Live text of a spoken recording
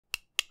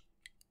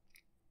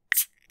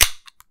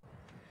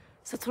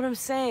That's what I'm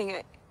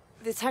saying.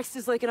 The text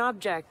is like an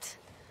object.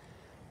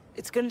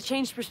 It's gonna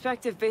change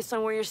perspective based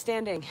on where you're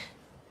standing.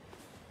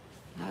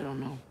 I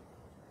don't know.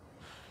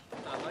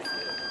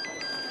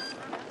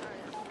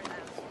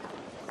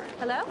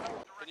 Hello?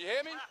 Can you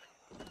hear me?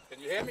 Can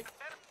you hear me?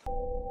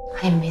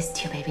 I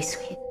missed you, baby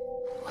sweet.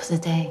 It was a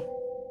day.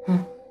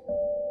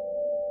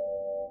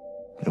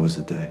 It was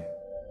a day.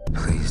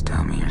 Please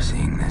tell me you're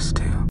seeing this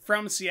too.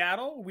 From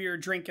Seattle, we're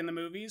Drinking the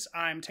Movies.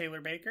 I'm Taylor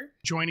Baker.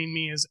 Joining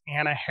me is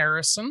Anna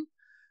Harrison.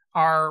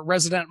 Our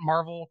resident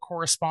Marvel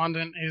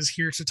correspondent is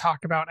here to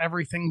talk about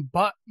everything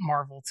but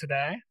Marvel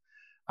today.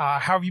 How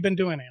have you been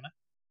doing, Anna?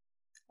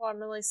 Well, I'm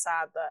really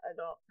sad that I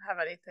don't have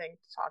anything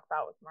to talk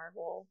about with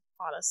Marvel,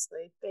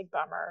 honestly. Big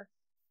bummer.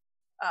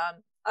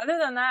 Other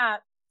than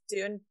that,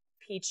 doing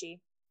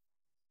peachy.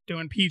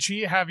 Doing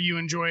peachy. Have you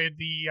enjoyed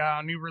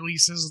the new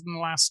releases in the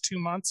last 2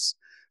 months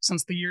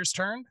since the year's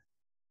turned?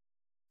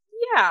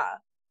 Yeah.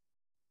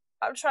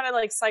 I'm trying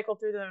to cycle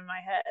through them in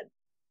my head.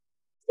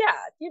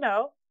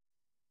 Yeah,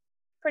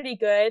 pretty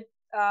good.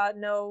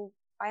 No,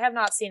 I have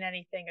not seen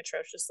anything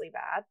atrociously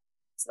bad.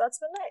 So that's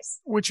been nice.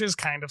 Which is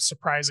kind of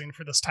surprising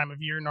for this time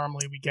of year.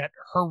 Normally we get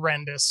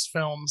horrendous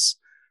films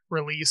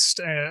released,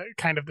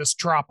 kind of this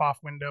drop-off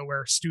window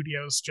where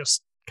studios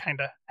just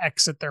kind of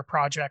exit their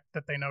project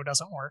that they know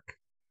doesn't work.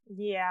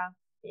 Yeah,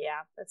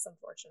 that's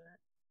unfortunate.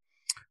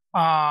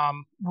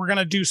 We're going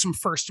to do some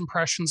first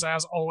impressions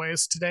as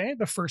always today.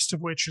 The first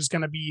of which is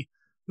going to be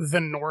The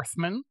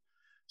Northman,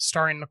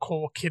 starring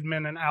Nicole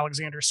Kidman and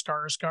Alexander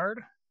Skarsgård.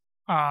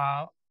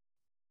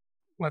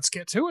 Let's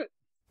get to it.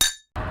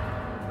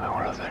 I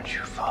will avenge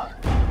you, father.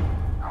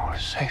 I will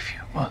save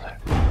you, mother.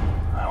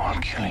 I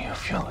will kill you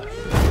if you live.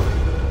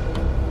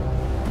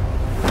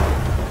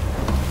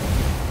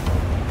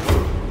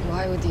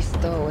 Why would you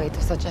stow away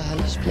to such a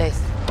hellish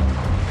place?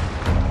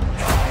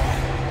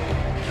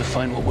 To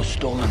find what was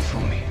stolen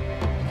from me.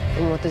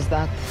 And what is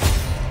that?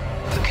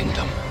 The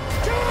kingdom.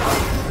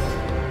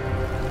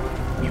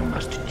 You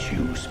must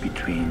choose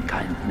between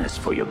kindness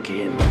for your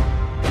kin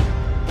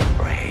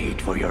or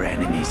hate for your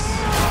enemies.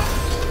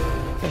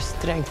 Your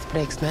strength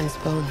breaks men's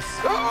bones.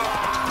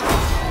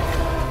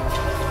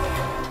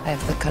 I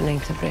have the cunning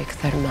to break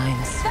their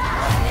minds.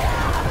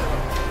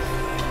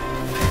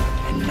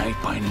 And night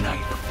by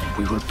night,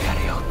 we will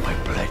carry out my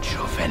pledge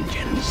of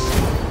vengeance.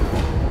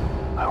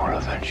 I will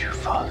avenge you,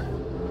 father. I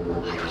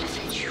will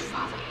avenge you,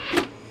 father.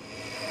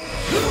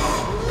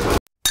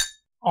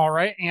 All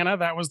right, Anna,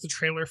 that was the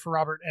trailer for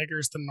Robert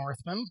Eggers' The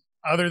Northman.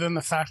 Other than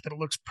the fact that it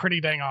looks pretty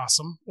dang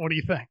awesome, what do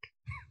you think?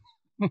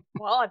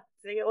 Well, I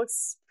think it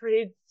looks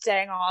pretty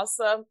dang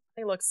awesome.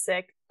 It looks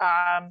sick.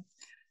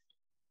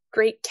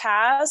 Great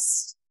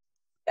cast.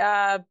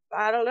 I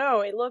don't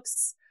know. It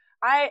looks.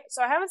 I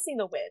haven't seen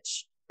The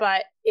Witch,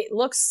 but it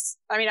looks.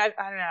 I mean, I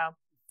don't know.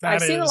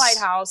 I've seen The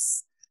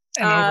Lighthouse.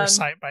 An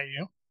oversight by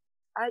you.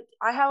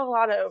 I have a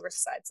lot of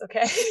oversights.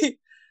 Okay,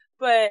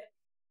 but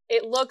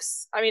it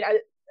looks. I mean, I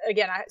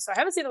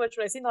haven't seen The Witch,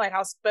 but I've seen The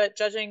Lighthouse. But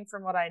judging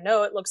from what I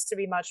know, it looks to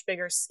be much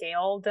bigger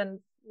scale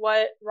than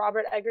what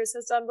Robert Eggers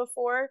has done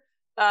before.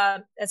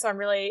 And so I'm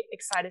really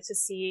excited to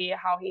see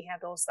how he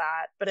handles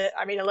that. But it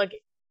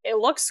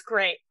looks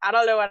great. I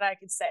don't know what I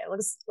could say. It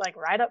looks like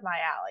right up my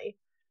alley.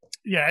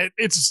 Yeah,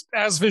 it's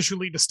as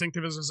visually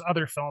distinctive as his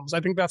other films.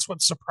 I think that's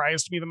what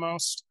surprised me the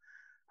most.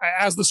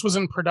 As this was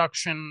in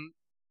production,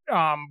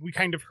 we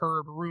kind of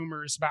heard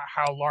rumors about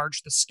how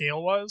large the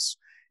scale was,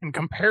 and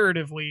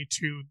comparatively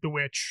to The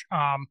Witch,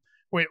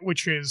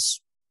 which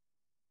is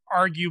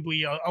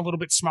arguably a little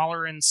bit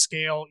smaller in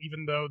scale,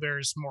 even though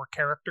there's more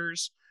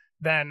characters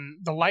than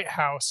The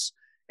Lighthouse.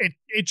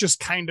 It just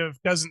kind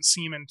of doesn't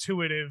seem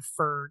intuitive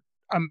for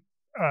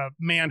a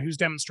man who's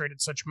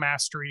demonstrated such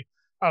mastery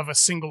of a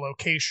single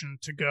location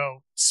to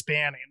go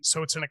spanning.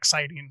 So it's an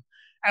exciting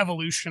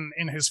evolution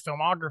in his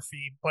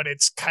filmography, but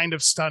it's kind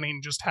of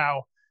stunning just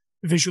how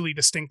visually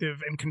distinctive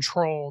and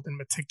controlled and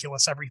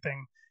meticulous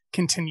everything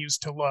continues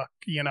to look.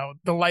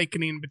 The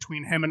likening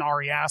between him and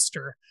Ari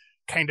Aster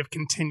kind of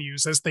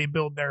continues as they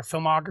build their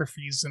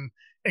filmographies and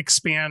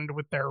expand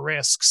with their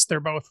risks. They're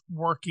both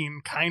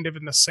working kind of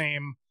in the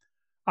same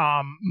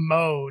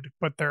mode,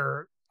 but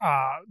their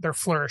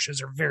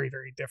flourishes are very,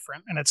 very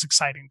different, and it's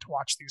exciting to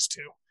watch these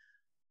two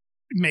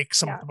make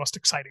some of the most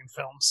exciting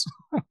films.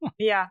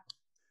 Yeah,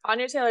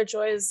 Anya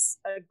Taylor-Joy is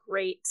a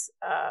great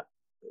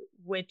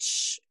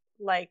witch,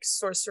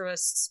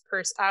 sorceress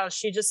person. Oh,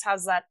 she just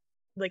has that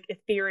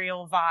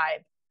ethereal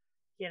vibe,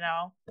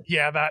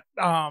 Yeah, that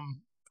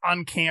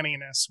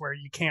uncanniness where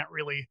you can't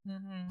really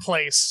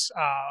place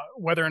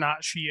whether or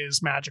not she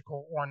is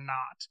magical or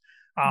not.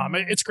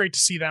 It's great to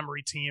see them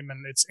reteam,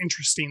 and it's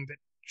interesting that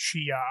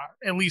she,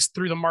 at least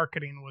through the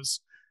marketing, was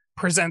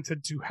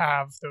presented to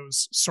have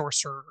those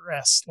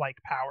sorceress-like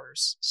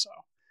powers. So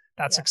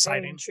that's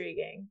exciting.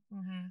 Intriguing.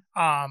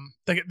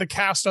 The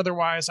cast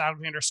otherwise: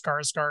 Alexander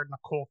Skarsgård,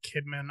 Nicole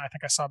Kidman. I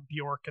think I saw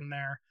Bjork in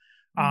there.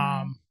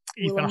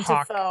 Ethan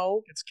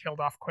Hawke gets killed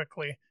off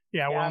quickly.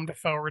 Yeah, Willem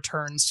Dafoe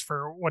returns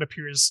for what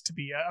appears to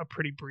be a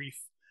pretty brief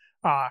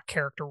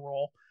character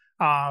role.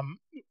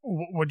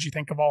 What'd you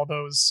think of all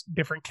those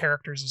different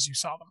characters as you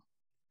saw them?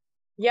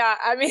 Yeah,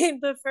 I mean,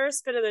 the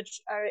first bit of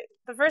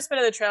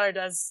the trailer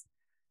does,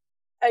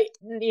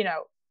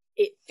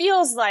 it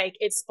feels like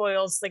it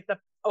spoils like the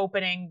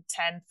opening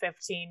 10,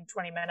 15,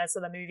 20 minutes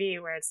of the movie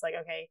where it's like,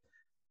 okay,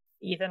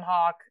 Ethan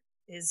Hawke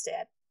is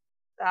dead,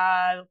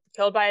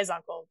 killed by his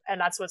uncle,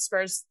 and that's what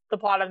spurs the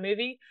plot of the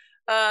movie.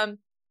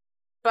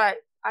 But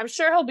I'm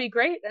sure he'll be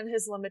great in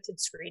his limited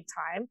screen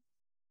time,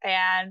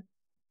 and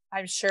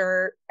I'm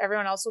sure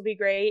everyone else will be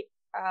great.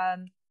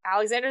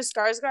 Alexander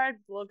Skarsgård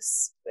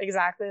looks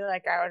exactly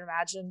like I would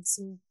imagine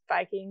some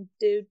Viking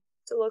dude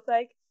to look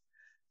like.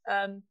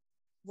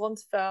 Willem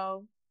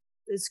Dafoe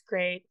is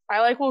great. I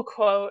like will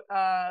quote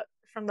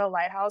from The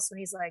Lighthouse when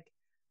he's like,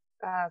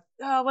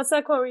 what's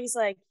that quote where he's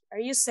like, "Are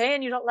you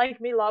saying you don't like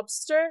me,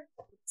 lobster?"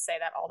 I say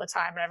that all the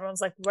time, and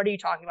everyone's like, "What are you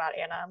talking about,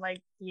 Anna?" I'm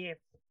like, "Yeah,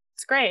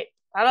 it's great."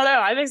 I don't know.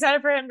 I'm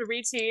excited for him to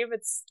re-team.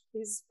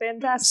 He's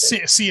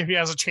fantastic. See if he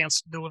has a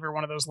chance to deliver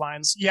one of those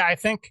lines. Yeah, I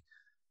think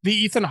the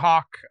Ethan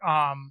Hawke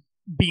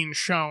being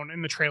shown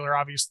in the trailer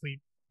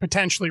obviously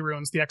potentially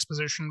ruins the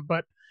exposition,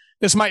 but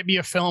this might be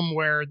a film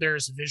where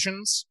there's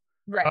visions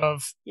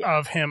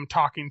of him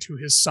talking to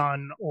his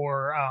son,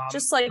 or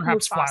just like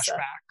perhaps Mufasa.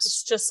 flashbacks.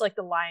 It's just like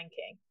the Lion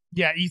King.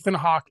 Yeah, Ethan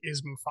Hawke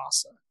is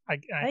Mufasa.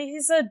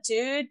 He's a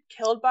dude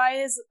killed by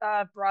his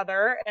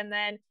brother, and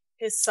then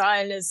his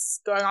son is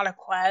going on a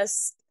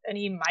quest, and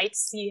he might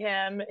see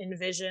him in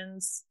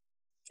visions.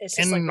 It's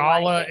just and like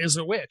Nala is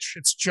a witch.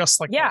 It's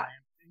just like the Lion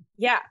King.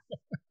 Yeah.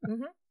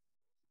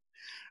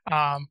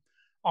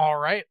 All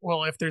right.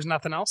 Well, if there's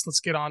nothing else,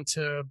 let's get on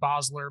to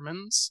Baz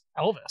Luhrmann's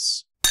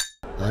Elvis.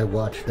 I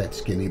watched that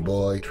skinny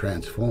boy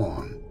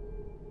transform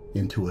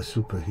into a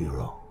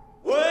superhero.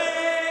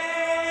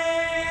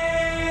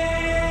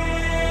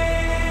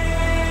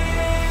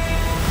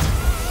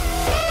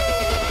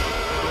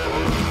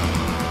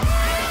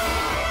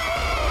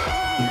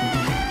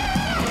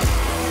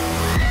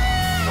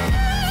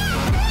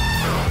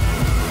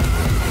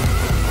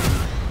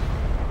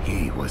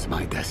 He was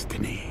my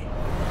destiny.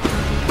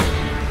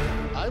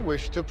 I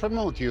wish to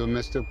promote you,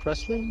 Mr.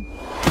 Presley.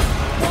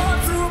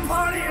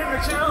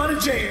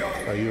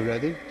 Are you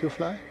ready to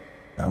fly?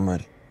 I'm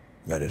ready.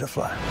 Ready to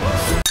fly.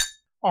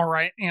 All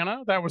right,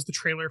 Anna, that was the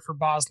trailer for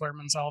Baz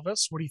Luhrmann's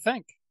Elvis. What do you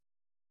think?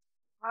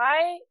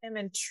 I am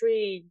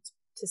intrigued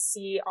to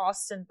see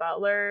Austin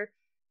Butler,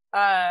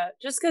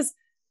 just because,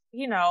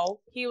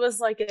 he was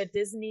like a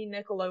Disney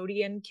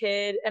Nickelodeon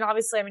kid, and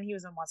obviously, I mean, he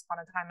was in Once Upon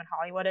a Time in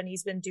Hollywood, and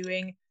he's been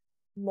doing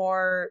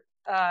more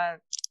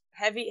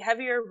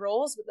heavier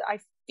roles. But I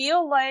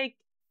feel like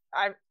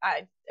I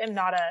am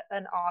not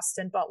an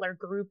Austin Butler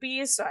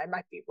groupie, so I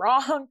might be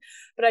wrong,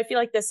 but I feel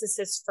like this is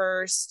his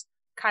first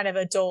kind of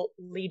adult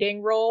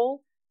leading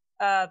role,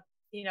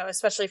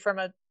 especially from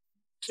a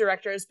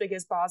director as big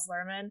as Baz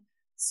Luhrmann.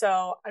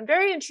 So I'm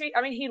very intrigued.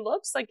 I mean, he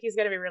looks like he's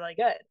going to be really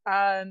good.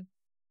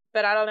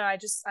 But I don't know.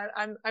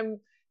 I'm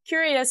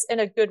curious in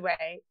a good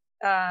way,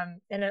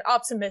 in an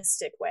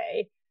optimistic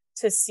way,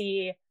 to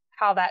see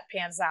how that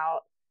pans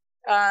out.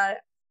 I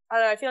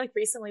don't know, I feel like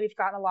recently we've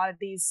gotten a lot of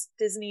these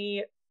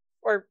Disney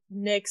or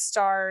Nick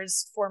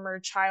stars, former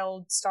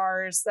child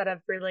stars, that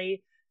have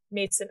really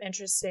made some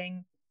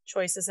interesting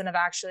choices and have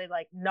actually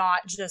like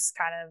not just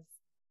kind of,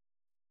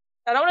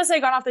 I don't want to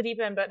say gone off the deep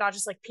end, but not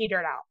just like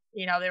petered out.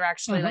 They were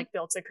actually like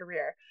built a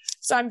career.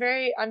 So I'm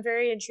very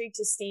intrigued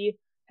to see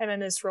him in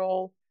this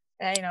role.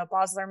 And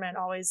Baz Luhrmann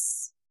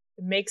always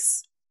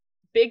makes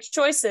big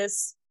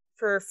choices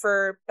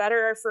for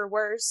better or for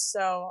worse.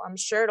 So I'm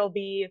sure it'll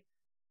be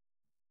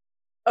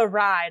a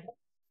ride,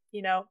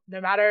 no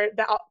matter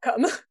the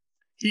outcome.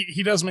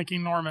 He does make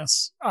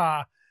enormous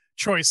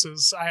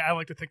choices. I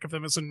like to think of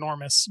them as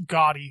enormous,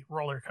 gaudy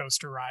roller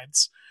coaster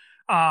rides.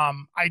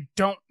 I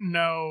don't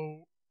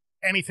know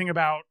anything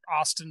about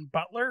Austin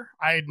Butler.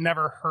 I had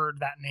never heard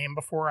that name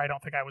before. I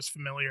don't think I was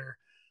familiar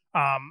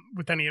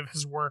with any of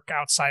his work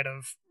outside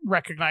of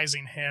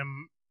recognizing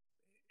him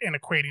and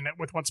equating it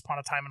with Once Upon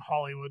a Time in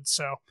Hollywood.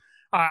 So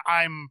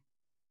I'm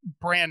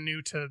brand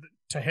new to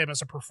him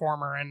as a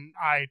performer, and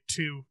I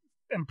too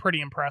am pretty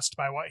impressed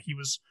by what he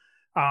was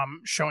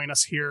showing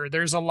us here.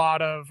 There's a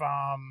lot of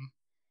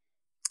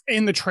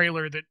in the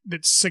trailer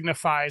that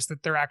signifies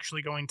that they're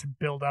actually going to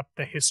build up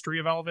the history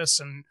of Elvis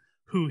and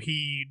who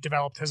he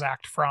developed his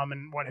act from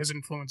and what his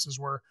influences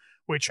were,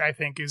 which I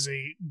think is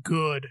a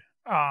good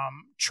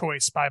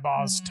choice by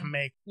Baz to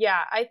make.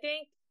 Yeah, I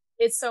think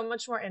it's so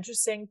much more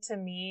interesting to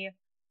me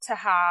to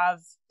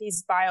have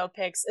these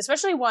biopics,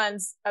 especially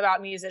ones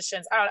about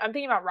musicians. I'm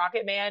thinking about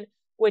Rocket Man,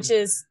 which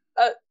is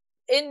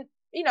in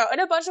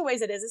a bunch of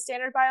ways it is a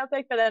standard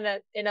biopic, but then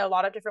in a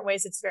lot of different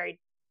ways it's very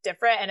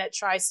different, and it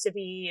tries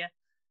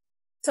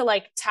to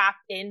like tap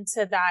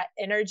into that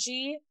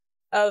energy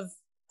of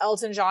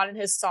Elton John and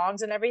his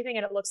songs and everything.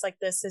 And it looks like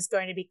this is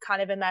going to be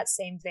kind of in that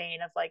same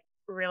vein of like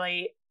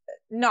really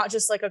not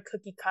just like a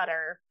cookie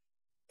cutter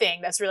thing,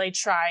 that's really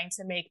trying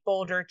to make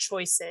bolder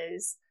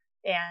choices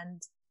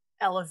and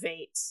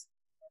elevate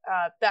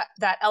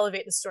that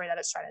elevate the story that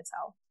it's trying to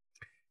tell.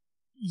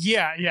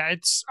 Yeah,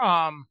 it's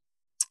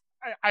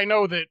I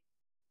know that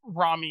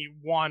Rami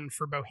won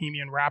for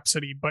Bohemian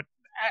Rhapsody, but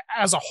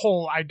as a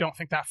whole, I don't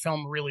think that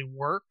film really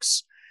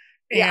works.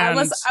 Yeah, And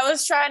I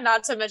was trying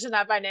not to mention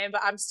that by name,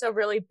 but I'm still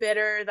really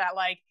bitter that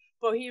like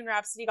Bohemian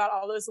Rhapsody got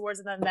all those awards,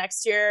 and then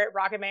next year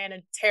Rocketman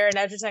and Taron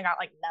Egerton got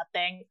like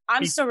nothing.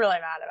 I'm still really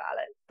mad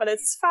about it, but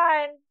it's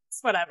fine. It's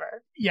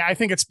whatever. Yeah, I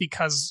think it's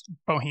because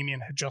Bohemian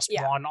had just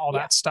won all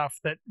that stuff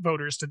that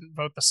voters didn't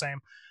vote the same.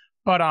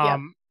 But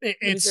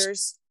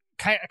it's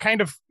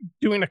kind of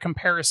doing a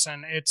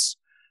comparison. It's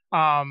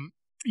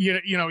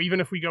you know, even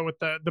if we go with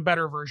the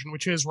better version,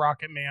 which is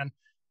Rocketman,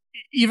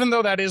 even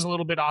though that is a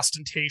little bit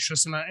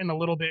ostentatious and a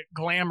little bit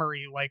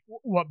glamoury, like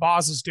what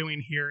Boz is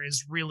doing here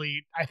is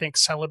really, I think,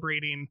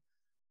 celebrating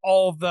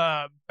all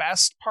the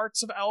best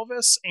parts of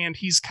Elvis, and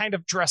he's kind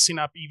of dressing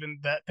up even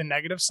the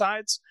negative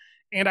sides.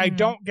 And I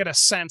don't get a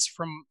sense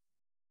from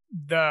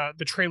the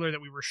trailer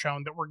that we were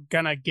shown that we're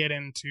gonna get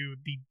into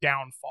the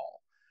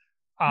downfall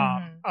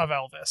of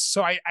Elvis.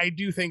 So I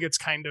do think it's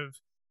kind of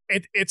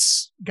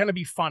it's gonna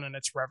be fun in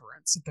its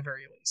reverence at the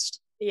very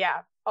least.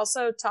 Yeah.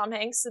 Also, Tom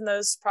Hanks in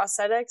those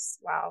prosthetics.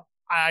 Wow.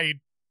 I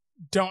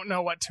don't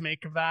know what to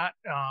make of that.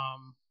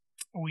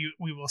 We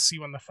will see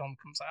when the film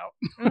comes out.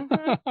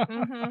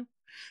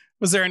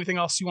 Was there anything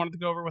else you wanted to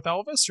go over with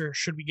Elvis, or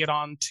should we get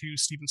on to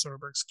Steven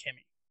Soderbergh's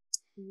Kimi?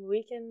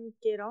 We can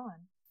get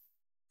on.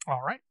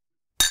 All right.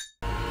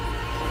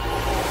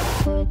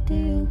 What do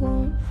you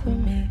want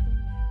from me?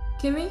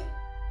 Kimi?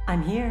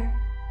 I'm here.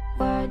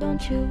 Why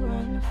don't you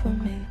run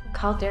from me?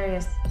 Call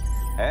Darius.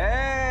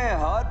 Hey,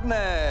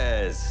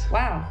 hotness!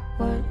 Wow.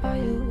 What are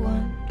you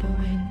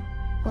wondering?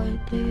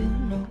 What do you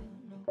know?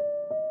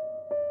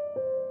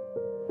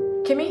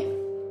 Kimi?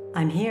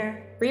 I'm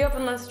here.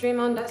 Reopen last stream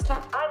on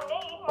desktop. I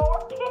need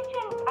more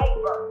kitchen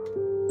paper.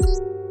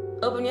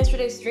 Open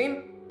yesterday's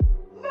stream.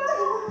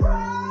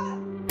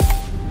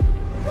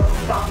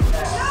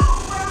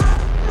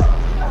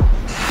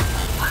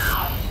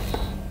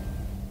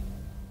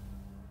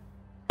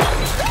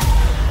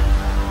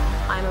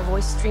 I'm a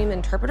voice stream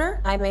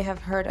interpreter. I may have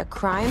heard a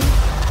crime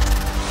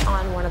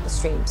on one of the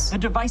streams. The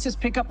devices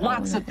pick up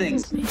lots of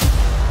things.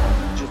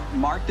 Just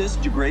mark this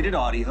degraded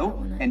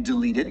audio and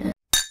delete it.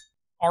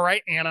 All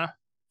right, Anna.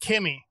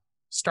 Kimi,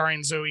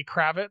 starring Zoe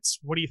Kravitz.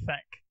 What do you think?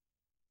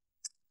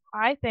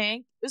 I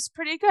think it's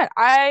pretty good.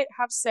 I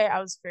have to say I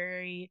was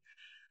I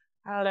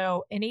don't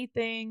know,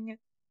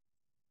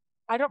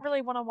 I don't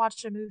really want to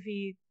watch a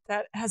movie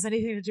that has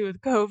anything to do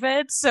with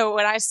COVID. So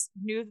when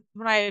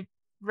I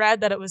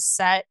read that it was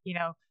set, you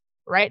know,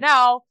 right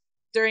now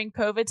during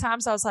COVID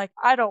times, I was like,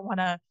 I don't want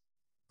to,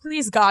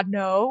 please God,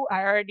 no.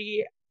 I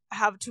already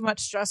have too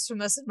much stress from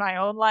this in my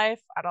own life.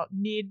 I don't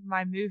need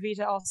my movie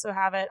to also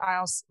have it.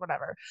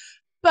 Whatever.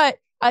 But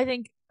I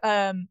think,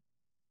 I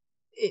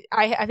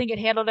think it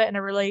handled it in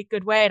a really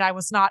good way, and I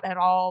was not at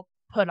all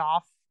put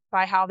off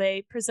by how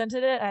they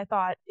presented it. I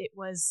thought it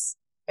was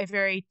a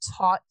very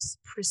taut,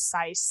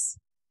 precise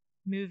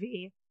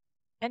movie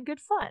and good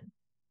fun.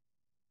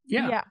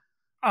 Yeah.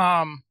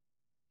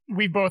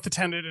 We both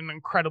attended an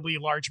incredibly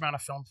large amount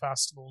of film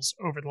festivals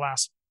over the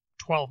last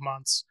 12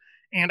 months.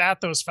 And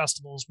at those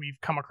festivals, we've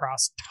come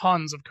across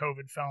tons of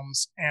COVID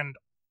films, and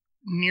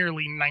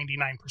nearly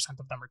 99%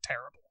 of them are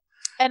terrible.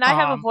 And I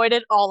have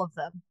avoided all of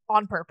them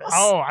on purpose.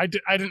 Oh, I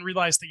didn't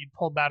realize that you'd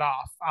pulled that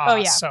off.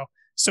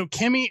 So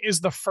Kimi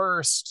is the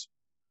first,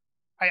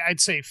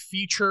 I'd say,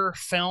 feature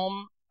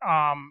film,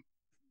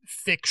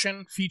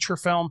 fiction feature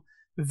film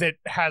that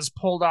has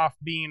pulled off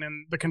being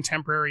in the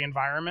contemporary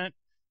environment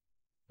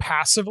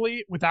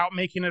passively without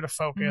making it a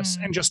focus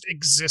and just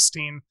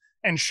existing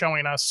and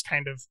showing us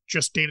kind of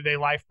just day-to-day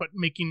life, but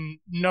making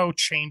no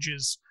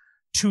changes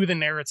to the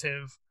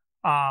narrative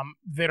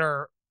that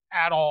are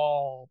at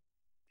all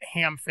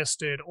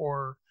ham-fisted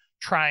or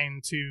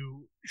trying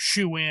to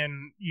shoe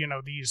in, you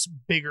know, these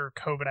bigger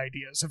COVID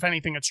ideas. If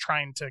anything, it's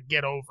trying to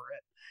get over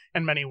it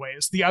in many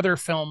ways. The other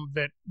film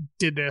that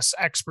did this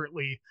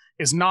expertly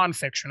is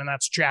nonfiction, and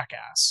that's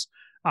Jackass.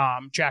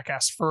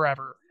 Jackass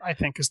Forever, I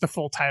think, is the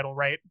full title,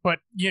 right? But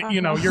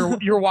you know,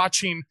 you're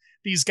watching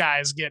these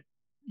guys get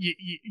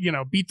you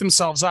know, beat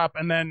themselves up,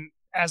 and then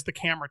as the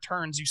camera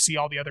turns, you see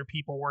all the other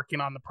people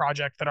working on the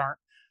project that aren't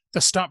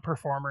the stunt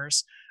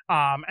performers,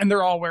 and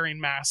they're all wearing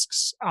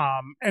masks,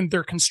 and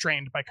they're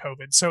constrained by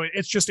COVID. So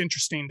it's just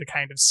interesting to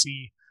kind of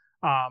see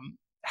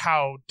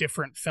how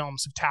different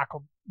films have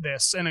tackled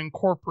this and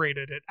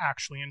incorporated it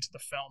actually into the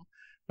film.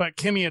 But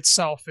Kimi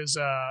itself is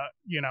a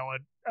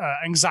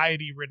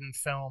anxiety-ridden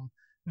film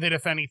that,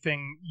 if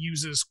anything,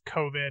 uses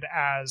COVID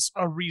as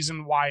a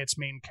reason why its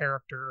main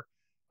character,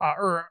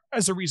 or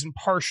as a reason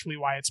partially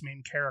why its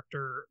main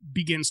character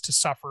begins to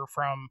suffer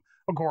from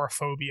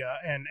agoraphobia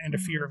and a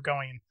fear of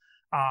going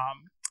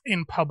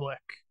in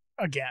public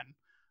again.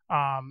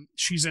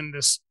 She's in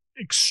this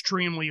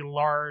extremely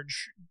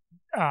large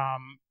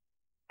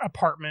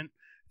apartment.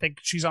 I think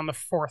she's on the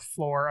 4th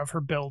floor of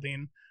her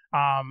building.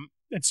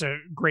 It's a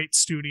great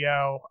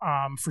studio.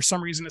 For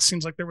some reason, it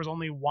seems like there was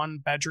only one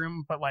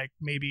bedroom, but like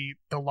maybe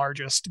the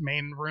largest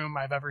main room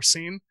I've ever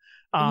seen.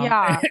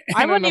 Yeah,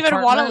 I wouldn't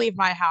even want to leave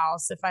my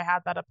house if I had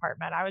that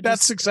apartment. I would.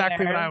 That's just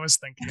exactly what I there. was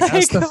thinking.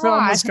 As the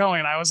film was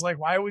going, I was like,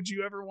 why would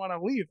you ever want to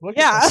leave? Look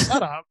at the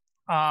setup.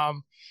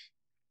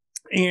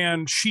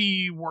 And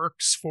she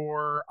works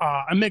for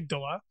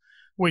Amygdala,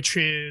 which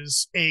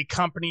is a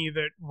company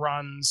that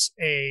runs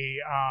a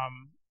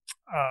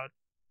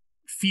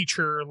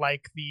feature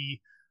like the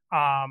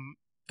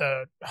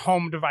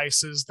home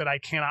devices that I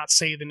cannot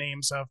say the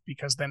names of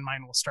because then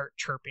mine will start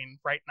chirping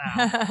right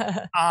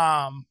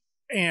now.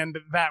 And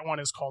that one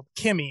is called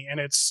Kimi, and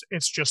it's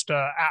just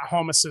a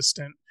at-home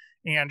assistant,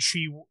 and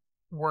she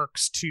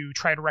works to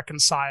try to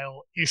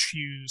reconcile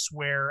issues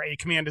where a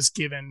command is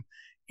given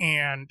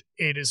and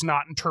it is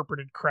not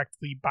interpreted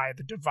correctly by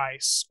the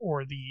device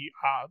or the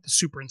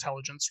super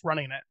intelligence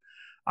running it.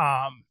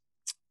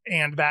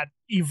 And that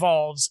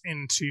evolves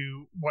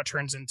into what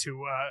turns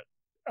into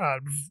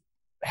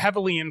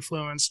heavily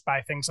influenced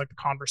by things like The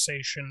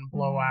Conversation,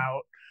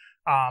 Blowout,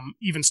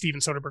 even Steven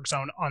Soderbergh's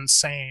own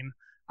Unsane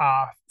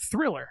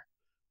thriller.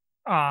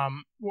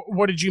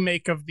 What did you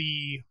make of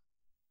the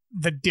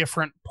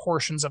different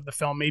portions of the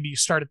film? Maybe you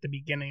start at the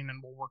beginning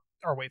and we'll work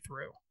our way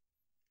through.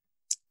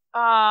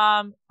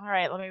 All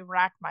right, let me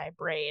rack my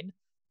brain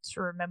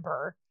to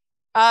remember.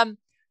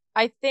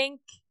 I think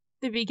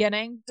the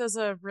beginning does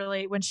a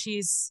really when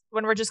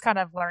we're just kind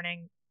of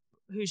learning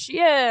who she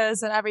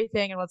is and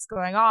everything and what's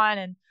going on,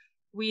 and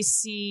we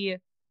see,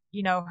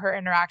 you know, her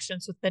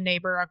interactions with the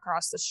neighbor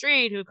across the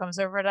street who comes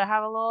over to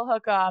have a little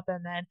hookup,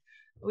 and then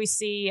we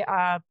see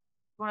that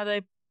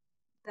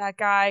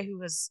guy who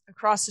was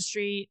across the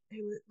street.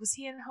 Who was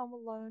he in Home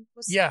Alone?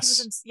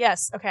 Yes.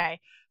 Yes. Okay.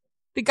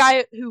 The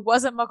guy who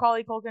wasn't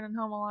Macaulay Culkin in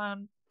Home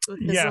Alone. With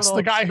his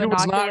the guy who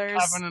was not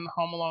Kevin in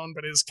Home Alone,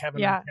 but is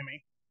Kevin and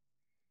Kimi.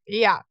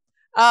 Yeah.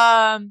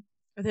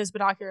 With his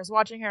binoculars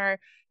watching her.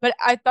 But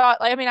I thought,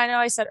 I know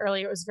I said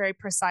earlier it was very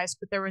precise,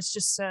 but there was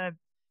just a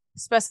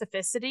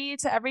specificity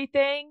to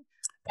everything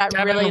that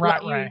Devin really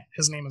Ratray.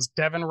 His name is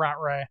Devin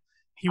Ratray.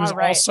 He was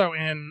also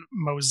in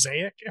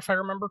Mosaic, if I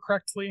remember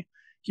correctly.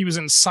 He was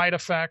in Side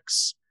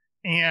Effects,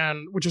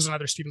 and which is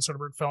another Steven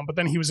Soderbergh film. But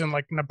then he was in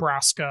like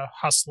Nebraska,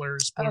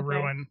 Hustlers, Blue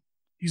Ruin.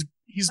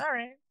 He's all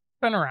right.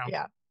 Been around.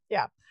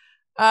 Yeah.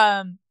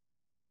 But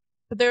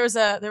there was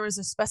a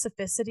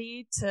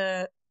specificity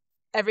to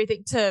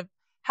everything, to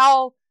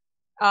how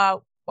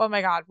oh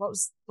my god,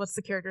 what's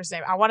the character's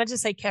name? I wanted to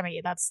say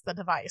Kimi. That's the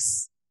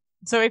device.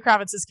 Zoe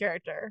Kravitz's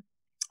character.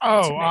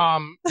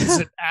 Is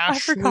it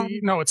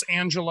Ashley? No, it's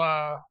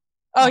Angela.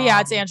 Oh yeah,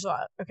 it's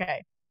Angela.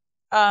 Okay.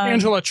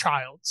 Angela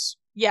Childs.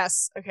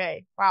 Yes.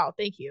 Okay. Wow.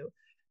 Thank you.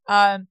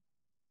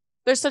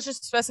 There's such a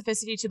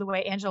specificity to the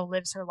way Angela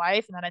lives her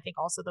life, and then I think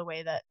also the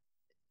way that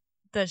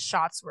the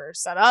shots were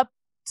set up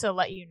to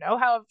let you know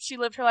how she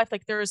lived her life.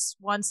 Like there's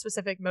one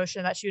specific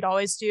motion that she would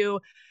always do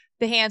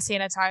the hand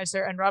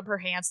sanitizer and rub her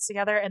hands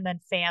together and then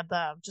fan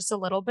them just a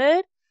little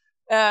bit.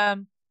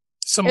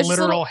 Some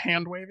literal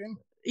hand waving.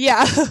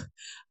 Yeah.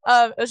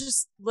 It was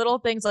just little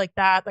things like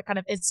that kind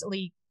of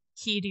instantly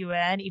keyed you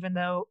in, even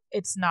though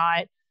it's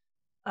not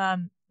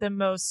the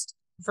most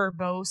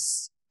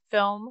verbose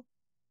film,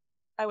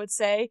 I would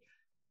say.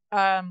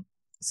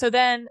 So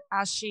then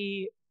as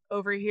she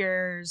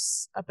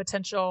overhears a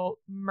potential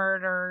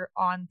murder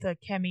on the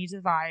Kimi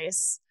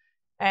device,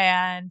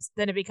 and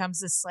then it becomes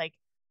this like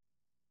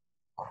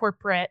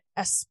corporate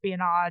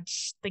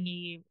espionage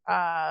thingy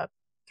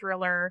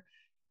thriller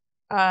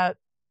that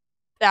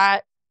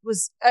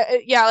was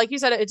like you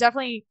said, it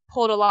definitely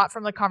pulled a lot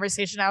from The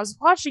Conversation. I was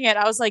watching it,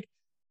 I was like,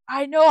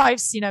 I know I've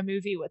seen a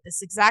movie with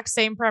this exact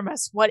same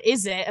premise. What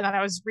is it? And then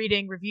I was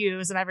reading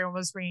reviews and everyone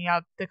was bringing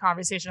up The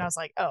Conversation. I was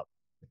like, oh,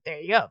 there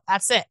you go.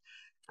 That's it.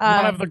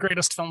 One of the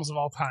greatest films of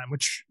all time,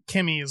 which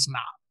Kimi is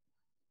not.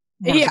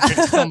 One of the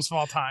greatest films of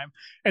all time.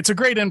 It's a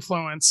great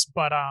influence,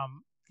 but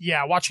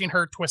watching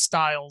her twist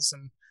dials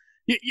and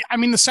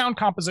the sound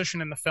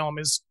composition in the film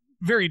is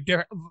very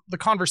different. The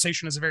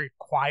Conversation is a very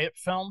quiet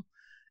film,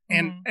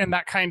 and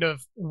that kind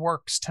of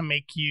works to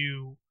make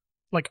you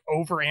like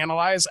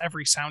overanalyze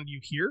every sound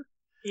you hear.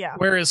 Yeah.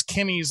 Whereas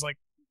Kimmy's like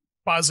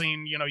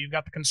buzzing, you've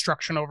got the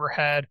construction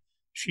overhead.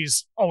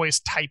 She's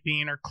always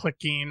typing or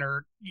clicking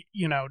or,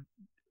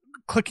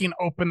 clicking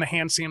open the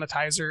hand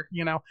sanitizer,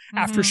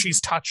 after she's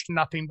touched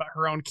nothing but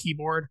her own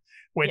keyboard,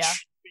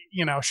 which,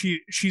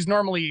 she's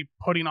normally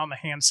putting on the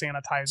hand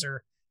sanitizer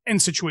in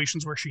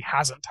situations where she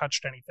hasn't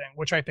touched anything,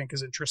 which I think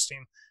is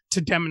interesting to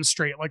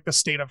demonstrate like the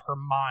state of her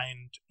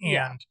mind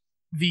and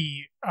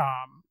the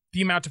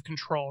amount of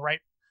control,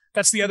 right?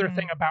 That's the other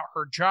thing about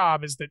her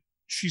job, is that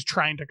she's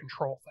trying to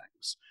control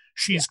things.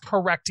 She's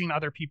correcting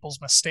other people's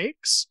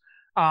mistakes.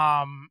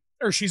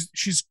 Or she's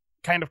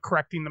kind of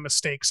correcting the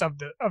mistakes of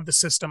the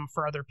system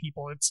for other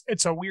people.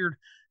 It's a weird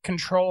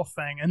control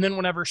thing. And then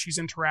whenever she's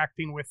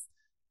interacting with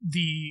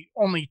the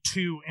only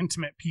two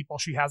intimate people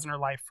she has in her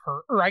life,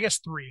 or I guess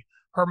three,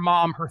 her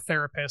mom, her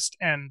therapist,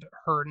 and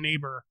her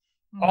neighbor,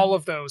 all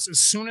of those, as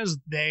soon as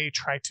they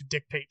try to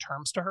dictate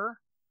terms to her,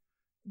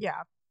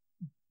 Yeah.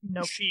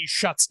 Nope. She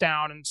shuts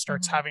down and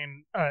starts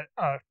having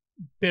a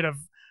bit of,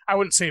 I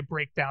wouldn't say a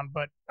breakdown,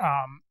 but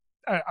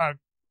a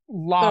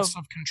loss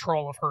of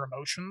control of her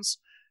emotions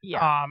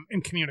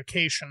in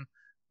communication.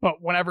 But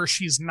whenever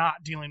she's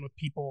not dealing with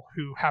people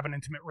who have an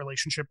intimate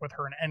relationship with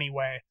her in any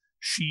way,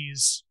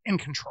 she's in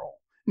control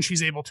and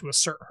she's able to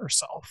assert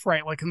herself,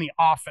 right? Like in The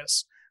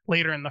Office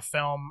later in the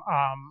film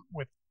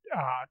with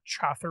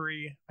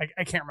Chowdhury.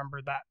 I can't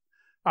remember that.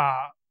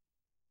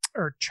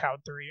 Or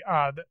Chowdhury.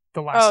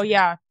 The last. Oh,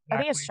 yeah. Exactly. I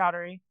think it's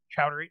Chowdhury.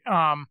 Chowdhury.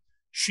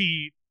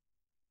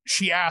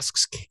 She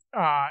asks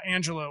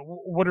Angela,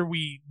 what are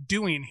we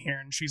doing here?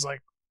 And she's like,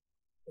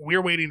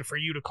 we're waiting for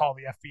you to call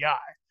the FBI.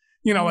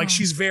 You know, like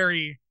she's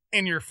very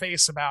in your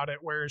face about it,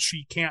 whereas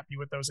she can't be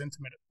with those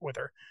intimate with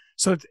her.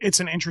 So it's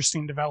an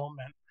interesting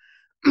development.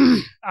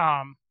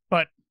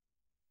 But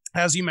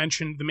as you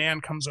mentioned, the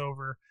man comes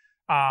over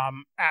at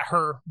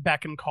her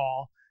beck and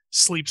call,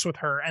 sleeps with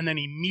her, and then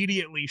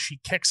immediately she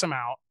kicks him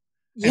out.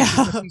 And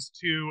she listens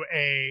to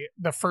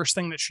the first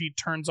thing that she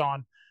turns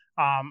on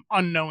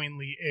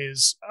unknowingly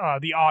is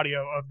the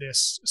audio of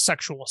this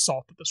sexual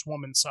assault that this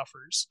woman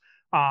suffers.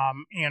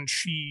 And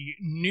she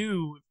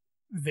knew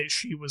that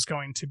she was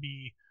going to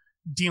be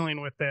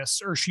dealing with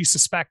this, or she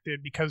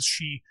suspected, because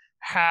she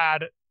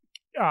had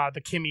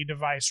the Kimi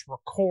device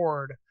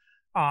record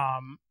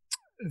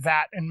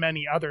that and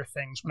many other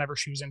things whenever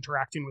she was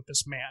interacting with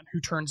this man, who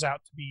turns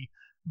out to be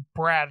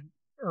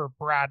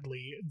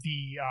Bradley,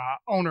 the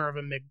owner of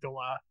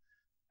Amygdala.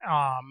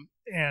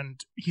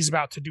 And he's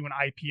about to do an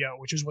IPO,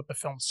 which is what the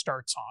film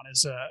starts on,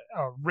 is a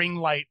ring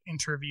light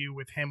interview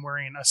with him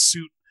wearing a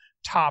suit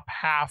top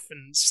half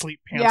and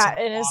sleep pants. Yeah,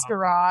 in his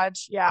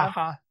garage.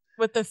 Yeah.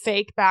 With the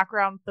fake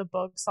background, the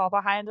books all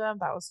behind him.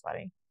 That was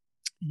funny.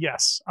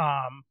 Yes.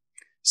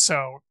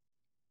 So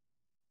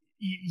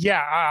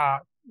yeah,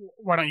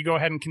 why don't you go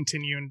ahead and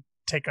continue and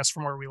take us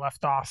from where we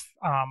left off,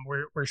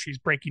 where she's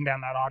breaking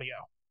down that audio.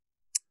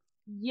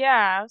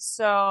 Yeah.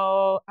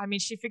 So, I mean,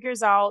 she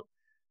figures out,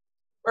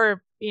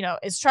 or, you know,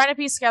 is trying to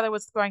piece together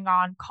what's going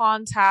on,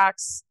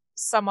 contacts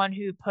someone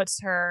who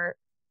puts her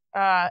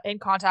in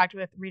contact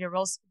with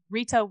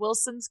Rita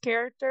Wilson's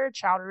character,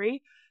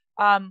 Chowdhury.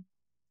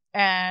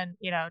 And,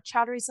 you know,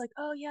 Chowdhury's like,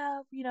 oh, yeah,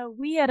 you know,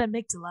 we at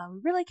Amygdala, we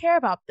really care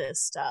about this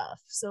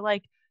stuff. So,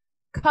 like,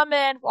 come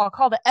in, I'll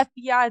call the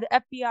FBI.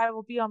 The FBI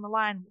will be on the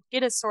line. We'll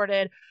get it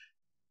sorted.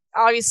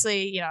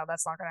 Obviously, you know,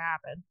 that's not going to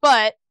happen.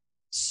 But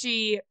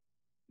she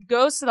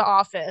goes to the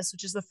office,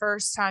 which is the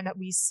first time that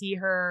we see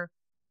her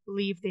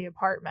leave the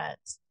apartment.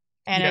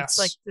 And it's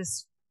like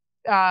this,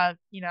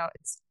 you know,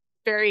 it's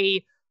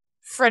very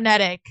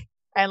frenetic.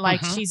 And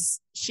like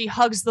she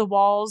hugs the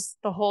walls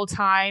the whole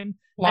time.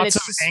 Lots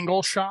of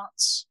angle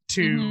shots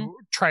to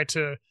try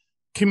to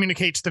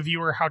communicate to the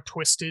viewer how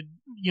twisted,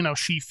 you know,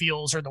 she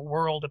feels or the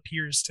world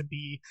appears to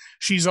be.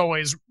 She's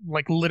always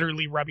like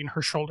literally rubbing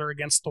her shoulder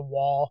against the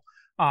wall.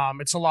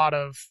 It's a lot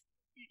of,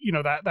 you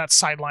know, that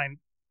sideline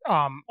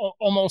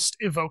almost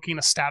evoking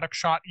a static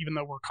shot, even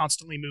though we're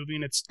constantly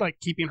moving. It's like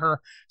keeping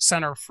her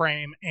center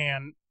frame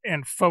and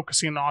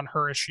focusing on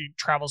her as she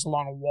travels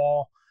along a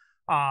wall.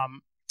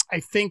 I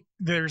think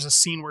there's a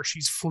scene where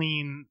she's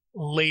fleeing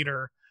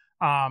later,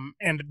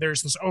 and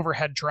there's this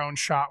overhead drone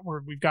shot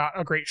where we've got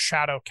a great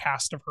shadow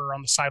cast of her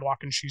on the sidewalk,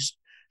 and she's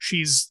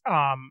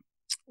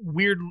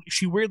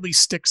weirdly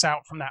sticks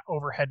out from that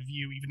overhead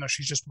view, even though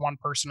she's just one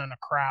person in a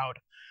crowd.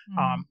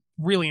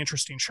 Really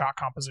interesting shot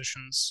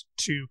compositions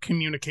to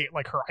communicate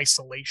like her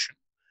isolation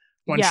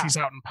when she's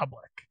out in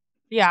public.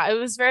 Yeah, it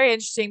was very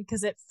interesting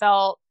because it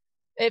felt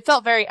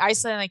very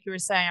isolating, like you were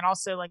saying, and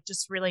also like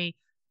just really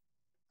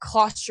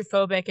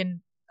claustrophobic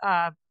and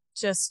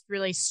just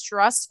really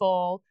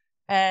stressful.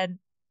 And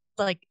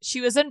like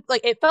she was in,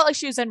 like, it felt like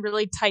she was in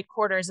really tight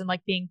quarters and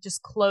like being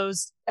just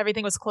closed.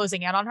 Everything was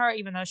closing in on her,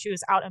 even though she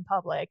was out in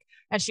public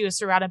and she was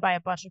surrounded by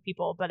a bunch of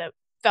people, but it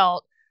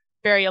felt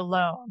very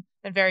alone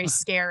and very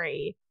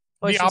scary.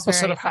 The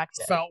opposite of how it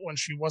felt when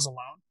she was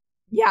alone.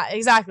 Yeah,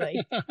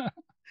 exactly.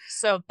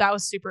 So that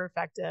was super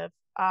effective.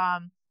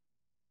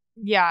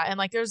 Yeah, and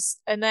like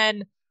and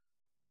then,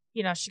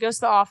 you know, she goes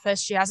to the office,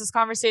 she has this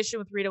conversation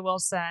with Rita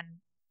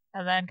Wilson,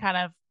 and then kind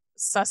of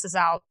susses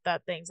out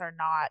that things are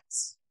not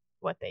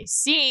what they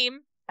seem,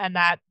 and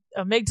that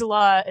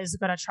Amygdala is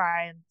going to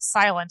try and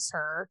silence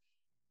her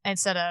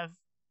instead of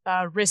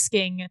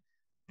risking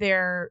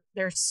their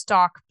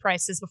stock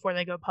prices before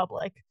they go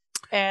public.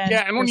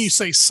 And when you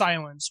say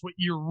silence, what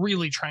you're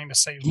really trying to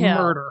say is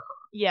murder her.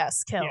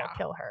 Yes, kill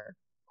her.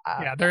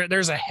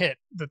 There's a hit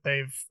that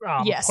they've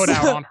put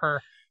out on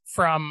her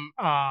from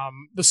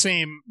the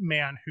same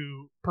man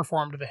who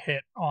performed the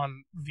hit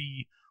on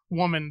the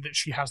woman that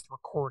she has the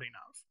recording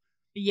of.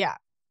 Yeah,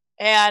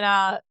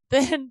 and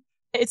then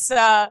it's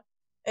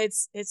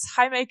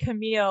Jaime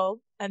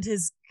Camille and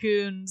his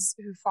goons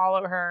who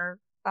follow her.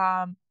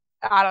 I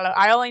don't know.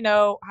 I only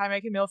know Jaime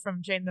Camille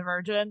from Jane the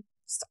Virgin.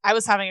 I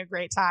was having a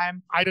great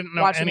time. I didn't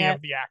know any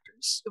of the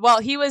actors. Well,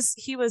 he was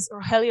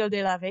Rogelio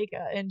de la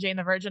Vega in Jane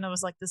the Virgin. It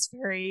was like this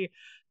very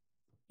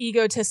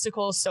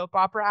egotistical soap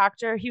opera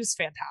actor. He was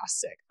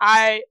fantastic.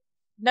 I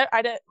no,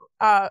 I did.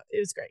 It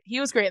was great. He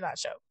was great in that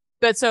show.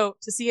 But so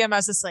to see him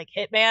as this like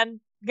hitman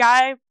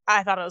guy,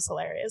 I thought it was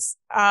hilarious.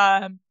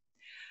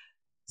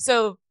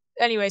 So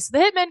anyway, so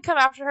the hitmen come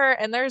after her,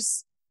 and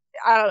there's,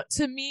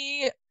 to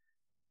me,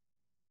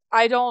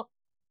 I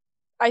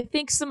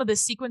think some of the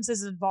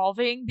sequences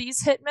involving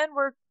these hitmen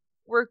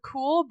were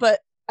cool, but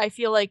I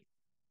feel like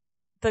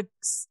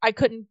I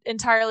couldn't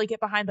entirely get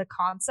behind the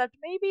concept,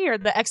 maybe, or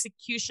the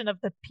execution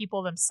of the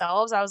people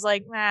themselves. I was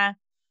like, nah,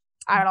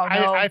 I don't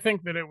know. I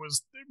think that it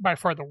was by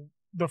far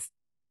the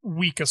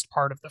weakest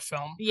part of the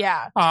film.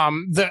 Yeah.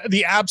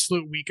 The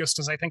absolute weakest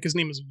is, I think his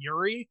name is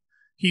Yuri.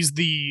 He's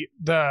the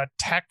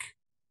tech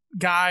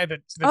guy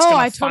that's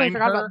I totally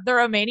forgot about the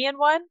Romanian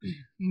one.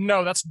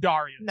 No, that's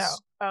Darius. No.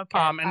 Okay.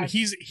 And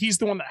he's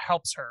the one that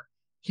helps her.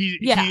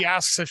 He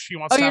asks if she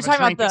wants to have a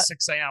drink at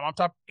 6 a.m. I'm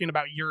talking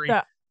about Yuri,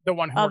 the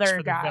one who works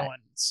for the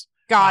villains.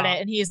 Got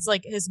it. And he's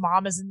like, his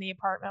mom is in the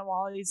apartment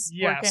while he's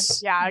working.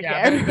 Yeah,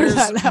 okay.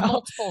 There's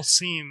multiple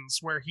scenes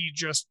where he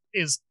just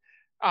is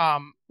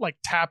like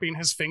tapping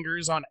his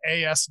fingers on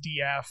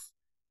ASDF,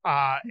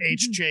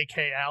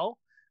 HJKL.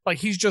 Like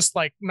he's just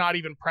like not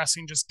even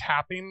pressing, just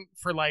tapping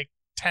for like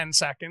 10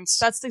 seconds.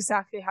 That's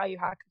exactly how you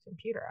hack a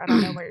computer. I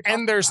don't know what you're talking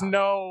And there's about.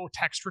 no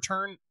text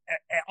return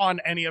on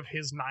any of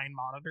his 9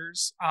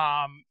 monitors.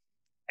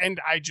 And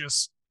I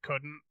just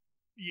couldn't,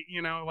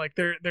 like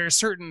there are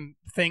certain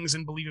things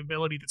in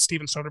believability that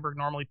Steven Soderbergh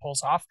normally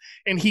pulls off,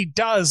 and he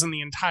does in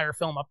the entire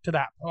film up to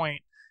that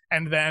point.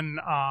 And then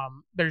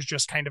there's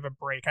just kind of a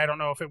break. I don't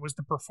know if it was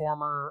the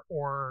performer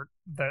or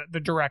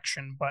the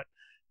direction, but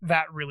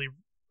that really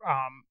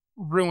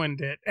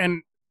ruined it.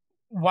 And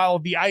while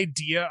the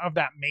idea of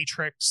that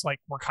Matrix, like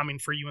we're coming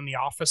for you in the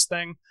office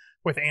thing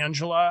with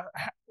Angela,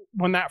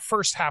 when that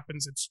first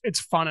happens, it's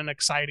fun and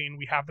exciting.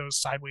 We have those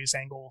sideways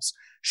angles.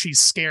 She's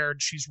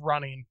scared, she's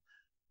running.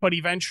 But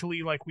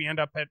eventually, like, we end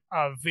up at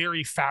a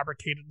very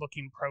fabricated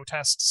looking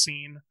protest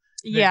scene.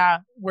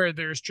 Where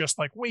there's just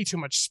like way too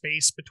much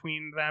space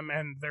between them,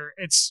 and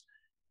it's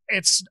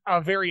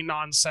a very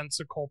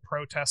nonsensical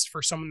protest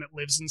for someone that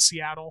lives in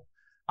Seattle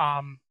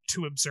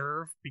to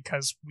observe,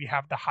 because we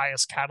have the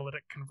highest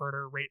catalytic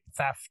converter rate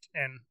theft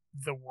in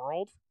the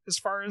world, as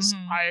far as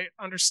I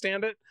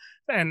understand it.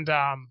 And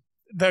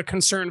the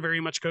concern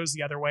very much goes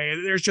the other way.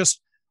 There's just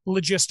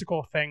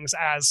logistical things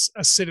as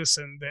a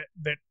citizen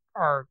that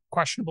are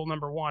questionable,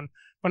 number one,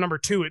 but number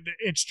two,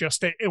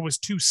 it was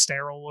too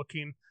sterile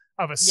looking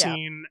of a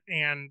scene.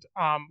 And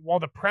while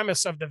the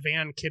premise of the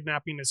van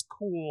kidnapping is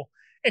cool,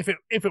 if it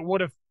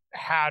would have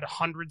had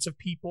hundreds of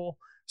people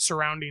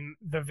surrounding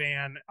the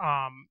van,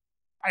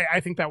 I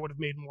think that would have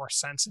made more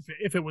sense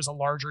if it was a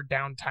larger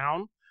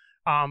downtown.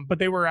 But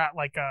they were at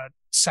like a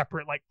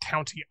separate like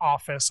county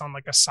office on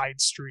like a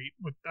side street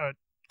with a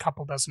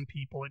couple dozen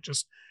people. It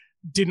just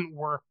didn't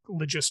work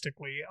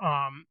logistically.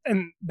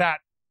 And that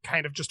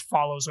kind of just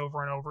follows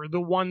over and over. The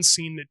one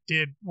scene that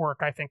did work,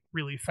 I think,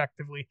 really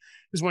effectively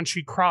is when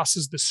she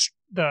crosses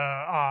the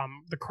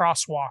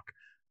crosswalk,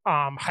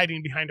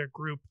 hiding behind a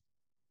group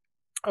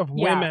of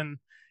women,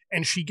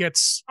 and she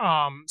gets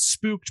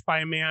spooked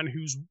by a man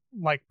who's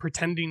like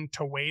pretending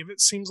to wave,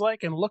 it seems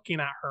like, and looking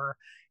at her,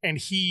 and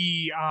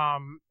he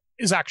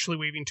is actually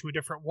waving to a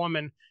different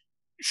woman.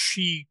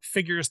 She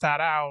figures that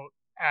out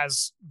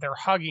as they're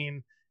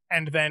hugging,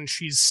 and then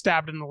she's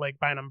stabbed in the leg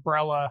by an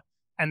umbrella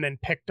and then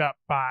picked up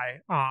by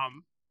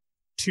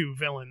 2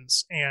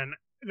 villains. And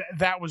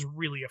that was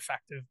really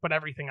effective, but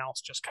everything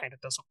else just kind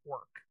of doesn't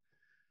work.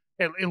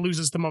 It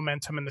loses the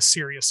momentum and the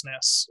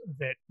seriousness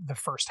that the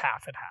first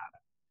half had had.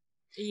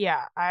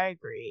 Yeah, I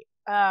agree.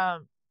 There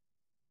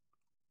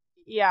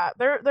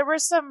were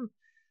some,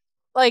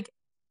 like,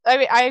 I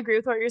mean, I agree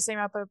with what you're saying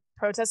about the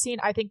protest scene.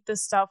 I think the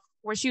stuff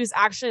where she was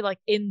actually like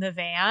in the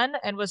van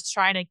and was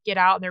trying to get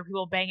out, and there were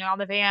people banging on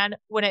the van,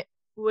 when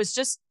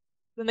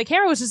the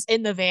camera was just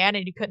in the van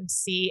and you couldn't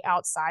see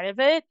outside of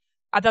it,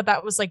 I thought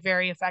that was like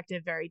very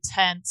effective, very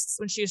tense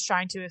when she was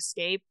trying to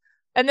escape.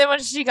 And then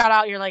when she got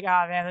out, you're like,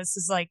 oh man, this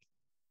is like,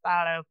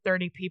 I don't know,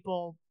 30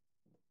 people,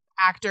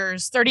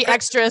 actors, 30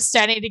 extras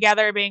standing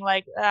together being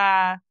like,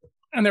 and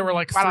there were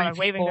like 3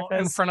 people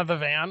in front of the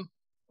van.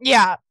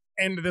 Yeah.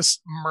 And this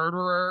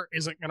murderer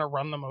isn't going to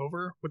run them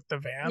over with the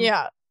van.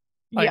 Yeah.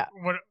 Like,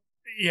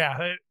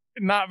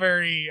 not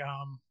very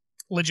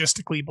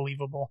logistically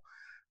believable.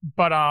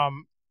 But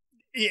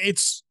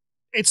it's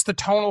the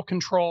tonal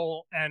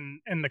control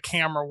and the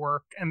camera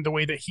work and the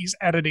way that he's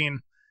editing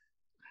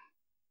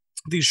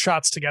these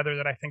shots together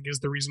that I think is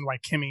the reason why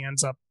Kimi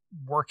ends up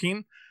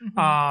working.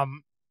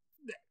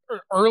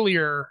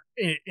 Earlier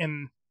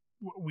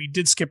we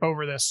did skip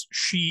over this.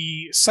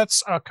 She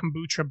sets a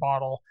kombucha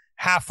bottle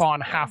half on,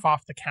 half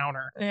off the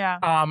counter.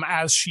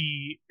 As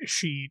she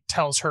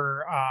tells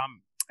her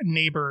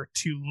neighbor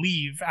to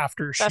leave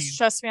after that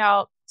stressed me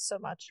out so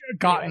much.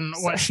 Gotten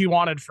what she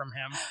wanted from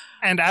him.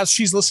 And as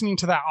she's listening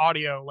to that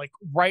audio, like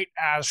right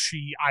as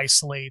she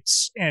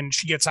isolates and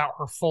she gets out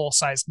her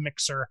full-sized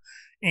mixer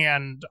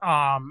and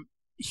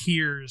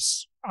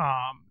hears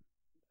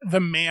the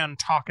man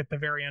talk at the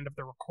very end of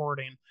the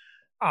recording,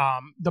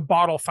 the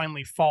bottle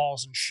finally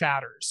falls and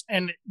shatters.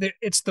 And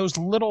it's those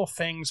little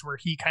things where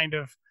he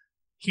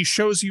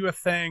shows you a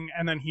thing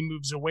and then he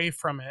moves away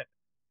from it.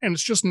 And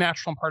it's just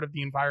natural and part of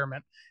the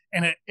environment.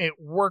 And it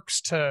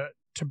works to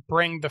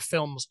bring the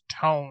film's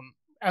tone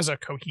as a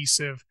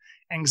cohesive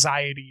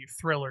anxiety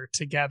thriller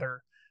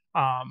together.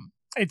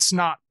 It's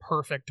not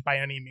perfect by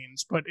any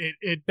means, but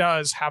it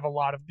does have a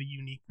lot of the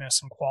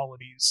uniqueness and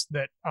qualities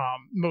that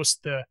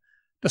most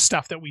the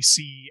stuff that we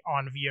see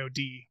on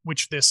VOD,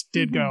 which this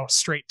did go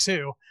straight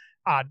to,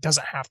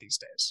 doesn't have these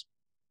days.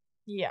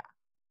 Yeah.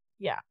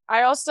 Yeah.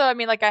 I also, I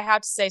mean, like, I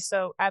have to say,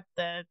 so at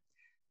the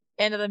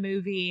end of the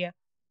movie,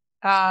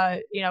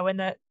 you know, when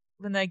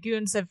the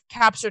goons have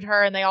captured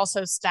her and they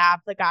also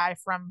stab the guy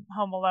from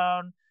Home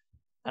Alone,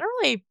 I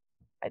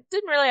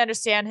didn't really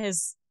understand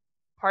his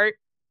part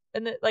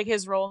in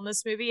his role in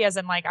this movie, as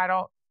in, like, I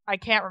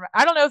can't remember.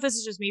 I don't know if this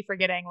is just me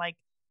forgetting, like,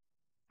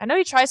 I know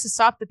he tries to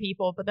stop the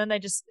people, but then they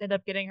just end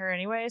up getting her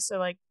anyway. So,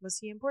 like, was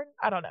he important?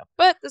 I don't know.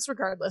 But this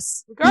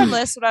regardless, what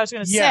I was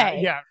going to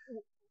say. Yeah.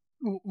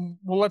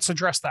 Well, let's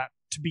address that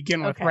to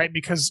begin with, right?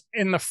 Because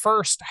in the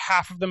first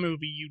half of the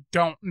movie, you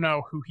don't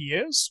know who he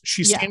is.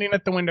 She's standing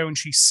at the window and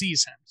she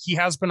sees him. He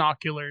has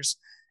binoculars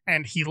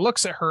and he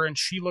looks at her and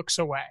she looks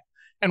away.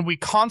 And we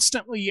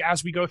constantly,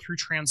 as we go through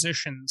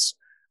transitions,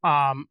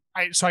 I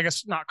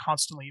guess not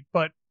constantly,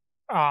 but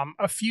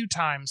a few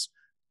times,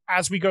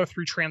 as we go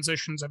through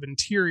transitions of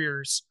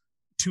interiors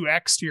to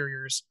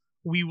exteriors,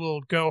 we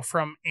will go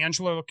from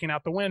Angela looking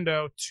out the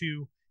window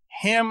to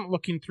him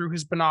looking through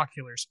his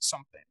binoculars at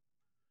something.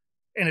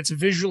 And it's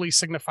visually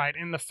signified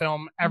in the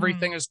film.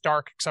 Everything is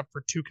dark except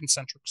for two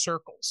concentric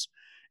circles.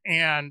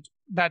 And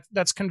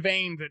that's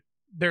conveying that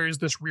there is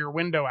this rear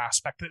window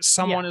aspect, that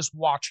someone is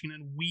watching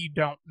and we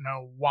don't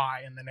know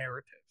why in the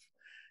narrative.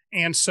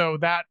 And so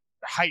that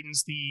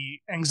heightens the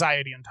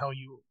anxiety until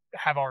you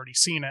have already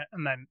seen it,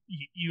 and then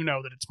you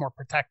know that it's more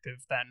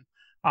protective than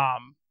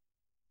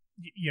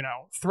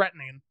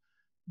threatening.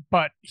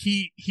 But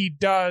he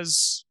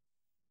does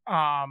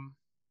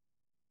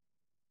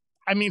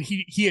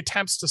he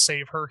attempts to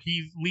save her.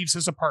 He leaves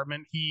his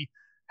apartment. He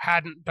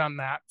hadn't done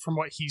that from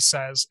what he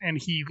says,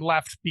 and he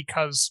left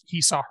because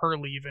he saw her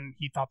leave and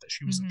he thought that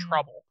she was in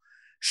trouble.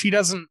 She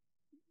doesn't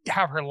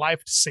have her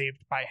life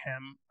saved by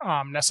him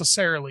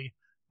necessarily,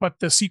 but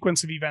the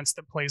sequence of events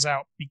that plays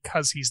out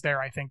because he's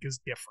there, I think, is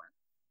different.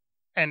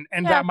 And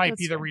that might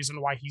be the reason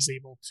why he's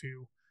able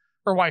to,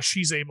 or why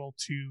she's able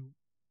to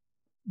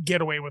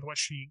get away with what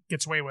she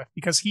gets away with,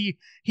 because he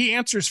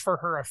answers for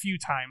her a few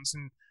times,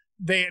 and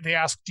they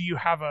ask, do you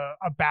have a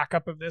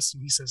backup of this?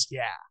 And he says,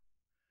 yeah.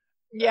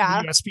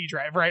 The USB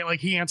drive, right?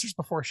 Like, he answers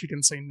before she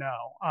can say no.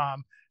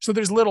 So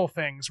there's little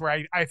things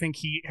where I think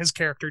his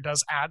character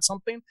does add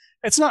something.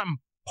 It's not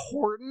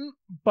important,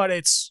 but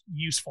it's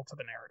useful to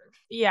the narrative.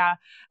 Yeah.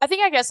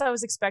 I guess I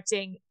was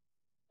expecting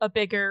a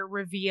bigger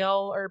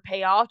reveal or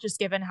payoff, just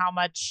given how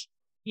much,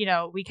 you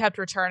know, we kept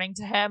returning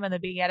to him in the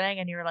beginning,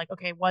 and you were like,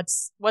 okay,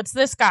 what's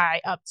this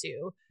guy up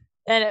to?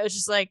 And it was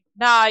just like,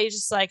 nah, he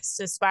just likes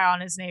to spy on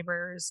his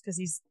neighbors because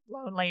he's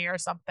lonely or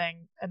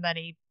something. And then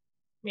he,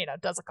 you know,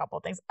 does a couple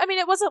of things. I mean,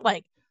 it wasn't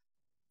like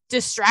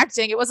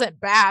distracting. It wasn't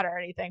bad or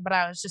anything, but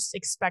I was just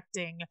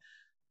expecting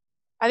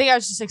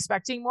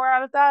more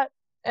out of that.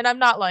 And I'm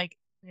not like,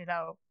 you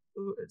know,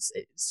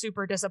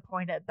 super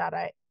disappointed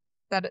that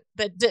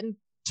that didn't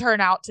turn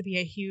out to be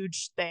a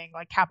huge thing,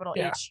 like capital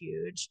H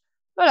huge.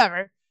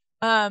 Whatever.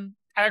 I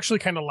actually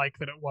kind of like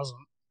that it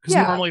wasn't, because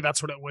normally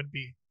that's what it would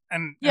be.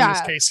 And in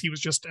this case, he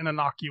was just an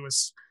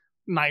innocuous,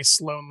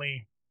 nice,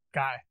 lonely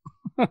guy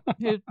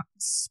who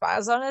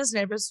spies on his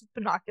neighbors with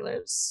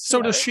binoculars.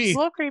 So does she. It's a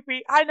little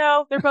creepy. I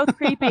know, they're both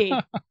creepy.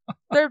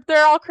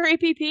 they're all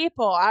creepy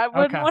people. I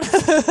wouldn't want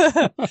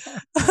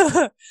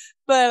to.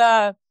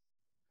 But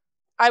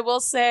I will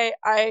say,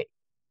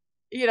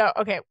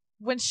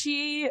 when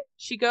she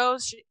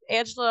goes,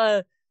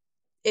 Angela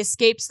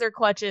escapes their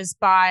clutches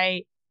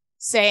by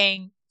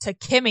saying to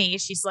Kimi,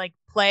 she's like,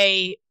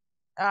 play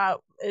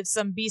it's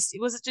some Beastie,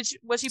 was she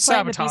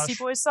playing the Beastie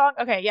Boys song?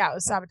 Okay, yeah, it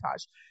was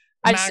Sabotage.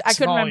 I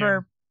couldn't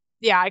remember.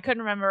 Yeah, I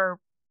couldn't remember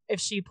if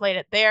she played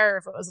it there or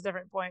if it was a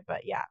different point,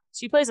 but yeah,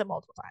 she plays it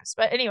multiple times.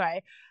 But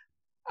anyway,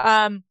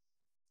 and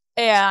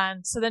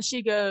so then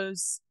she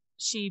goes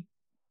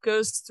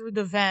through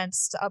the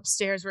vents to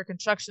upstairs where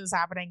construction is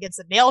happening, gets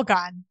a nail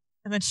gun,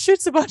 and then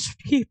shoots a bunch of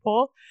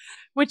people,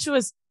 which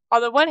was,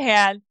 on the one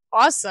hand,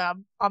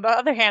 awesome. On the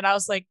other hand, I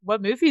was like,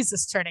 what movie is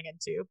this turning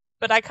into?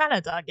 But I kind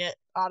of dug it,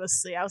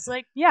 honestly. I was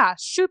like, yeah,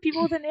 shoot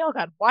people with a nail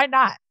gun. Why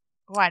not?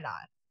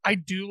 I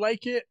do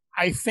like it.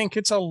 I think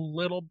it's a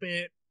little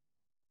bit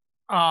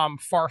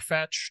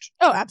far-fetched.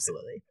 Oh,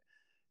 absolutely.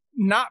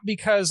 Not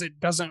because it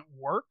doesn't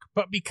work,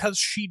 but because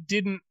she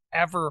didn't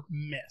ever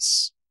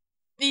miss.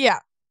 Yeah.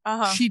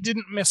 She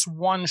didn't miss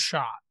one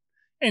shot.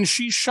 And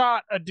she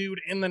shot a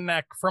dude in the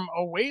neck from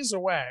a ways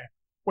away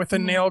with a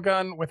nail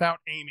gun without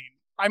aiming.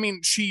 I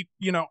mean, she,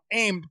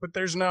 aimed, but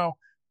there's no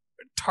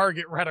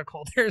target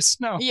reticle. There's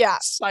no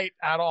sight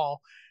at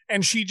all.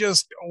 And she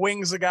just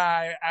wings a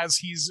guy as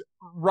he's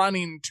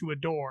running to a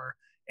door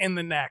in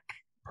the neck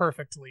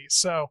perfectly.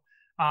 So,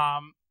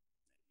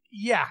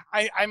 yeah,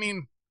 I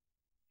mean,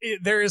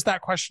 there is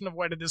that question of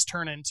what did this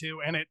turn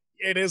into, and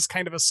it is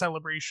kind of a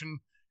celebration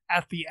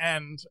at the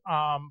end.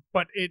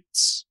 But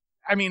it's,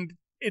 I mean,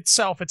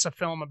 itself, it's a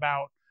film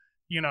about,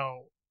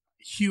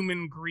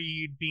 human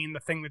greed being the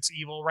thing that's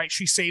evil, right?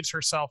 She saves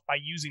herself by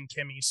using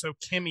Kimi. So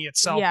Kimi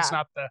itself is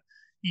not the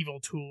evil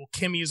tool.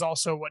 Kimi is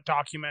also what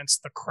documents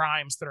the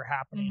crimes that are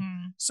happening.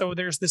 Mm-hmm. So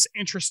there's this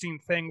interesting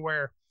thing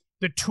where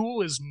the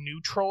tool is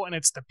neutral and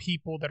it's the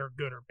people that are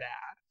good or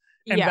bad.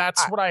 And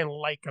that's what I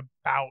like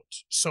about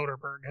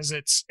Soderbergh, is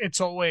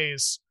it's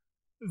always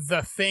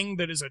the thing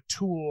that is a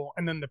tool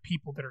and then the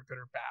people that are good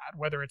or bad,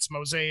 whether it's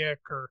Mosaic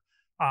or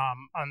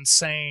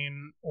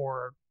Unsane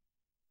or,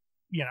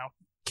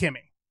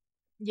 Kimi.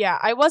 Yeah,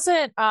 I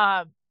wasn't,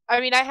 I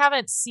mean, I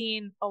haven't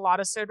seen a lot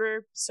of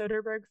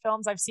Soderbergh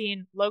films. I've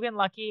seen Logan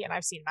Lucky and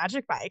I've seen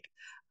Magic Mike.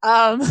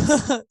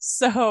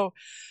 So,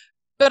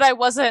 but I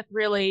wasn't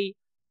really,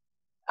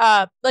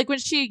 like when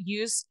she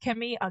used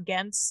Kimi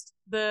against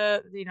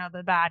the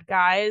bad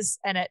guys,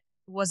 and it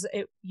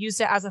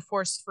used it as a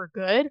force for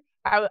good.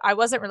 I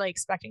wasn't really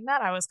expecting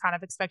that. I was kind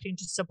of expecting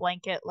just a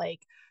blanket like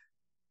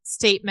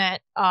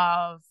statement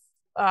of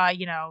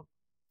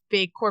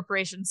big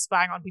corporations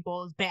spying on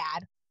people is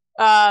bad.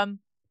 And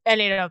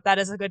that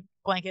is a good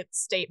blanket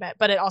statement,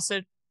 but it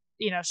also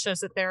shows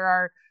that there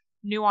are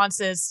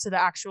nuances to the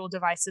actual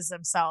devices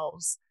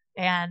themselves,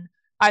 and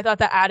I thought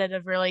that added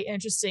a really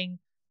interesting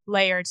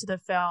layer to the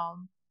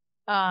film,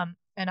 and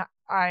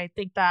I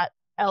think that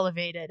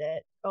elevated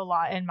it a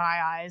lot in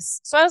my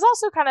eyes. So I was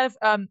also kind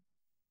of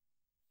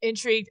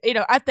intrigued.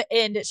 At the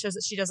end it shows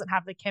that she doesn't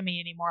have the Kimi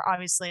anymore.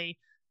 Obviously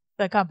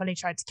the company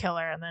tried to kill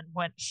her, and then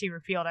when she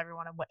revealed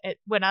everyone, and it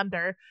went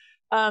under.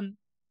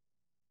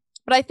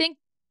 But I think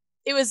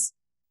it was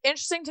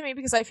interesting to me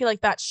because I feel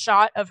like that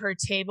shot of her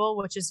table,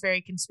 which is very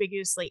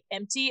conspicuously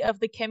empty, of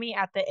the Kimi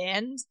at the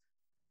end,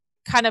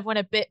 kind of went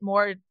a bit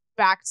more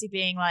back to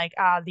being like,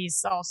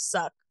 these all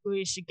suck,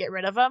 we should get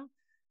rid of them,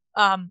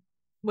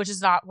 which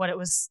is not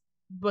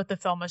what the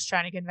film was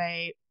trying to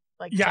convey.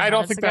 Like, I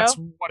don't think that's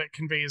what it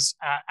conveys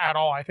at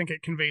all. I think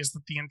it conveys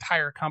that the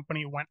entire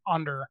company went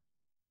under,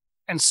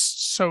 and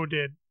so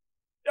did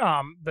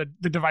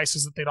the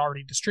devices that they'd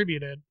already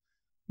distributed,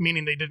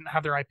 meaning they didn't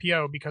have their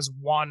IPO because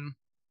one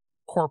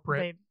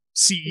corporate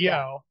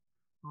CEO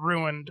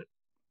ruined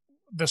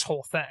this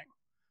whole thing,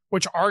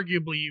 which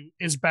arguably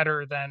is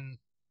better than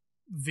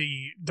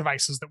the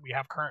devices that we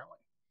have currently.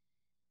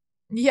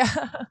 Yeah.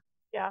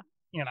 Yeah.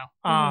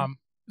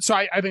 So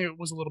I think it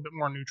was a little bit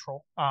more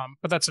neutral,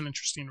 but that's an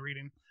interesting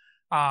reading.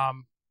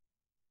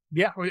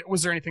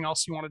 Was there anything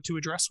else you wanted to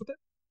address with it?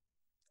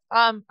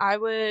 I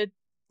would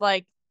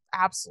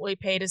absolutely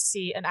pay to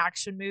see an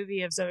action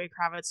movie of Zoe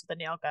Kravitz with a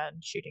nail gun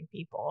shooting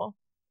people.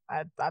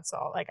 That's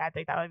all. I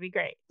think that would be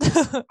great.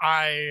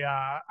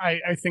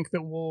 I think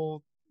that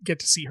we'll get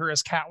to see her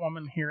as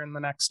Catwoman here in the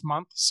next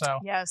month. So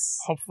yes,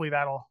 hopefully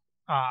that'll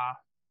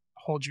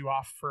hold you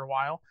off for a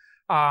while.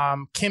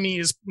 Kimi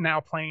is now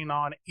playing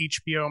on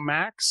HBO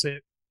Max.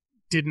 It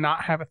did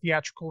not have a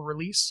theatrical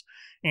release,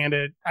 and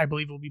I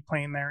believe will be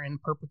playing there in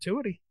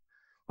perpetuity.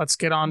 Let's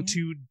get on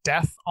to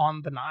Death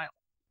on the Nile.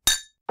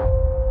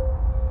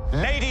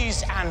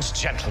 Ladies and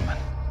gentlemen,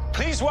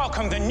 please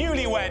welcome the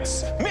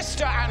newlyweds,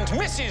 Mr. and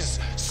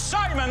Mrs.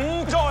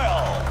 Simon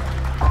Doyle.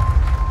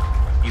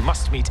 You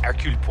must meet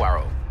Hercule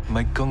Poirot.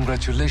 My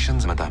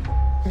congratulations, madame.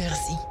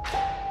 Merci.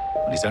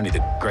 Well, he's only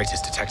the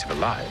greatest detective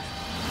alive.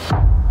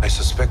 I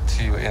suspect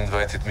you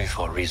invited me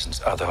for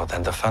reasons other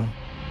than the fun.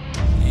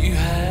 You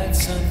had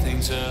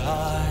something to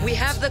hide. We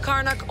have the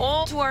Karnak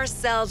all to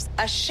ourselves,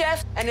 a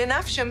chef and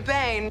enough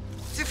champagne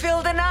to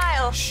fill the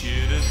Nile. Should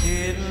have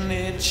hidden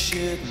it,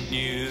 shouldn't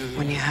you?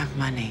 When you have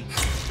money,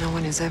 no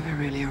one is ever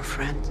really your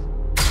friend.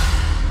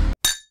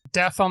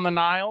 Death on the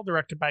Nile,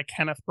 directed by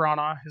Kenneth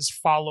Branagh, his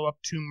follow-up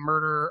to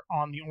Murder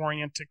on the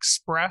Orient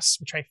Express,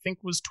 which I think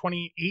was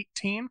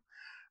 2018.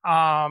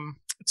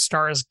 It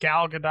stars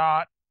Gal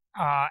Gadot,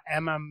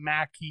 Emma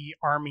Mackey,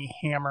 Armie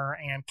Hammer,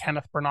 and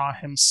Kenneth Branagh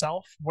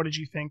himself. What did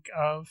you think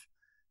of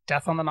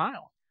Death on the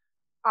Nile?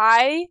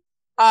 I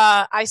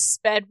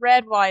sped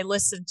read while I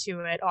listened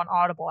to it on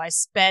Audible. I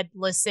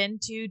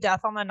listened to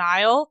Death on the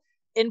Nile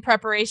in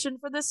preparation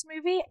for this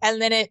movie, and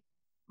then it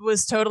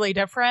was totally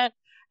different.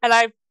 And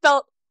I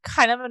felt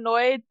kind of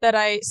annoyed that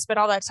I spent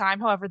all that time.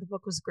 However, the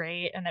book was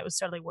great and it was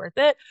totally worth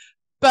it.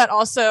 But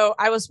also,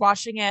 I was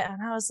watching it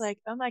and I was like,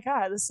 oh my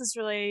God, this is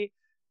really...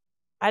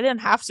 I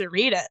didn't have to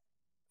read it.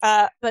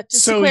 But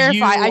just to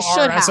clarify, I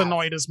should have. As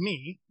annoyed as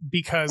me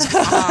because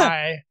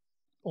I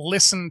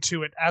listened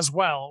to it as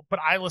well, but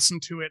I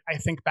listened to it, I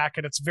think, back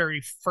at its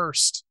very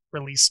first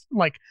release,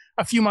 like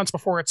a few months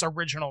before its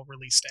original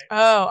release date.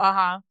 Oh,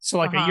 uh-huh. So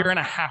like a year and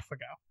a half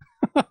ago.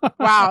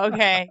 Wow,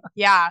 okay.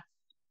 Yeah.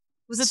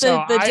 Was it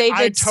the David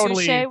I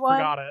totally Suchet one?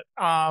 Forgot it.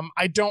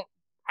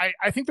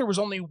 I think there was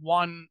only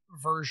one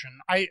version.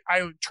 I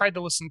tried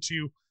to listen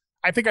to,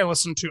 I think I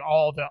listened to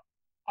all the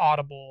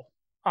Audible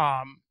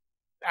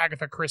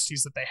Agatha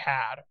Christie's that they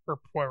had, or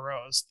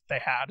Poirot's that they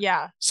had.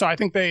 Yeah. So I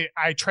think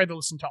I tried to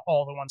listen to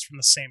all the ones from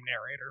the same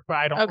narrator, but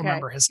I don't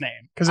remember his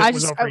name because it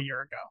was over a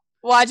year ago.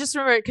 Well, I just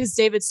remember it because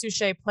David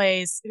Suchet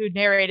who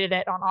narrated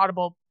it on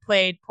Audible,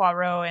 played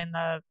Poirot in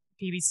the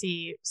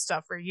BBC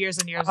stuff for years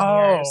and years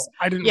and years.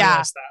 I didn't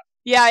realize that.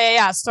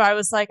 Yeah. So I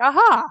was like,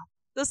 aha,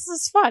 this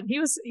is fun. He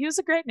was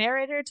a great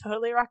narrator.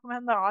 Totally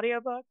recommend the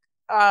audiobook.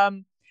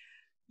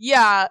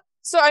 Yeah.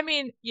 So I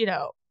mean,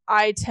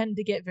 I tend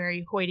to get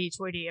very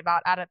hoity-toity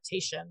about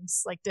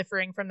adaptations, like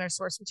differing from their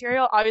source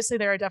material. Obviously,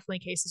 there are definitely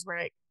cases where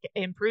it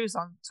improves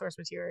on source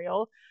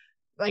material.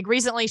 Like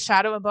recently,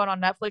 Shadow and Bone on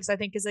Netflix, I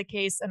think, is a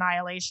case.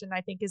 Annihilation,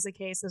 I think, is a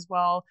case as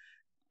well.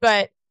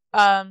 But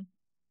I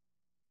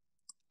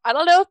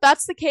don't know if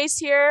that's the case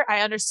here. I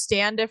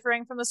understand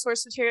differing from the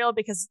source material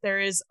because there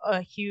is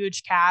a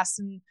huge cast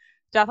in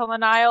Death on the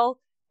Nile,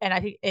 and I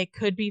think it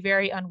could be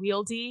very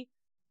unwieldy.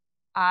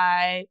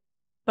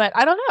 But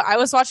I don't know. I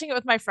was watching it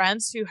with my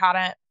friends who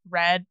hadn't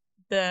read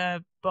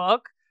the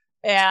book,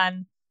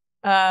 and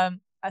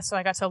so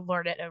I got to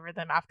lord it over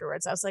them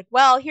afterwards. I was like,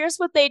 well, here's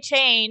what they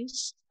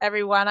changed,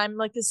 everyone. I'm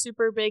like a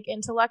super big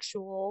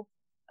intellectual.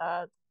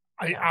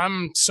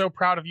 I'm so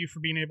proud of you for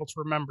being able to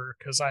remember,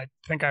 because I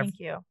think Thank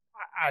you.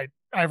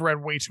 I've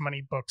read way too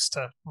many books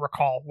to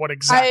recall what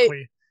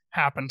exactly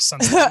happened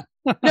since then.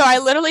 No, I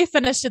literally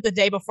finished it the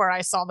day before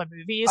I saw the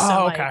movie.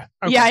 So okay.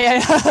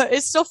 Yeah.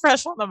 It's still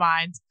fresh on the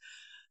mind.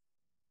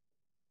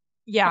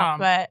 Yeah,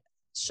 but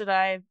should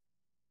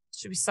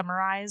we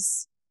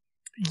summarize?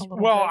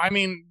 Well, I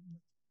mean,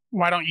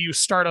 why don't you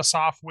start us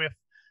off with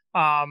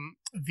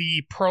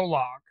the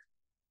prologue?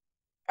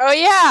 Oh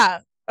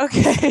yeah.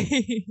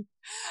 Okay.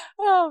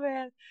 Oh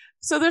man.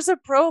 So there's a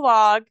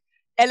prologue,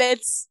 and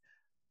it's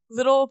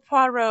little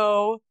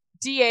Poirot,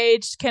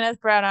 de-aged Kenneth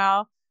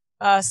Branagh,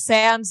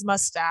 sans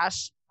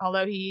mustache,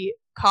 although he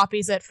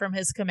copies it from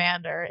his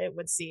commander, it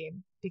would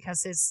seem,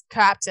 because his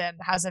captain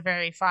has a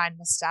very fine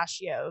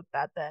mustachio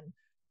that then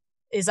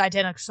is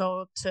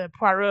identical to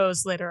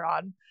Poirot's later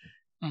on.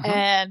 Mm-hmm.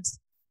 And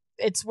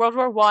it's World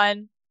War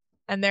I,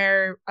 and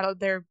they're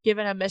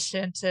given a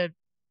mission to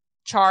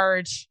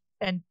charge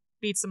and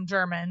beat some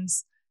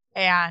Germans,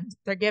 and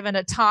they're given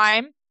a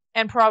time,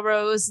 and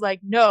Poirot's like,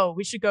 no,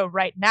 we should go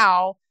right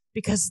now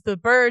because the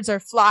birds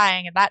are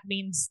flying, and that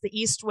means the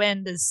east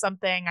wind is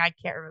something I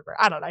can't remember.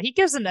 I don't know. He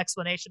gives an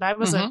explanation. I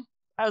was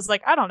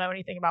like, I don't know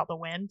anything about the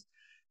wind.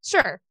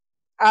 Sure.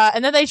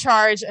 And then they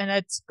charge, and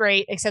it's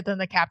great, except then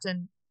the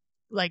captain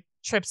like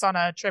trips on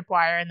a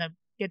tripwire and then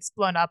gets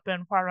blown up,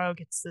 and Poirot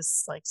gets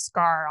this like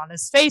scar on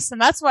his face, and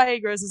that's why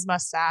he grows his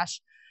mustache.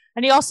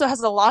 And he also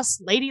has a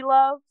lost lady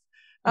love,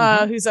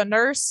 who's a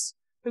nurse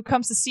who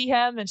comes to see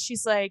him, and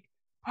she's like,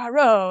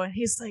 Poirot, and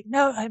he's like,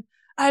 no,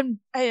 I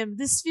am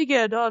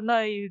disfigured. Oh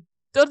no, you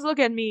don't look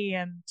at me.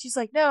 And she's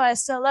like, no, I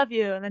still love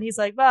you. And then he's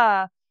like,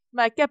 bah,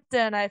 my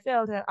captain, I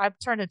failed him. I've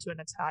turned into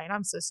an Italian.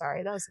 I'm so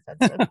sorry. That was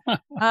offensive.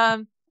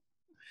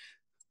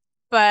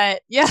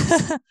 But yeah,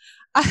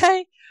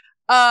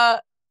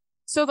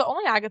 so the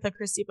only Agatha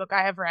Christie book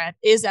I have read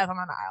is Death on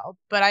the Nile,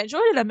 but I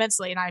enjoyed it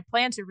immensely, and I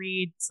plan to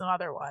read some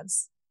other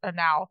ones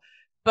now.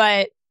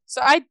 But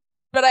that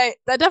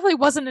definitely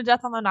wasn't a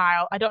Death on the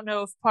Nile. I don't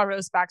know if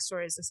Poirot's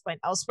backstory is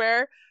explained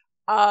elsewhere.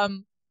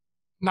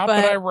 Not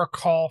that I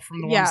recall from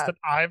the ones that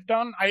I've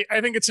done.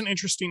 I think it's an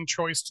interesting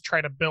choice to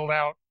try to build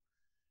out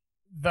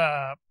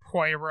the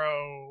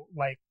Poirot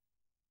like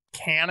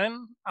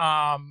canon.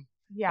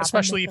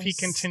 Especially if he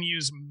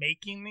continues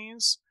making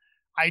these.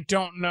 I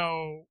don't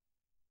know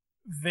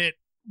that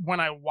when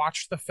I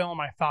watched the film,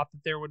 I thought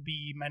that there would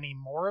be many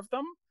more of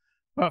them.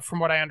 But from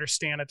what I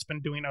understand, it's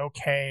been doing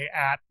okay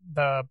at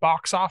the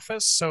box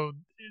office. So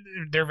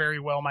there very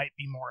well might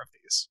be more of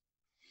these.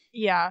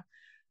 Yeah.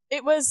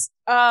 It was,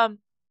 I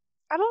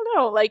don't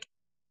know, like,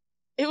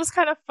 it was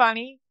kind of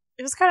funny.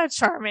 It was kind of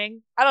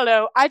charming. I don't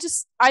know. I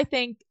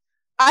think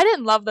I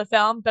didn't love the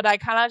film, but I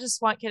kind of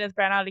just want Kenneth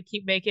Branagh to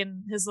keep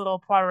making his little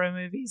Poirot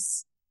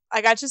movies.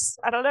 Like, I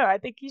don't know. I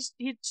think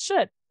he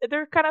should.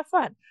 They're kind of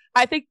fun.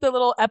 I think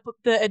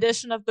the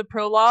addition of the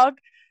prologue,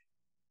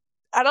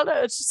 I don't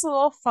know. It's just a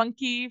little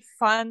funky,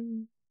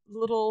 fun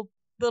little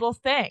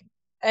thing.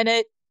 And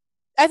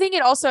I think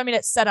it also, I mean,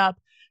 it set up,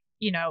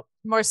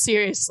 more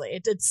seriously.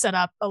 It did set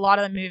up a lot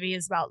of the movie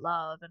is about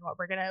love and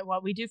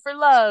what we do for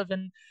love.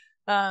 And,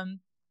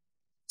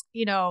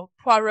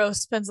 Poirot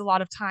spends a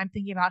lot of time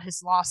thinking about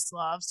his lost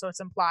love. So it's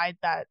implied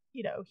that,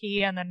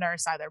 he and the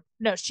nurse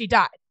she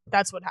died.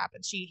 That's what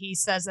happened. He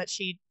says that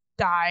she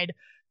died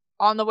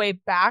on the way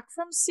back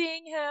from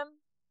seeing him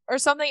or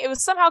something. It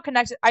was somehow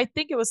connected. I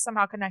think it was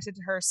somehow connected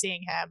to her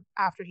seeing him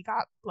after he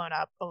got blown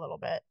up a little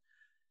bit.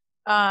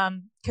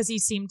 Because he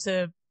seemed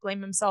to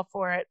blame himself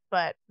for it.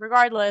 But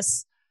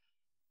regardless,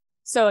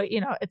 so,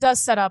 it does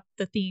set up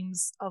the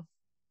themes of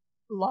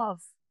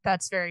love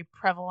that's very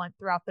prevalent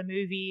throughout the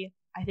movie.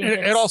 I think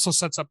it also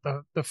sets up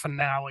the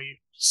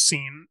finale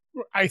scene.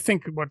 I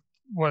think what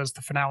was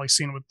the finale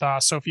scene with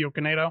Sophie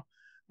Okonedo,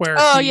 where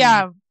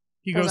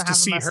he goes to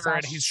see her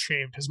and he's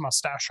shaved his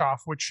mustache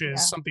off, which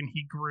is something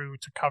he grew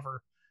to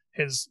cover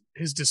his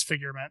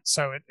disfigurement.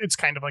 So it's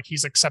kind of like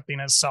he's accepting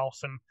himself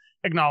and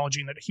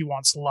acknowledging that he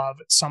wants love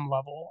at some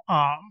level,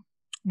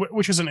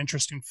 which is an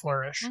interesting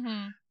flourish.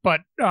 Mm-hmm.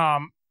 But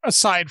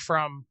aside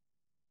from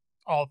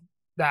all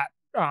that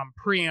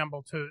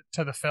preamble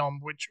to the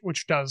film,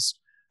 which does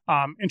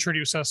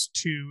introduce us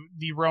to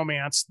the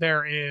romance,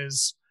 there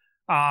is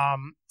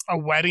a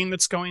wedding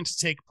that's going to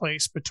take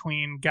place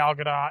between Gal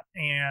Gadot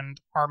and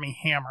Armie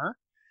Hammer.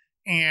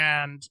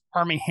 And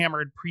Armie Hammer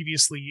had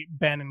previously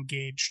been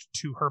engaged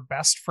to her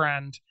best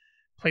friend,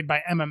 played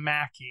by Emma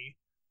Mackey.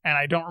 And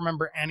I don't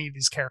remember any of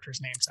these characters'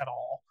 names at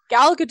all.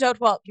 Gal Gadot,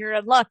 well, you're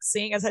in luck,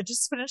 seeing as I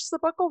just finished the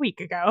book a week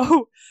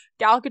ago.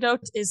 Gal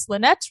Gadot is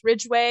Lynette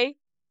Ridgway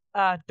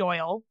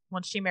Doyle,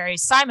 when she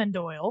marries Simon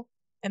Doyle.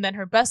 And then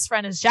her best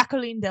friend is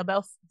Jacqueline de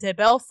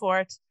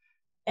Belfort.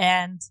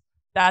 And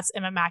that's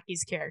Emma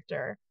Mackey's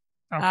character.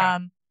 Okay.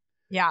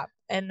 Yeah.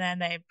 And then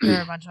there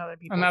are a bunch of other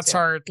people. And that's too.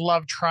 our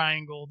love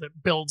triangle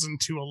that builds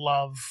into a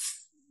love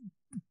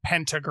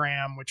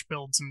pentagram, which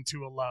builds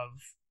into a love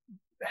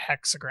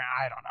hexagram.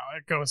 I don't know.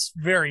 It goes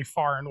very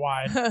far and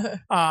wide.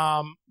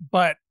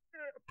 But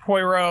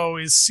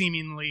Poirot is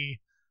seemingly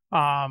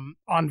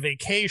on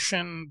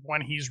vacation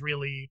when he's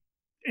really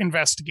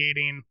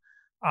investigating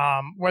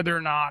whether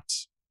or not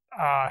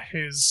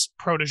his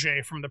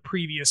protege from the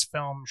previous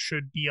film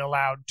should be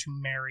allowed to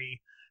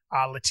marry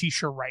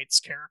Letitia Wright's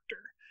character.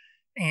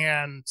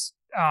 And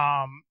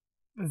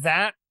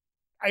that,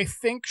 I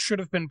think, should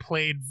have been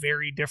played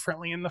very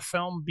differently in the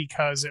film,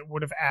 because it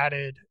would have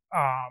added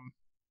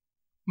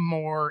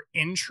more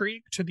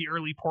intrigue to the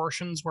early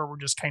portions where we're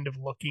just kind of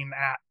looking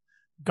at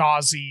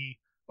gauzy,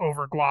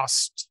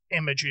 overglossed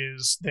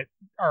images that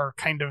are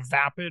kind of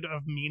vapid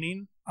of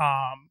meaning.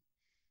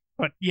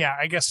 But yeah,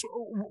 I guess,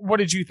 what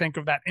did you think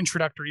of that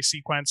introductory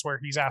sequence where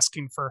he's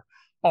asking for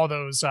all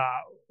those,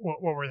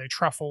 what were they,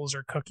 truffles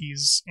or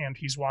cookies, and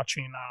he's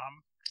watching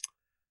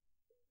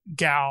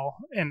Gal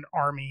and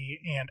Armie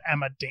and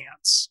Emma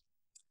dance?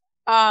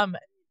 Like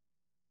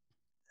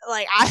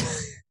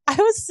I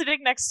was sitting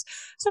next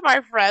to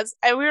my friends,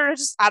 and we were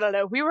just, I don't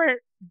know, we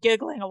were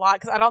giggling a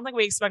lot because I don't think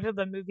we expected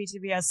the movie to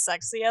be as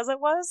sexy as it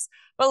was.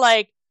 But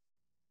like,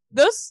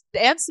 those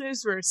dance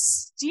moves were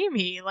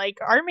steamy. Like,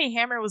 Armie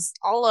Hammer was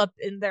all up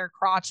in their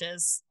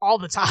crotches all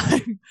the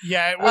time.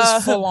 Yeah, it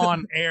was full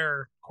on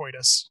air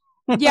coitus.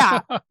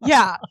 Yeah.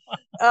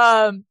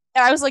 And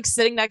I was like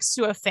sitting next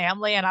to a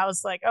family, and I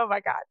was like, oh my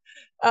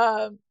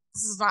God.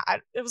 This is not,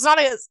 it was not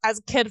as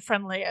kid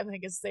friendly, I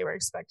think, as they were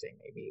expecting,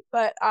 maybe.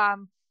 But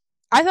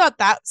I thought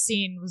that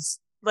scene was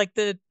like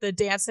the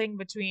dancing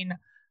between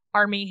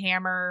Armie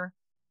Hammer,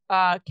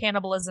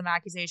 cannibalism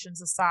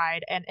accusations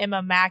aside, and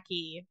Emma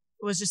Mackey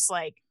was just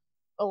like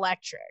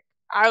electric.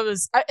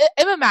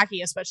 Emma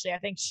Mackey, especially, I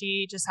think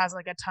she just has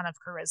like a ton of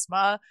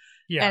charisma.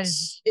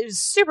 Yes. And it was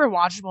super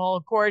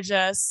watchable,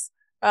 gorgeous.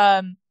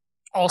 Also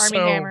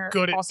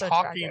good at also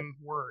talking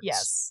attractive. words.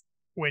 Yes.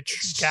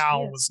 Which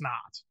Gal was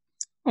not.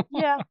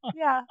 Yeah,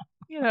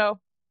 you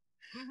know.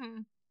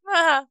 Mm-hmm.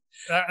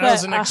 That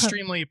was an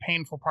extremely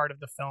painful part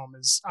of the film,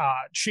 is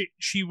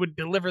she would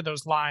deliver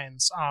those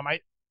lines.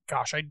 I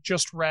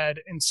just read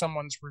in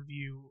someone's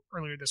review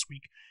earlier this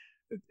week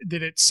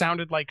that it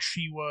sounded like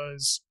she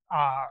was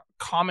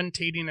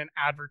commentating an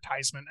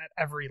advertisement at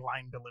every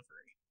line delivery.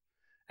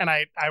 And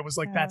I was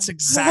like, that's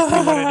exactly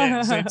what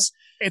it is.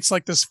 It's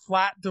like this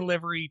flat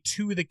delivery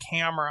to the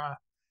camera,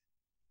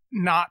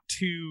 not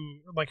to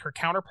like her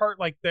counterpart.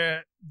 Like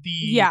the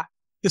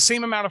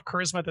same amount of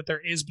charisma that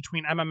there is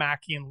between Emma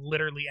Mackey and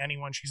literally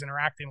anyone she's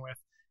interacting with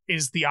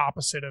is the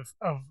opposite of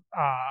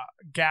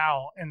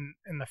Gal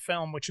in the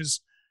film, which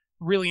is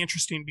really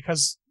interesting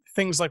because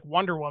things like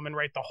Wonder Woman,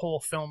 right? The whole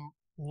film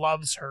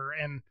loves her,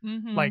 and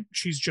like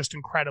she's just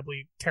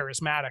incredibly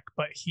charismatic.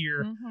 But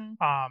here,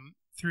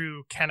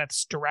 through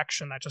Kenneth's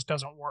direction, that just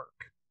doesn't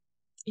work.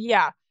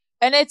 Yeah,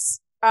 and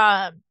it's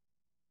Gal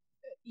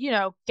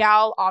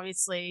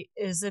obviously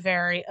is a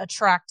very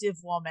attractive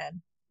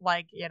woman.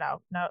 Like,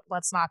 no,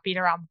 let's not beat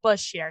around the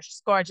bush here.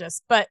 She's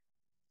gorgeous, but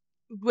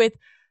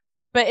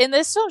in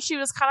this film, she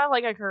was kind of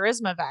like a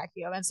charisma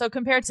vacuum. And so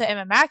compared to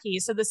Emma Mackey,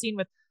 so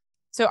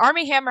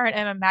Armie Hammer and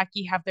Emma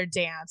Mackey have their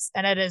dance,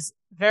 and it is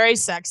very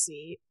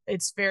sexy.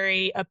 It's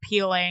very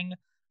appealing.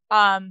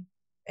 And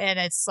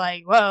it's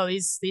like, whoa,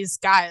 these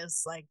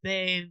guys, like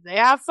they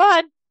have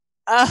fun.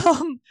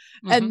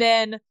 And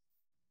then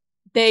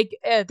they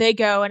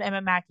go, and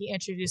Emma Mackey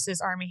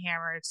introduces Armie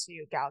Hammer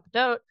to Gal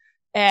Gadot,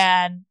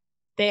 and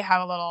they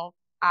have a little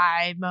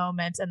eye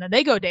moment, and then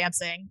they go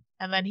dancing,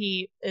 and then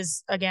he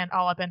is again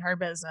all up in her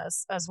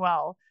business as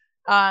well.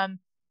 And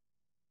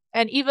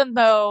even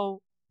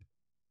though,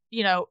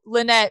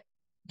 Lynette,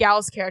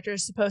 Gal's character,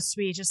 is supposed to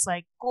be just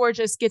like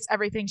gorgeous, gets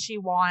everything she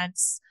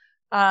wants,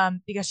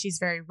 because she's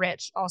very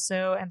rich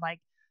also, and like,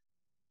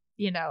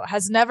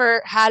 has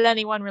never had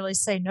anyone really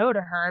say no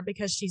to her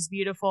because she's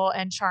beautiful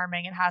and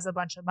charming and has a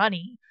bunch of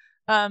money.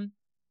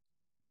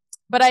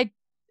 But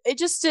it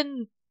just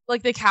didn't,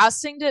 like, the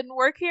casting didn't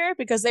work here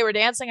because they were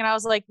dancing, and I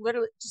was like,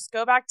 literally, just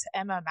go back to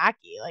Emma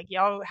Mackey. Like,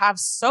 y'all have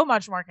so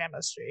much more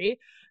chemistry.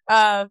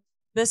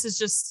 this is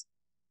just,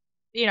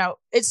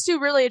 it's two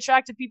really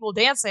attractive people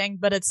dancing,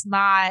 but it's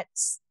not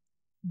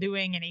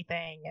doing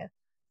anything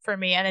for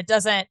me. And it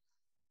doesn't.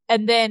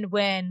 And then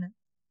when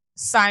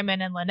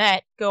Simon and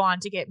Lynette go on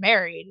to get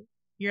married,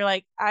 you're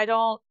like, I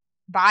don't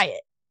buy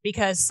it,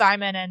 because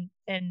Simon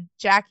and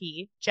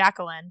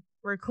Jacqueline,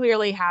 were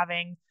clearly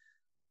having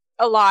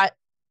a lot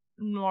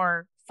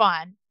more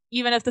fun,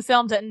 even if the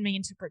film didn't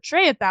mean to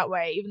portray it that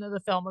way, even though the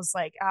film was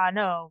like,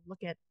 no,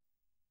 look at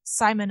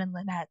Simon and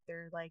Lynette.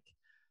 They're like,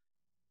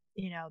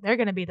 they're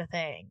going to be this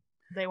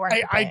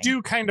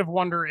do kind of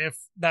wonder if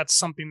that's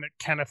something that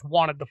Kenneth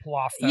wanted to pull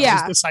off, though.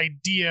 Yeah. Is this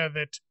idea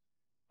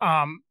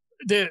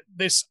that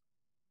this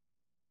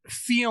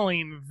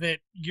feeling that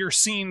you're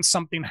seeing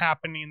something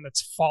happening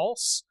that's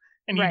false,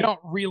 and you don't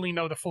really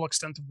know the full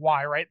extent of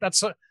why, right?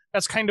 That's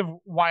kind of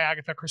why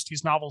Agatha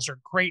Christie's novels are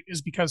great,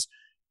 is because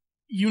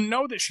you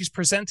know that she's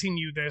presenting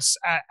you this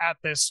at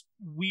this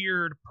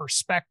weird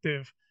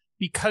perspective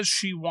because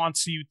she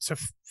wants you to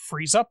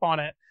freeze up on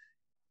it,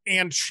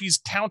 and she's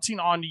counting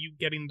on you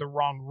getting the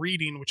wrong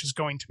reading, which is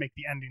going to make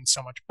the ending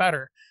so much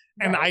better.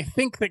 Right. And I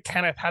think that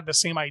Kenneth had the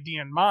same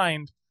idea in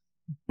mind,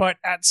 but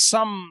at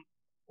some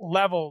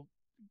level,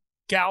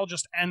 Gal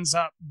just ends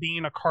up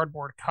being a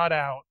cardboard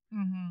cutout.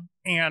 Mm-hmm.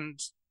 And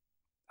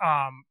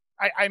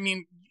I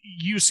mean,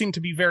 you seem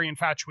to be very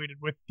infatuated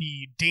with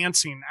the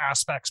dancing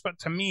aspects, but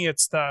to me,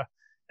 it's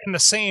in the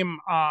same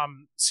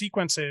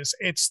sequences,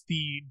 it's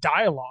the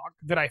dialogue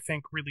that I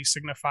think really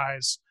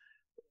signifies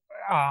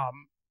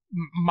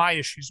my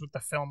issues with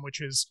the film,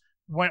 which is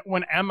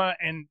when Emma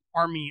and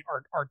Armie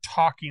are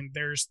talking,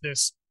 there's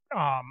this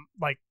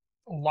like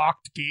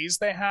locked gaze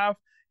they have,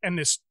 and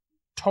this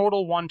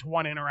total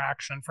one-to-one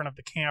interaction in front of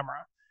the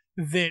camera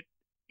that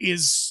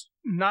is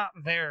not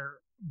there.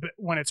 But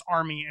when it's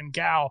Armie and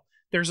Gal,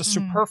 there's a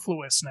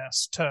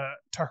superfluousness to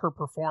her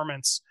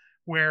performance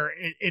where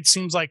it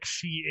seems like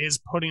she is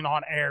putting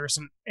on airs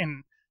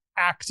and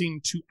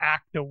acting to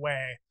act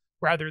away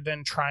rather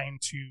than trying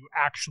to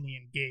actually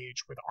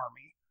engage with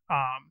Armie.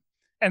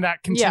 And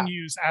that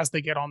continues as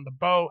they get on the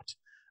boat,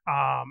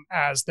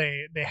 as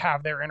they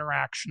have their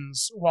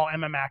interactions while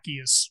Emma Mackey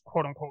is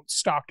quote unquote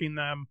stalking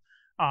them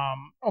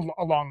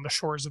along the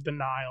shores of the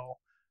Nile.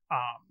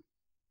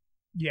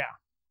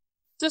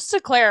 Just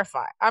to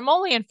clarify, I'm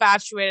only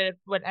infatuated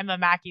when Emma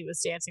Mackey was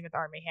dancing with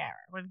Armie Hammer.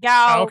 When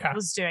Gal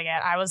was doing it,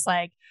 I was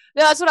like,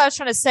 no, that's what I was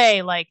trying to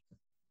say. Like,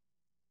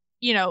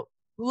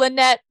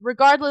 Lynette,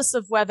 regardless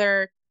of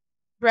whether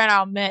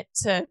Branagh meant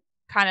to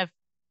kind of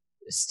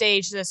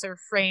stage this or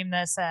frame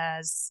this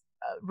as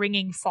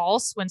ringing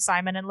false when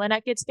Simon and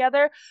Lynette get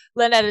together,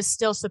 Lynette is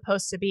still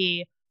supposed to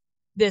be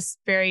this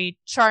very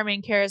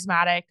charming,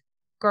 charismatic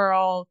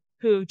girl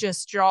who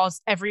just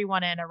draws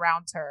everyone in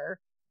around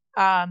her.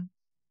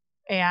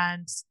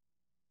 And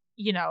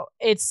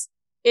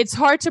it's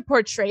hard to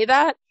portray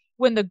that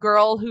when the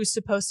girl who's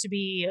supposed to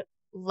be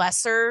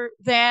lesser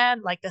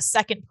than, like, the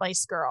second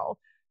place girl,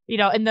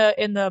 in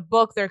the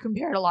book, they're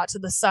compared a lot to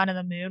the sun and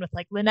the moon, with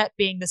like Lynette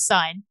being the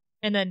sun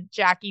and then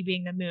Jackie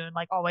being the moon,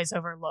 like always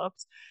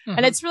overlooked. Mm-hmm.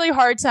 And it's really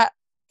hard to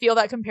feel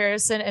that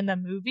comparison in the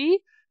movie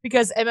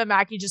because Emma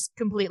Mackey just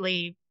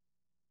completely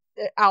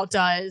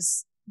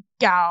outdoes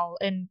Gal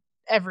in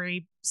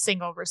every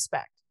single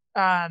respect.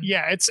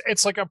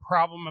 It's like a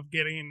problem of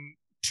getting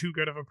too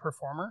good of a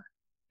performer,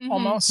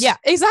 almost. Yeah,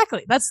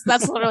 exactly. That's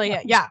literally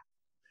it. Yeah,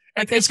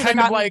 like it's kind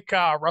of like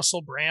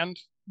Russell Brand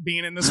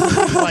being in this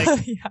movie. Like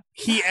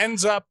he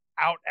ends up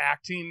out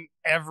acting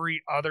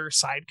every other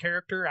side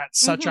character at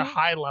such a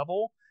high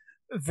level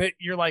that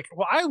you're like,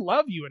 well, I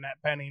love you, Annette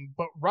Bening,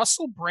 but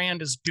Russell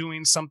Brand is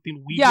doing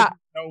something we didn't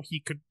know he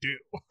could do.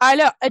 I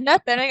know.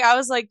 Annette Bening, I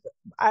was like,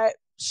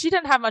 she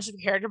didn't have much of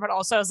a character, but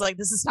also I was like,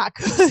 this is not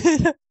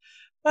good.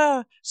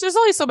 There's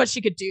only so much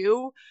she could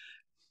do.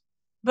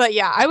 But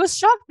yeah, I was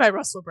shocked by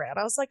Russell Brand.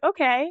 I was like,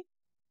 okay.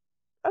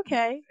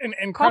 An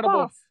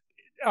incredible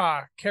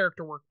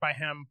character work by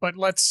him. But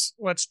let's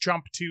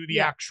jump to the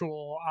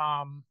actual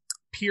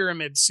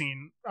pyramid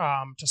scene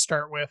to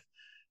start with.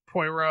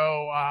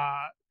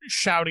 Poirot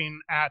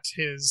shouting at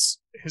his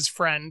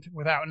friend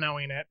without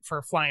knowing it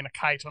for flying a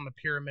kite on the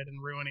pyramid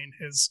and ruining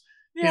his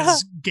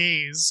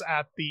gaze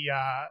at the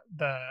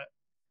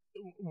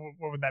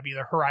what would that be,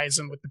 the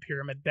horizon with the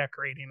pyramid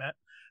decorating it.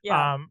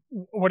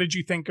 What did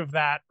you think of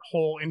that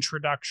whole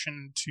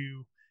introduction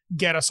to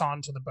get us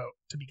onto the boat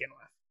to begin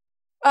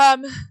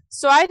with?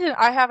 So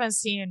I haven't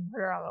seen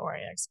Murder on the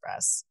Orient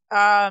Express.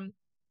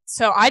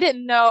 So I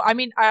didn't know. I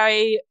mean,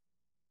 I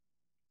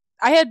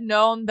had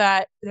known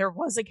that there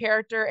was a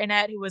character in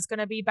it who was going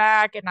to be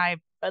back, and I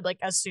like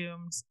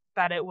assumed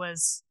that it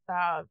was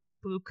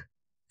Book,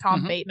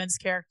 Tom Bateman's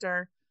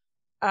character.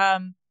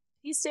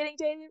 He's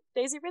dating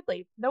Daisy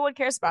Ridley. No one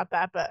cares about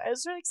that, but it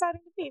was really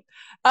exciting to me.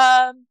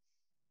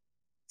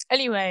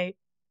 Anyway,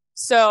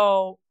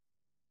 so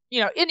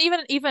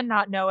and even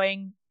not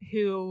knowing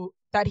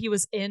that he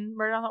was in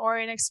Murder on the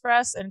Orient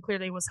Express and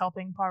clearly was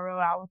helping Poirot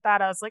out with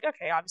that, I was like,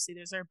 okay, obviously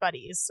those are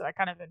buddies, so I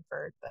kind of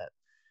inferred that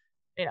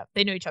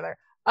they knew each other.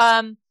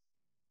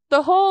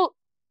 The whole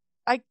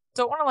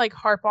don't want to like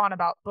harp on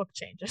about book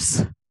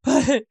changes,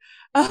 but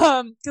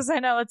because I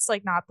know it's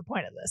like not the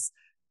point of this.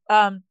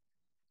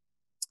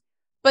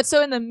 But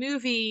so in the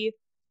movie,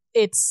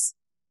 it's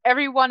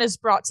everyone is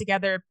brought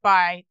together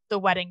by the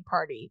wedding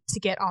party to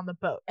get on the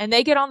boat, and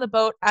they get on the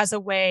boat as a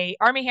way.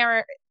 Armie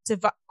Hammer,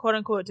 quote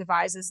unquote,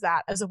 devises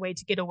that as a way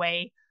to get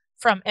away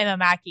from Emma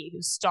Mackey,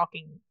 who's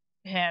stalking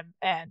him,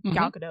 and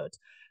Gal Gadot.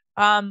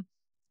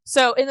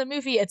 So in the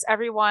movie, it's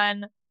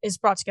everyone is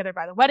brought together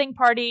by the wedding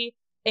party,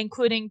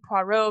 including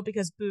Poirot,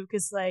 because Book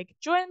is like,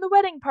 join the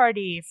wedding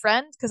party,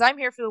 friend, because I'm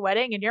here for the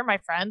wedding and you're my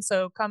friend,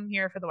 so come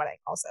here for the wedding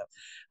also.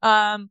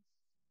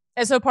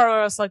 And so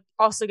Poirot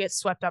also gets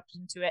swept up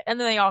into it, and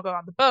then they all go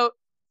on the boat.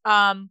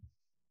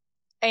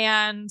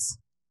 And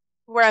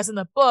whereas in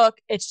the book,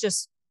 it's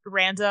just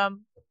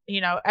random,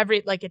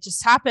 it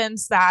just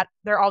happens that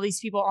there are all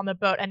these people on the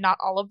boat, and not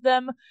all of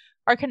them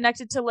are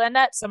connected to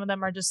Lynette. Some of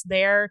them are just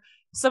there.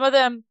 Some of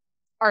them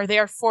are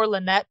there for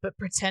Lynette, but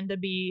pretend to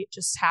be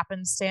just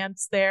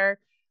happenstance there.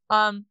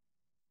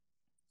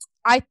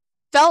 I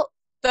felt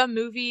the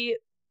movie,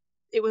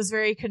 it was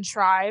very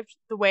contrived,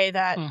 the way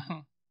that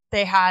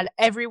they had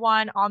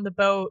everyone on the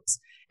boat,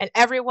 and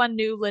everyone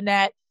knew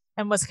Lynette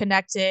and was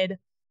connected.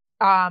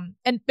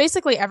 And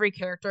basically every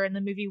character in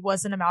the movie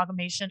was an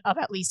amalgamation of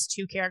at least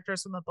two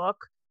characters from the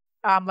book.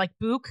 Like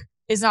Book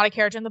is not a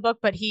character in the book,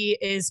 but he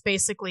is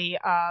basically,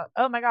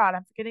 oh my God,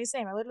 I'm forgetting his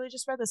name. I literally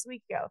just read this a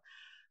week ago.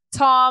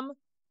 Tom,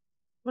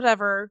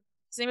 whatever.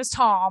 His name is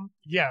Tom.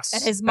 Yes.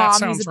 And his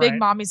mom, he's a big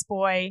mommy's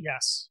boy.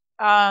 Yes.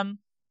 Oh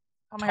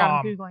my God,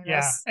 I'm Googling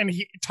this. And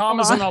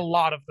Tom is in a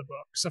lot of the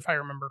books, if I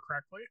remember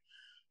correctly.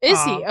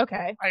 Is he?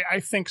 Okay. I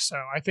think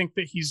so. I think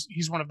that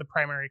he's one of the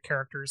primary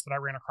characters that I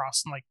ran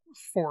across in like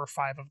 4 or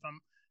 5 of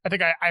them. I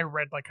think I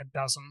read like a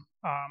dozen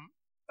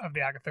of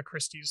the Agatha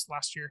Christie's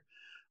last year.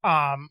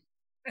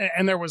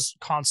 And there was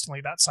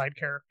constantly that side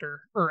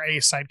character, or a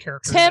side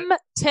character.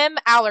 Tim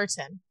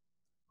Allerton.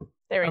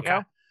 There we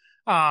go.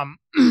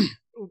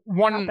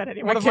 One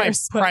of my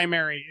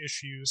primary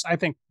issues, I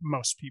think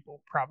most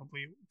people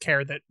probably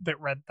care that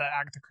read the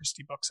Agatha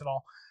Christie books at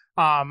all,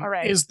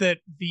 is that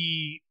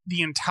the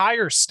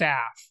entire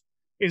staff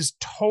is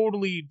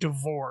totally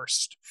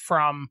divorced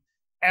from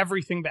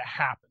everything that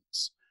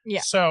happens.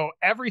 Yeah. So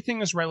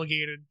everything is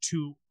relegated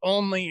to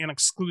only and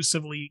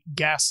exclusively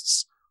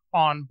guests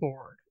on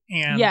board.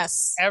 And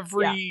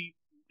every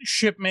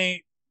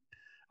shipmate,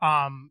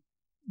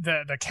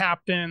 the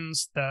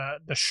captains, the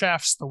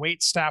chefs, the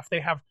wait staff, they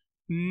have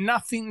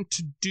nothing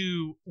to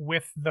do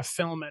with the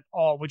film at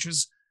all, which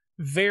is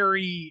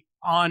very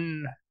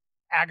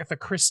un-Agatha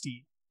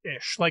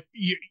Christie-ish. Like,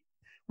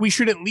 we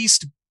should at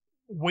least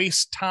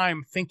waste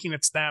time thinking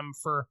it's them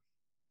for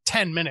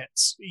 10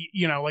 minutes.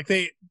 Like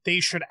they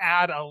should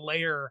add a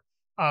layer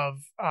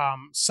of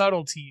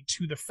subtlety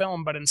to the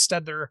film, but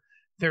instead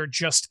they're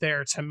just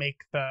there to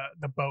make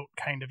the boat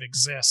kind of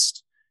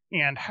exist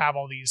and have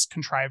all these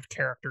contrived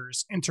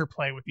characters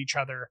interplay with each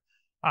other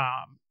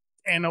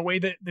in a way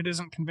that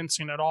isn't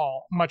convincing at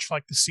all, much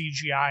like the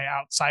CGI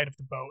outside of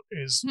the boat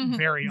is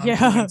very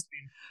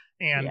unconvincing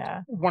and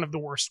one of the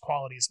worst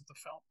qualities of the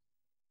film.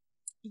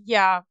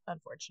 Yeah,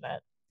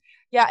 unfortunate.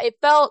 Yeah, it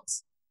felt,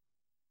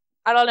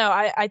 I don't know,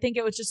 I think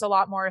it was just a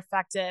lot more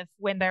effective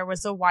when there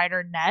was a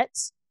wider net,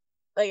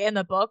 like in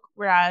the book,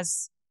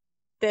 whereas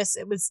this,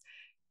 it was,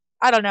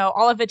 I don't know,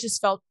 all of it just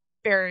felt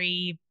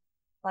very,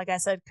 like I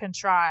said,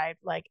 contrived.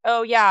 Like,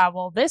 oh yeah,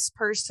 well, this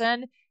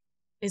person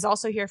is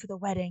also here for the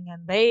wedding,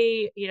 and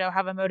they,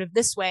 have a motive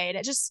this way.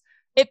 And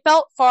it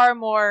felt far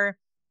more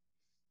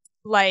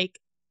like,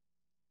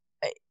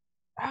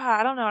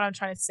 I don't know what I'm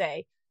trying to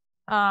say.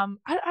 I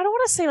don't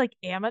want to say like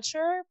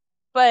amateur,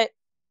 but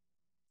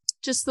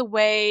just the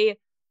way,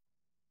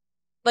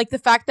 like the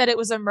fact that it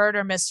was a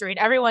murder mystery and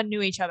everyone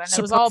knew each other and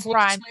it was all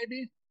primed.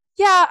 Maybe?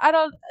 Yeah, I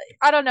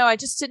don't know. I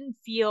just didn't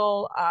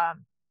feel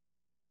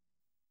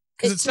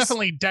because it's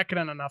definitely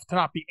decadent enough to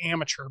not be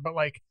amateur, but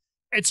like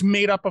it's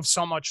made up of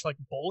so much like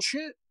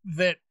bullshit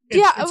that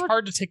it's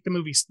hard to take the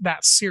movie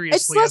that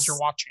seriously as you're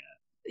watching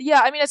it.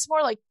 Yeah, I mean, it's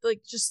more like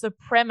just the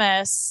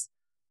premise.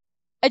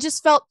 It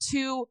just felt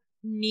too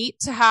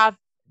neat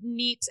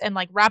and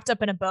like wrapped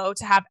up in a bow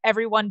to have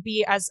everyone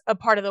be as a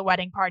part of the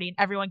wedding party and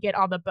everyone get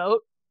on the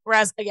boat.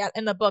 Whereas again,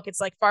 in the book, it's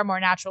like far more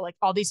natural. Like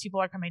all these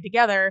people are coming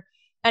together,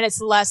 and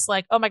it's less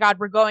like, oh my God,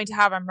 we're going to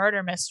have a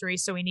murder mystery,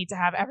 so we need to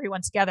have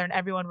everyone together and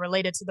everyone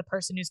related to the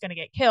person who's going to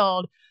get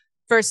killed,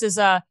 versus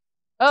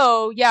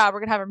oh yeah, we're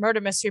going to have a murder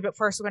mystery, but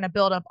first we're going to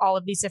build up all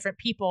of these different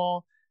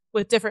people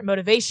with different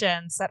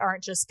motivations that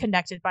aren't just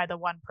connected by the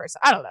one person.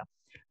 I don't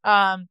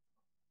know.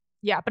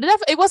 Yeah, but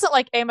it wasn't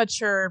like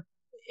amateur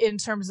in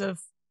terms of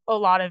a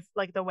lot of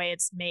like the way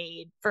it's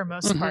made for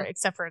most part,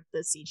 except for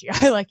the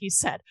CGI, like you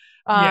said.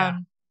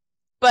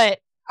 But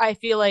I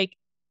feel like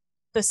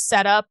the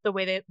setup, the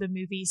way that the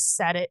movie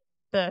set it,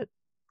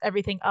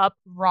 everything up,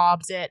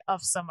 robs it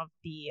of some of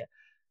the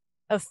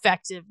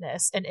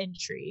effectiveness and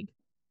intrigue.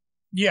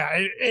 Yeah,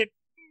 it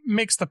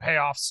makes the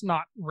payoffs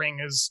not ring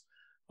as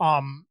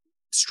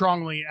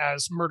strongly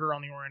as Murder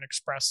on the Orient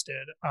Express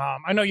did.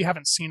 I know you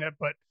haven't seen it,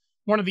 but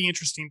one of the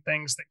interesting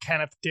things that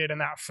Kenneth did in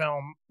that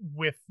film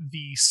with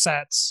the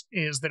sets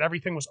is that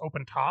everything was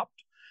open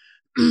topped.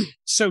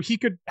 So he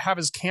could have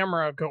his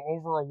camera go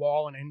over a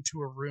wall and into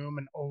a room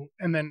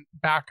and then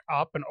back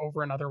up and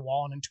over another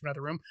wall and into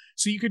another room.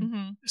 So you could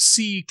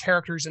see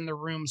characters in the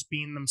rooms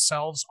being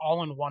themselves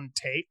all in one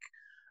take,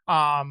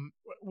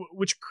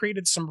 which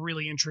created some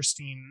really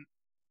interesting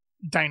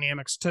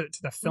dynamics to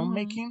the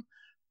filmmaking.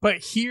 But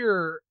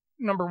here,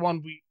 number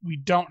one, we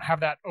don't have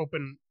that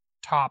open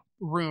top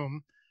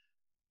room.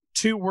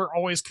 Two, we're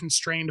always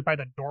constrained by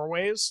the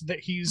doorways that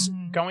he's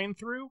going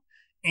through.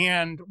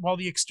 And while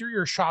the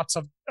exterior shots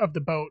of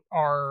the boat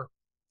are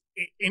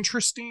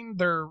interesting,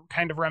 they're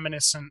kind of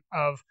reminiscent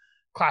of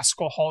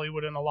classical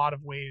Hollywood in a lot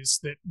of ways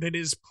that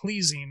is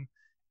pleasing.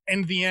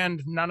 In the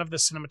end, none of the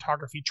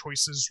cinematography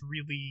choices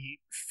really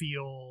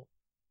feel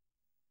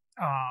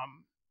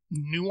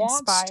nuanced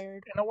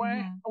Inspired. in a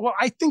way. Well,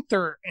 I think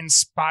they're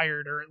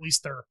inspired, or at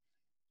least they're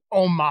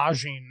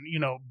homaging,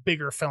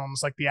 bigger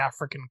films like The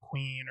African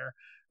Queen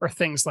or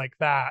things like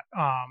that.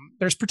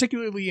 There's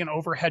particularly an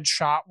overhead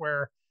shot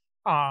where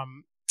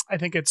I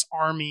think it's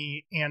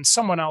Army and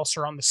someone else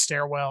are on the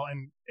stairwell,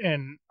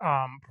 and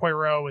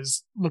Poirot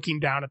is looking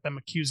down at them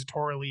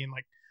accusatorily and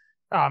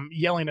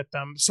yelling at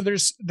them. So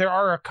there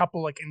are a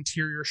couple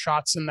interior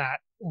shots in that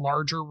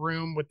larger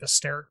room with the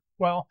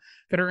stairwell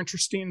that are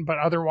interesting, but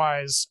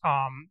otherwise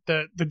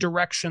the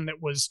direction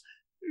that was,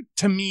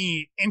 to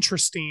me,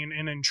 interesting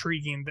and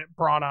intriguing that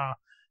Branagh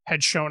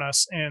had shown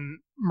us in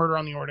Murder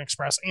on the Orient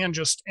Express and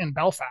just in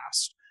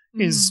Belfast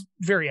is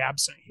very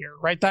absent here,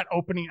 right? That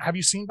opening, have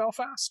you seen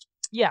Belfast?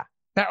 Yeah.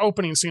 That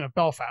opening scene of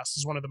Belfast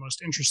is one of the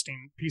most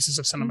interesting pieces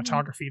of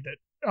cinematography that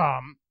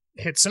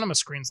hit cinema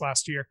screens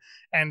last year,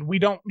 and we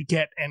don't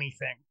get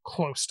anything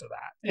close to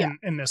that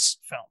in this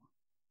film.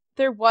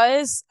 There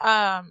was,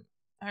 I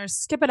was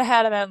skipping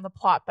ahead of it in the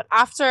plot, but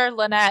after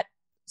Lynette,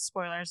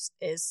 spoilers,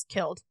 is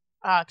killed,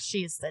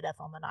 she's the death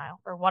on the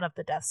Nile, or one of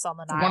the deaths on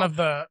the Nile. One of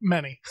the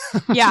many.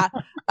 Yeah.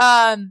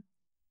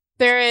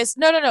 There is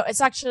no.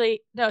 It's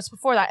actually no. It's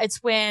before that.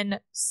 It's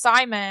when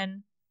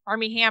Simon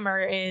Army Hammer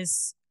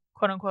is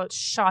quote unquote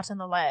shot in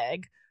the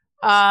leg,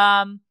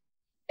 and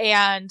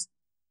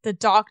the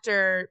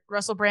doctor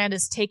Russell Brand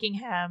is taking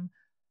him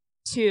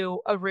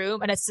to a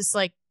room, and it's this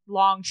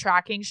long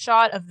tracking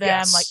shot of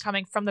them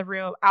coming from the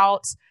room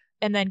out,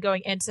 and then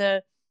going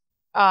into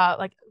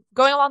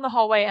going along the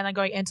hallway, and then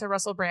going into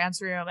Russell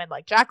Brand's room, and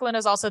Jacqueline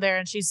is also there,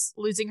 and she's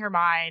losing her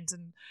mind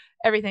and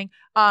everything.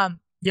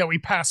 Yeah, we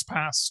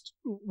passed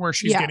where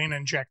she's getting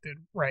injected,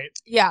 right?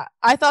 Yeah,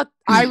 I thought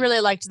I really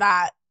liked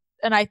that,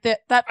 and I did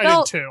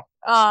too.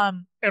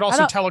 It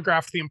also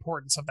telegraphed the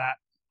importance of that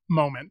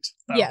moment,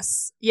 though.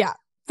 Yes, yeah,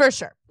 for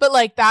sure. But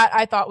that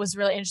I thought was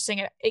really interesting.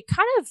 It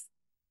kind of,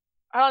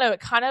 I don't know,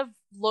 it kind of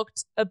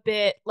looked a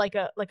bit like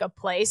a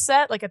play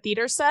set, like a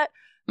theater set.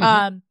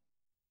 I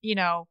don't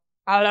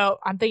know.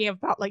 I'm thinking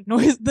about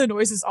the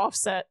Noises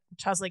Offset,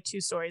 which has 2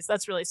 stories.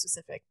 That's really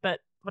specific, but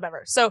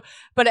whatever. So,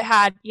 but it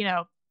had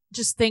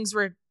just things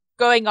were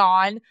going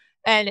on,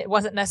 and it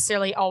wasn't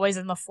necessarily always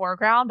in the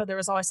foreground, but there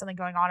was always something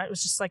going on. It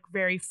was just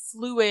very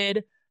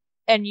fluid,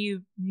 and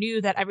you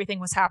knew that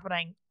everything was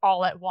happening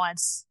all at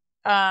once.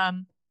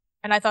 And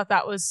I thought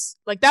that was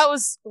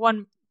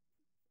one,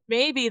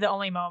 maybe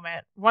one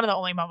of the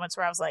only moments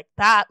where I was like,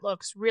 that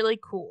looks really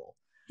cool.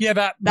 Yeah,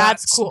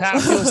 that's cool.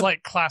 That feels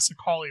like classic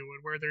Hollywood,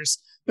 where there's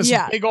this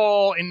big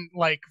ol'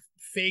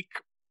 fake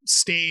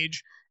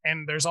stage,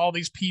 and there's all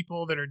these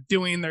people that are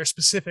doing their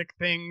specific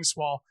things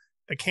while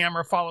the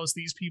camera follows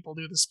these people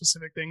do the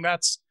specific thing.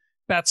 That's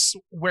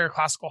where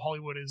classical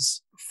Hollywood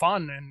is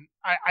fun, and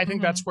I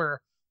think that's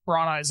where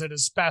Branagh is at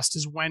his best,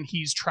 is when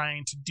he's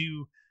trying to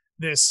do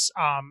this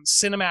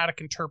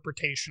cinematic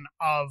interpretation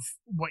of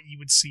what you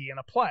would see in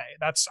a play.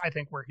 That's, I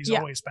think, where he's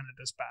always been at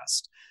his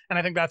best, and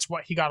I think that's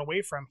what he got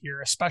away from here,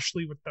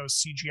 especially with those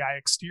CGI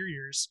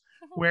exteriors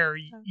where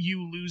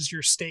you lose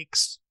your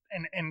stakes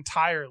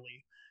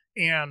entirely.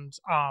 And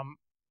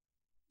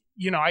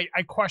I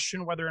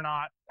question whether or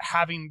not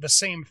having the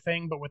same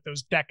thing but with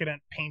those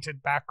decadent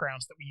painted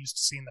backgrounds that we used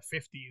to see in the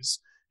 50s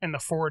and the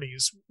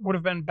 40s would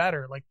have been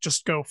better.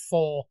 Just go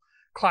full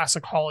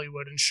classic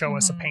Hollywood and show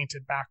us a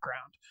painted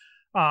background.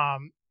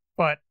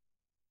 But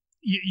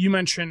you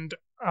mentioned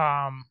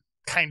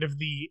kind of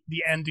the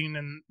ending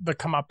and the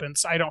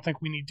comeuppance. I don't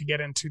think we need to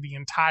get into the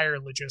entire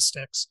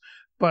logistics,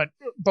 but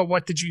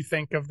what did you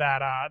think of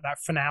that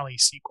finale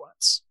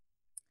sequence?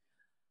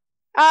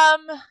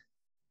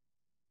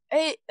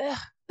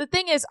 The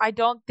thing is, I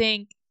don't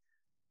think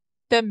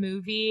the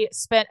movie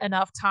spent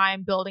enough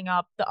time building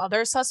up the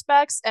other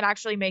suspects and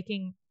actually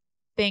making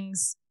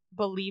things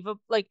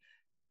believable.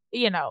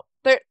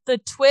 The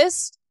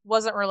twist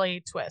wasn't really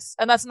a twist,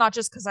 and that's not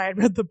just because I had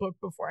read the book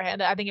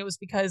beforehand. I think it was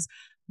because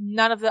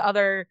none of the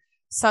other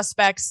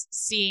suspects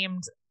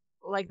seemed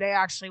like they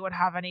actually would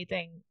have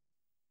anything.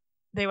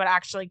 They would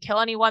actually kill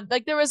anyone.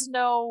 There was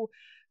no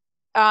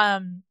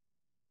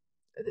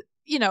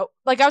you know,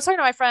 like I was talking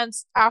to my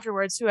friends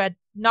afterwards who had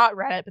not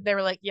read it, but they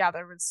were like, yeah,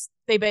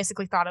 they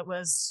basically thought it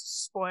was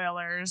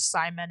spoilers,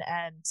 Simon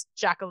and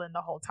Jacqueline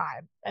the whole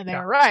time. And they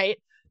were right.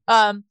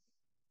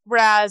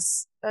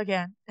 Whereas,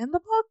 again, in the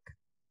book,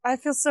 I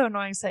feel so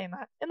annoying saying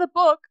that. In the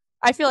book,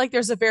 I feel like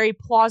there's a very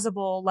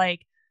plausible,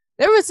 like,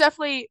 there was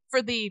definitely,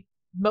 for the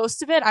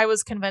most of it, I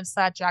was convinced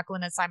that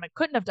Jacqueline and Simon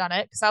couldn't have done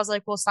it, because I was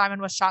like, well,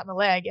 Simon was shot in the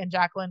leg and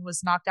Jacqueline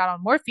was knocked out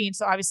on morphine,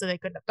 so obviously they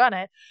couldn't have done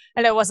it.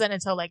 And it wasn't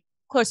until like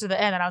closer to the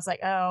end and I was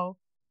like,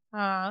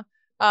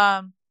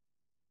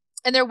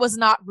 and there was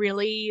not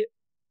really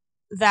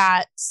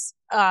that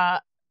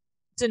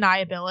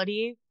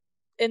deniability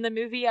in the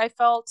movie. I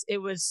felt it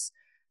was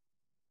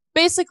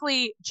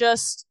basically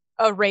just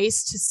a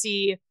race to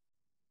see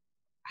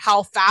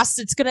how fast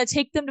it's going to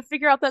take them to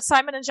figure out that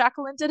Simon and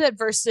Jacqueline did it,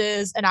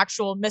 versus an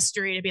actual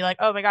mystery to be like,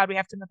 oh my God, we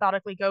have to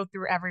methodically go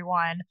through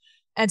everyone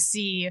and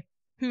see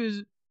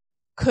who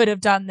could have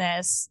done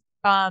this.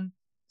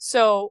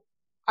 So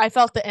I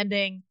felt the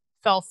ending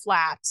fell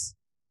flat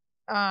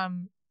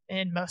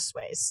in most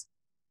ways.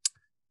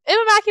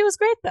 Emma Mackey was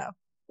great though.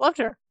 Loved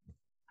her.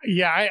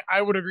 Yeah,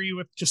 I would agree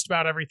with just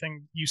about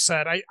everything you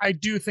said. I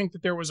do think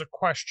that there was a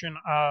question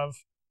of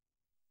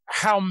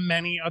how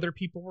many other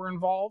people were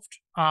involved.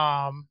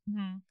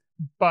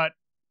 But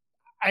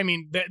I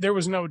mean, there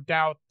was no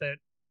doubt that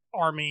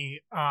Army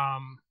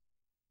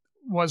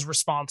was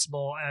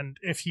responsible, and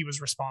if he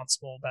was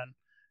responsible, then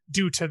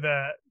due to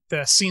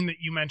the scene that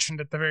you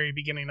mentioned at the very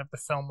beginning of the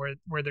film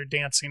where they're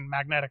dancing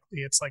magnetically,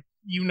 it's like,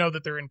 you know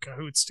that they're in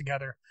cahoots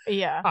together.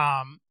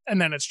 Yeah.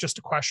 And then it's just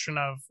a question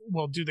of,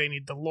 well, do they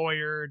need the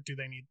lawyer? Do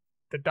they need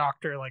the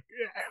doctor? Like,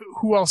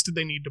 who else did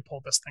they need to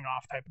pull this thing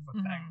off, type of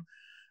a thing.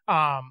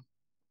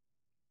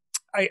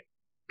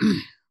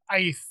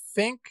 I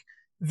think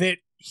that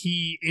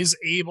he is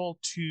able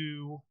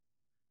to,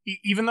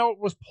 even though it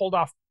was pulled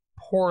off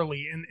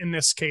poorly in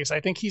this case, I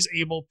think he's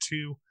able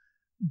to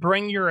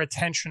bring your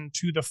attention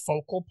to the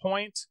focal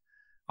point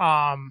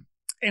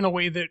in a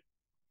way that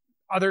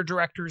other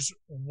directors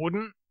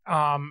wouldn't.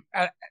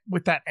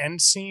 With that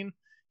end scene,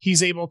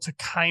 he's able to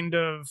kind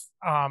of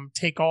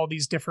take all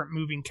these different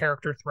moving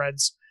character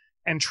threads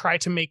and try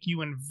to make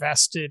you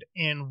invested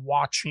in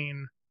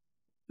watching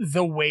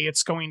the way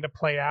it's going to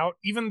play out.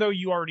 Even though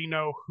you already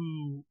know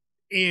who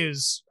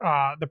is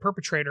the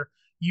perpetrator,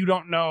 you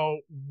don't know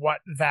what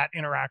that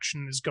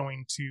interaction is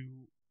going to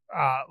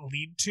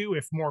lead to,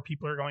 if more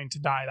people are going to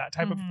die, that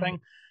type of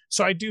thing.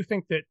 So I do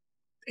think that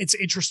it's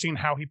interesting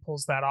how he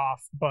pulls that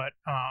off, but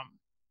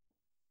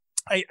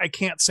I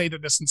can't say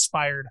that this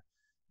inspired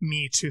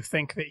me to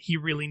think that he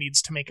really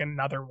needs to make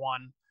another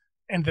one,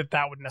 and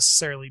that would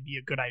necessarily be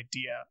a good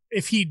idea.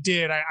 If he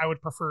did, I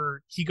would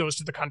prefer he goes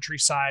to the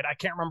countryside. I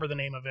can't remember the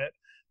name of it,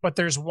 but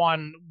there's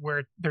one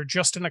where they're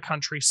just in the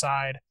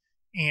countryside,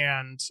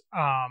 and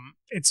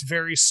it's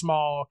very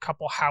small, a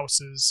couple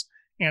houses,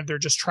 and they're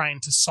just trying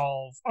to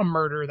solve a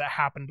murder that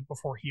happened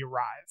before he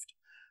arrived.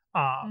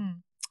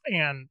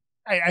 And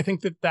I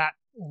think that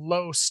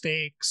low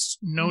stakes,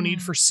 no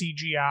need for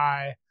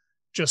CGI,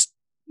 just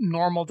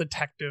normal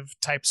detective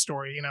type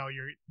story, you know,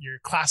 your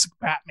classic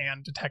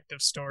Batman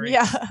detective story,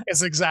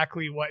 is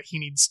exactly what he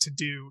needs to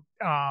do.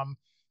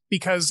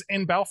 Because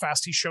in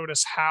Belfast, he showed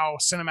us how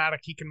cinematic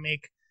he can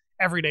make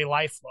everyday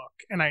life look.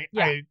 And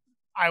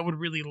I would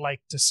really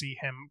like to see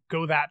him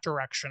go that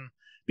direction,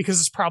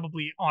 because it's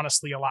probably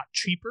honestly a lot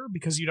cheaper,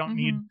 because you don't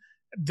need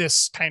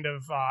this kind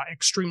of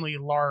extremely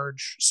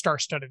large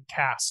star-studded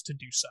cast to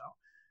do so.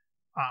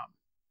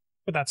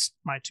 But that's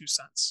my 2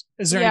 cents.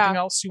 Is there anything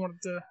else you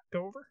wanted to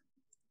go over?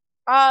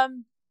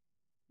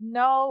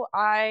 No,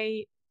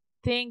 I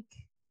think,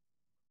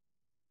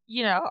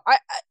 you know,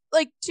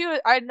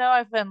 I know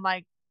I've been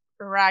like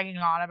ragging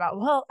on about,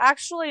 well,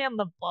 actually in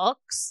the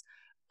books,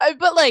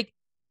 but like,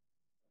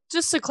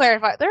 just to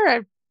clarify, there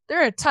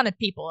are a ton of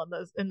people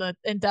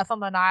in Death on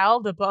the Nile,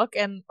 the book,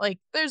 and like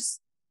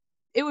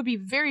it would be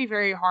very,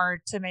 very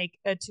hard to make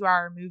a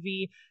 2-hour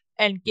movie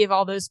and give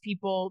all those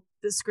people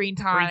the screen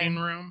time. Breathing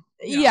room.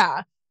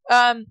 Yeah.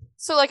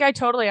 So like, I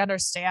totally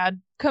understand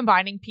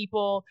combining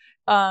people.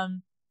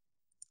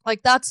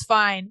 Like, that's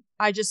fine.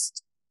 I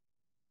just,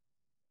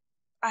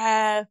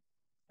 I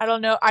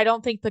don't know. I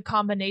don't think the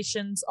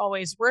combinations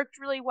always worked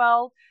really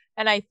well.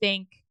 And I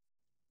think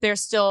it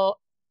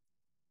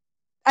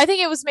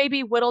was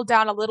maybe whittled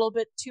down a little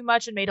bit too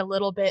much and made a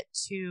little bit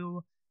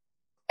too,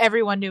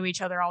 everyone knew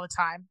each other all the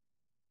time.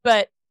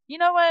 But you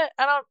know what?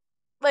 I don't,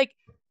 like,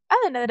 at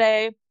the end of the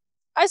day,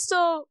 I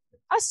still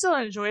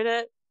enjoyed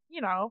it.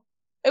 You know,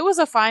 it was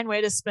a fine way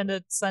to spend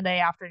a Sunday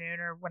afternoon,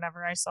 or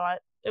whenever I saw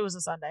it. It was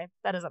a Sunday.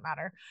 That doesn't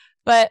matter.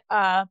 But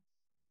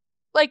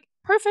like,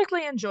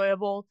 perfectly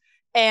enjoyable.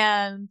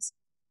 And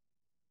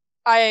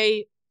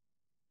I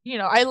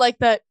like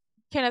that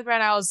Kenneth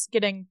Branagh is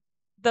getting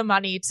the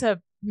money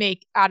to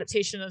make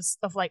adaptations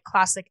of like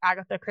classic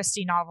Agatha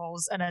Christie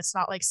novels, and it's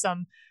not like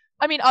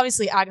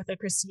obviously Agatha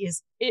Christie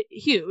is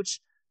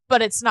huge,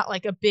 but it's not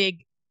like a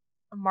big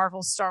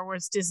Marvel, Star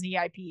Wars, Disney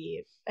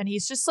IP, and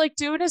he's just like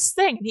doing his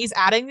thing, and he's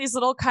adding these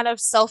little kind of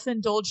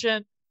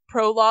self-indulgent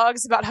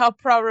prologues about how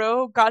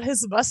Poirot got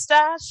his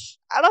mustache.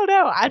 I don't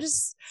know. I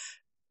just,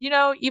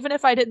 even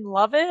if I didn't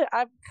love it,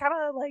 I'm kind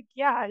of like,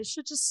 yeah, you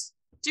should just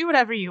do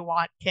whatever you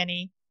want,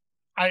 Kenny.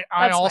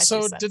 I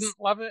also didn't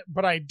love it,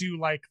 but I do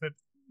like that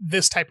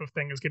this type of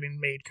thing is getting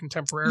made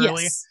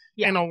contemporarily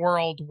in a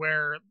world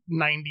where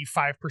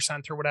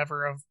 95% or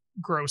whatever of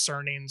gross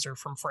earnings are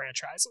from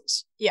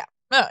franchises. Yeah,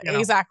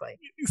 exactly.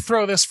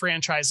 Throw this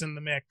franchise in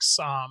the mix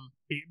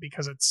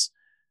because it's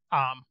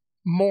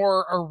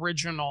more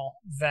original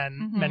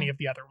than many of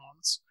the other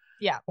ones.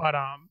 Yeah. But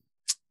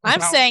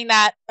I'm saying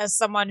that as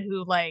someone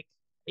who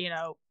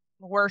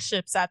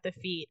worships at the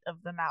feet of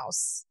the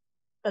mouse.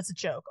 That's a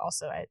joke.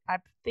 Also, I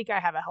think I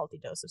have a healthy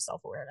dose of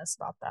self-awareness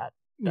about that.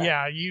 But...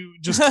 Yeah, you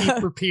just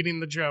keep repeating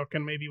the joke,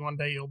 and maybe one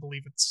day you'll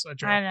believe it's a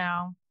joke. I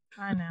know.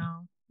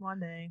 One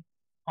day.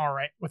 All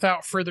right.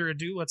 Without further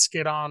ado, let's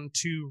get on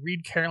to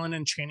Reed Carolyn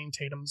and Channing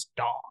Tatum's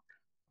Dog.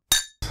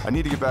 I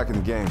need to get back in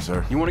the game,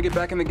 sir. You want to get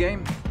back in the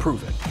game?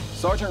 Prove it.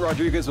 Sergeant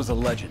Rodriguez was a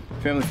legend.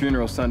 Family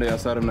funeral Sunday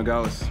outside of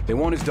Nogales. They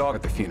want his dog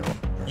at the funeral.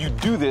 You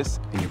do this,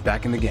 and you're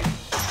back in the game.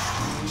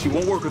 She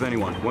won't work with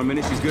anyone. One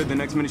minute she's good, the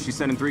next minute she's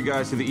sending 3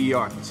 guys to the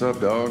ER. What's up,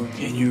 dog?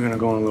 And you're gonna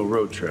go on a little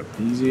road trip.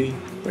 Easy.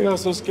 Why y'all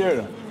so scared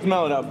of?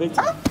 Smell it out big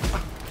time.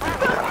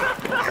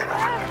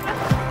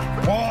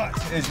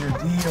 What is your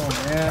deal,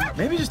 man?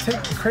 Maybe just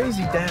take the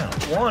crazy down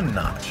 1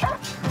 notch.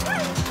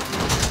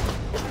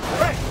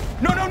 Hey!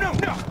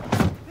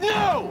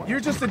 No!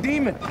 You're just a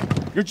demon.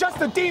 You're just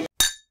a demon.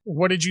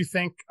 What did you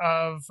think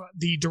of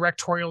the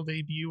directorial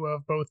debut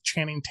of both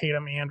Channing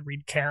Tatum and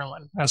Reed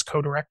Carolyn as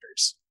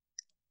co-directors?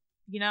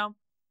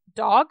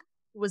 Dog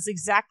was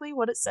exactly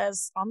what it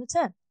says on the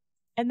tin.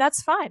 And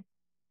that's fine.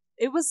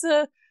 It was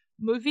a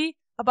movie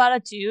about a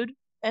dude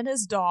and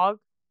his dog.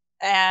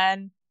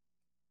 And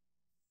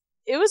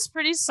it was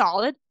pretty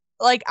solid.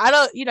 Like,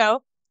 I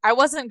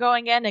wasn't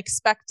going in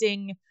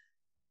expecting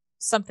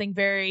something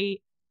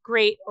very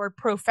great or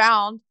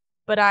profound.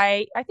 But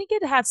I think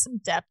it had some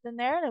depth in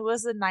there. And it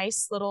was a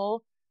nice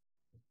little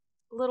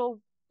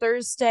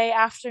Thursday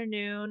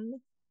afternoon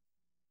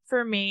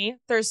for me.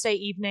 Thursday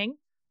evening.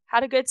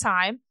 Had a good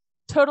time.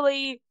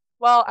 Totally,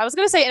 well, I was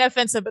going to say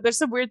inoffensive, but there's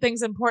some weird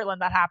things in Portland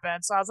that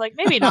happened. So I was like,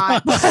 maybe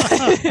not.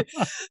 Other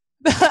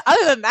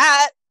than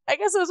that, I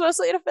guess it was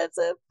mostly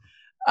inoffensive.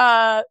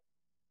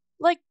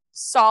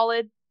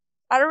 Solid.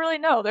 I don't really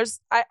know.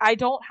 I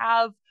don't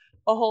have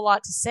a whole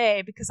lot to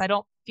say because I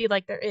don't feel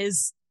like there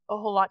is a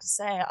whole lot to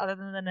say other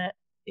than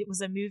it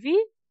was a movie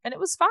and it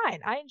was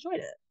fine. I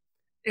enjoyed it.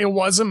 It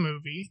was a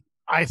movie.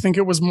 I think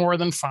it was more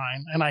than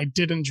fine and I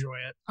did enjoy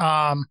it.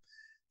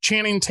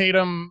 Channing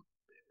Tatum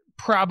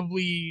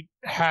probably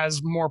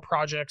has more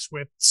projects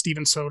with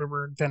Steven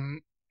Soderbergh than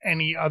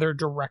any other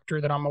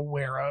director that I'm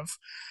aware of.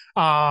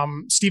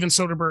 Steven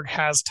Soderbergh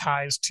has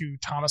ties to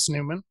Thomas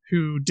Newman,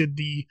 who did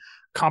the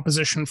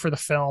composition for the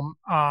film.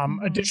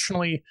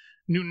 Additionally,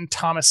 Newton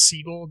Thomas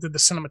Siegel did the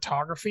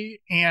cinematography.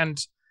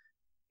 And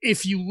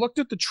if you looked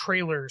at the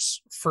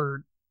trailers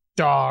for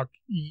Dog,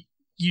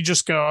 you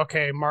just go,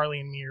 okay, Marley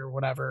and me or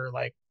whatever,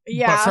 but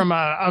from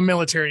a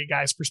military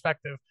guy's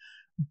perspective.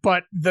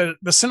 But the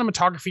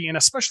cinematography and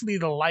especially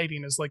the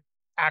lighting is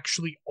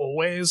actually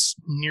always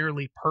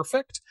nearly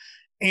perfect.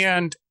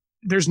 And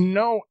there's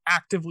no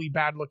actively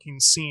bad looking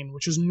scene,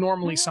 which is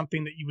normally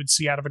something that you would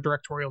see out of a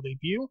directorial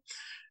debut.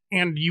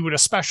 And you would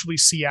especially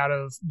see out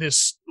of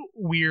this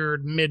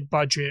weird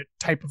mid-budget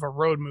type of a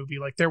road movie.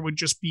 There would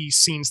just be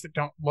scenes that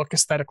don't look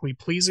aesthetically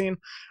pleasing.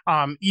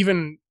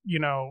 Even,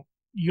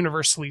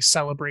 universally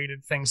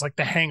celebrated things like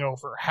The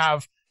Hangover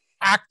have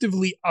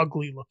actively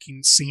ugly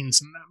looking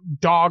scenes in them.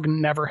 Dog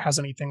never has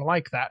anything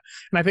like that.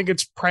 And I think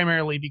it's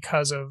primarily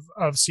because of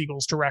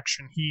Siegel's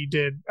direction. He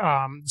did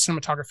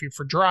cinematography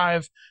for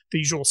Drive, The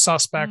Usual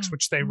Suspects,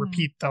 which they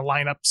repeat the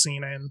lineup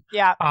scene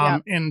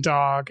in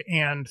Dog,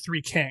 and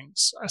Three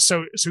Kings.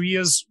 So he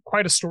has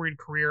quite a storied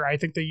career. I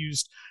think they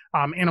used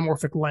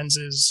anamorphic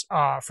lenses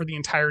for the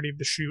entirety of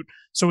the shoot.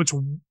 So it's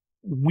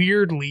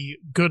weirdly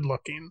good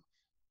looking.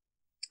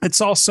 It's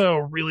also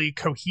really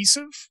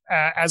cohesive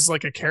as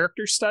a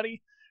character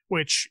study,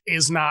 which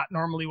is not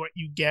normally what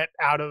you get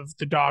out of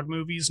the Dog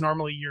movies.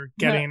 Normally you're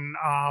getting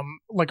a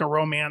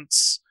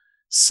romance,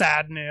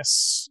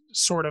 sadness,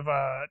 sort of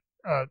a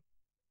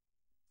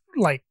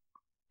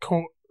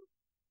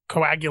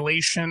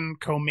coagulation,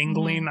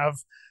 commingling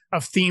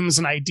of themes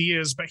and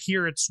ideas. But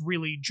here it's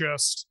really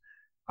just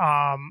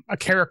a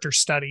character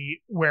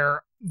study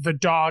where the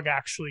dog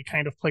actually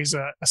kind of plays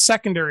a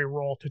secondary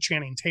role to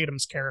Channing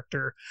Tatum's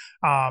character,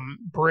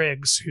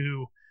 Briggs,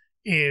 who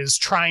is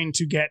trying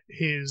to get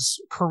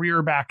his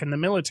career back in the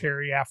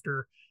military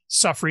after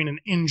suffering an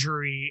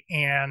injury,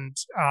 and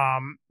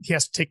he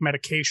has to take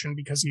medication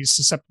because he's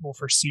susceptible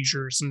for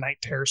seizures and night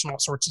terrors and all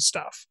sorts of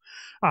stuff.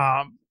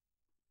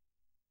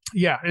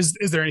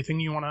 Is there anything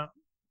you want to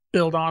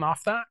build on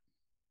off that?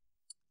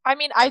 I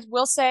mean, I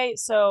will say,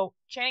 so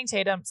Channing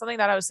Tatum, something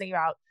that I was thinking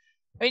about.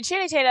 I mean,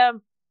 Channing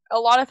Tatum, a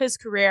lot of his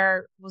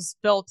career was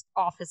built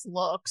off his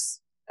looks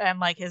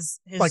and his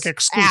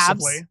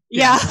exclusively. Abs.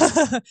 Yeah.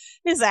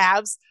 His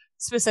abs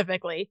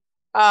specifically.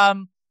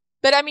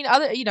 But I mean,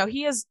 other,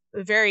 he is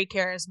very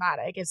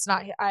charismatic. It's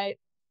not, I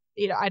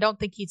don't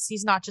think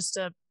he's not just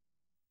a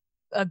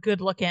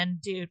good looking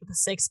dude with a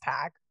six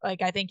pack.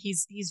 Like, I think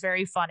he's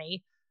very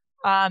funny.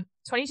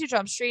 22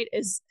 Jump Street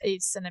is a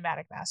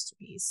cinematic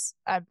masterpiece.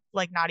 I'm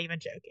like not even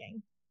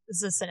joking.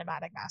 This is a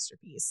cinematic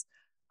masterpiece.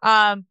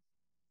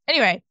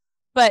 Anyway,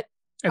 but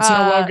it's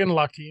no Logan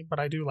Lucky, but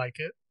I do like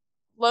it.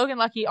 Logan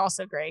Lucky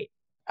also great.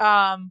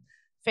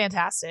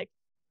 Fantastic.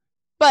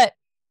 But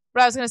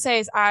what I was going to say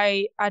is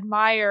I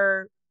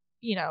admire,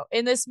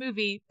 in this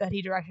movie that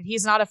he directed,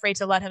 he's not afraid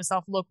to let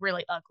himself look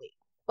really ugly.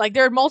 Like,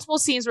 there are multiple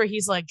scenes where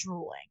he's like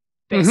drooling,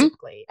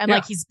 basically. And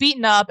like he's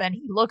beaten up and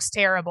he looks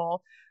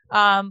terrible.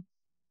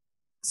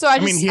 So I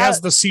mean, he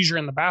has the seizure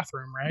in the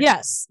bathroom, right?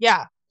 Yes.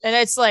 Yeah. And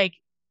it's like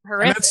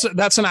horrific. And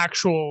that's an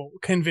actual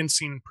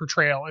convincing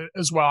portrayal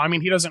as well. I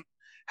mean, he doesn't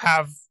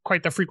have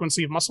quite the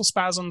frequency of muscle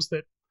spasms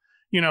that,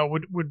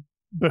 would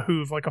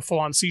behoove like a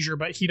full-on seizure,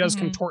 but he does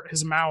contort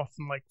his mouth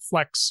and like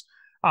flex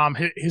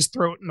his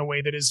throat in a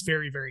way that is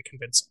very, very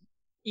convincing.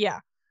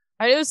 Yeah.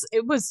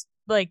 It was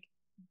like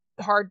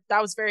hard.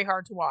 That was very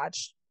hard to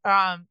watch.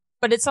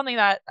 But it's something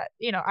that,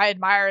 I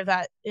admire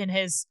that in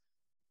his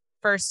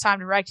first time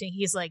directing,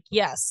 he's like,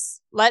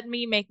 yes, let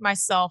me make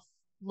myself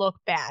look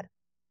bad.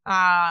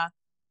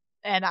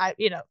 And I,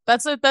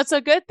 that's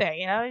a good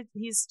thing.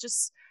 He's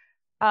just,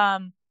 I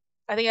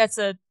think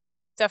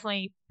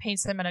definitely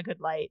paints him in a good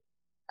light.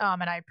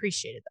 And I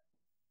appreciated that.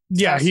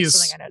 Yeah,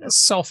 he's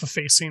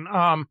self-effacing.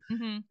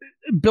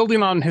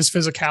 Building on his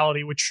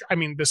physicality, which, I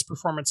mean, this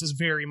performance is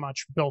very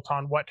much built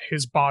on what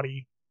his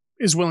body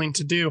is willing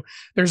to do.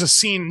 There's a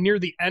scene near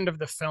the end of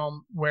the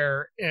film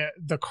where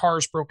the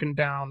car's broken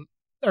down,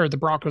 or the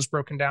Bronco's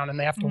broken down, and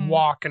they have to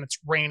walk, and it's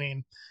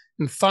raining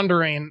and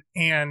thundering,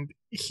 and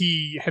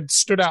he had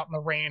stood out in the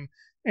rain,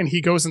 and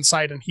he goes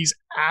inside and he's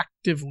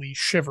actively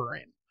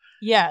shivering.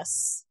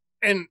 Yes.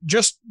 And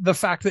just the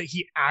fact that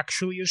he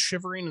actually is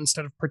shivering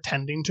instead of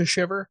pretending to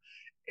shiver,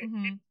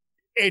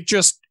 it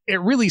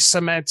really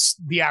cements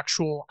the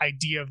actual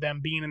idea of them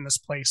being in this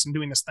place and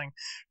doing this thing.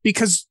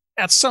 Because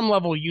at some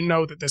level,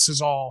 that this is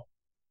all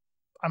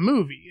a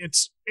movie.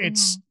 It's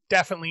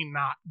definitely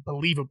not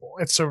believable.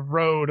 It's a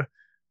road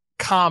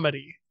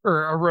comedy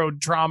or a road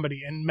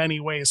dramedy in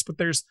many ways, but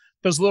there's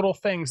those little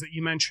things that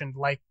you mentioned,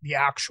 like the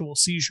actual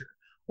seizure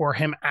or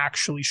him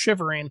actually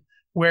shivering,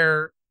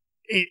 where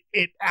it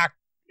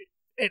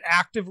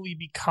actively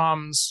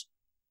becomes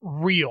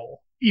real,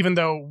 even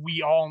though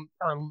we all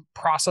are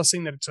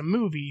processing that it's a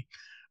movie.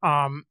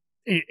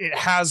 It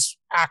has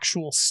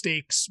actual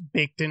stakes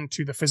baked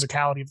into the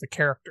physicality of the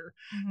character.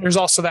 There's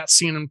also that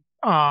scene,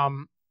 I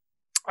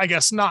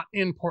guess not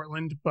in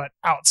Portland, but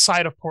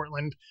outside of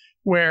Portland,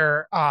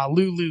 where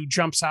Lulu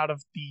jumps out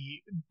of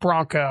the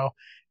Bronco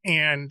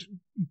and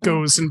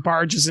goes and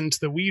barges into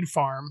the weed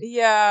farm.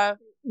 Yeah.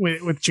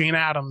 With Jane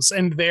Addams.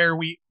 And there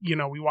we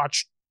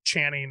watch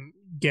Channing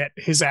get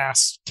his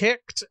ass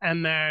kicked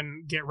and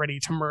then get ready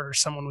to murder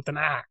someone with an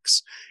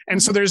axe.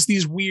 And so there's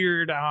these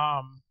weird,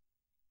 back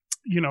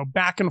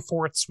and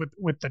forths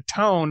with the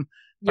tone.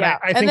 But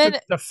I think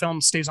that the film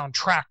stays on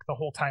track the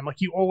whole time. Like,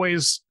 you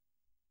always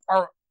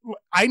are.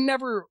 I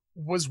never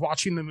was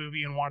watching the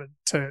movie and wanted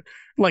to,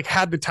 like,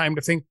 had the time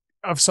to think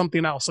of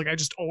something else. Like, I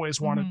just always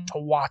wanted to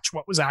watch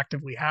what was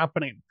actively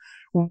happening,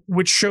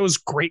 which shows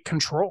great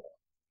control.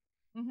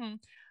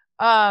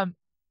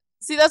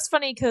 See, that's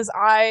funny because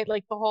I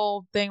like the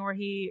whole thing where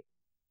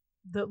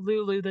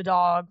Lulu the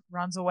dog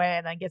runs away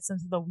and then gets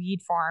into the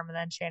weed farm, and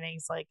then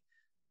Channing's like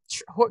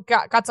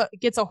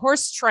gets a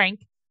horse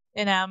trank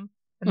in him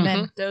and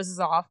then dozes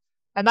off,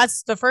 and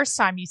that's the first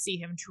time you see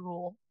him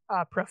drool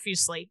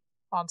profusely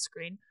on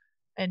screen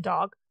in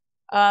Dog.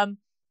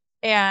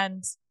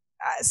 And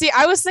see,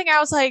 I was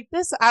like,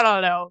 this, I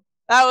don't know,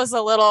 that was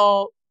a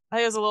little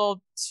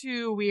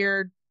too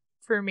weird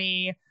for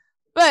me,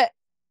 but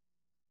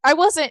it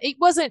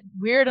wasn't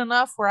weird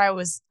enough where I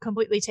was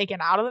completely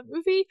taken out of the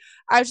movie.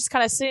 I was just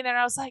kind of sitting there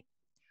and I was like,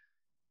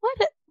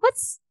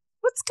 what's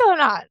going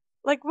on?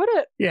 Like, what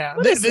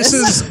this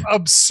is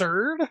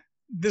absurd.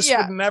 This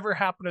would never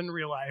happen in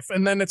real life.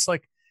 And then it's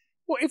like,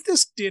 well, if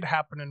this did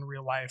happen in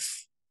real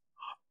life,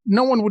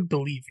 no one would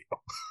believe you.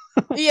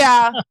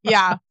 Yeah.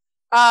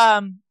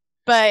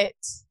 But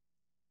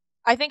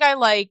I think I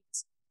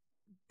liked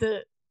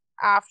the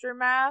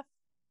aftermath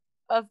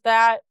of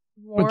that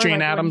more. With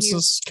Jane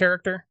Addams'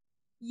 character?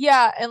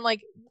 Yeah, and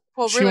like,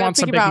 well, really, she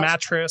wants a big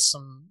mattress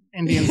and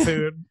Indian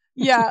food.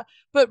 Yeah,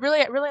 but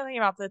really thinking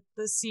about the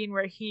scene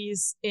where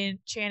he's in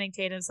Channing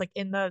Tatum's like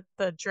in the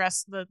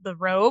dress, the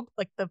robe,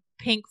 like the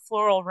pink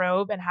floral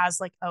robe, and has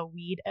like a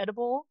weed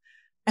edible.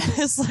 And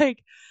it's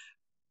like,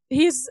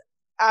 I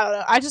don't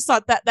know. I just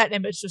thought that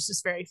image was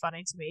just very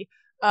funny to me.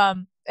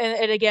 And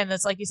again,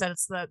 that's like you said,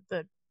 it's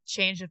the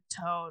change of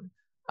tone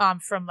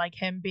from like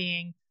him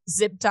being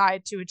zip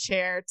tied to a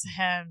chair to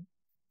him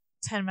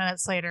 10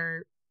 minutes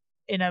later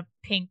in a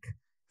pink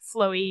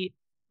flowy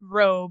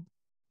robe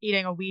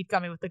eating a weed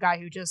gummy with the guy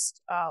who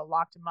just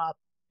locked him up,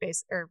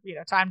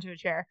 tied him to a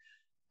chair.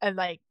 And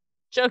like,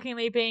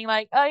 jokingly being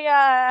like, "Oh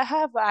yeah,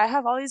 I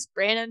have all these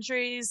brain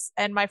injuries,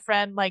 and my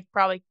friend like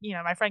probably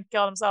my friend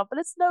killed himself, but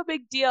it's no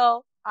big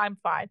deal. I'm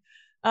fine."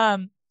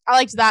 I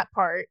liked that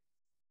part.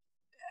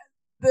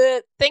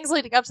 The things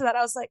leading up to that,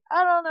 I was like,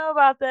 I don't know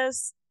about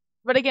this,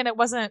 but again, it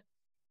wasn't.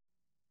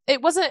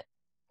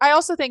 I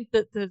also think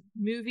that the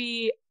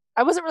movie,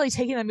 I wasn't really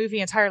taking the movie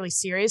entirely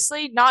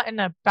seriously, not in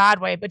a bad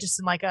way, but just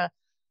in like a.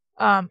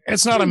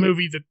 It's not a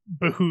movie that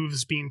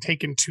behooves being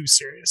taken too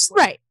seriously,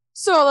 right?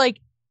 So like,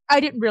 I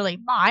didn't really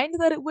mind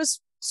that it was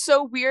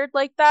so weird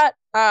like that.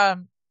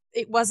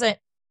 It wasn't.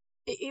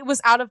 It was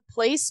out of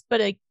place,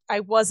 but I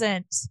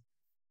wasn't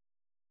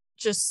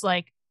just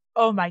like,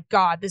 oh my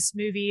god, this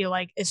movie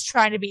like is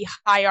trying to be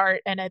high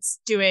art and it's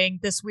doing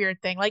this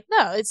weird thing. Like,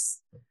 no,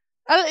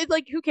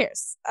 like, who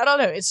cares? I don't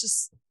know. It's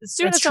just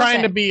it's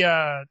trying to be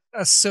a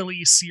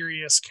silly,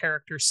 serious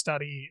character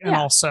study, and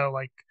also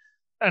like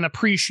an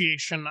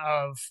appreciation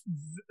of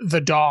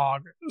the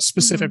dog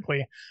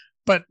specifically,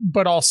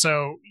 but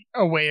also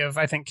a way of,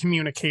 I think,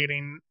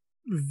 communicating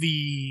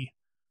the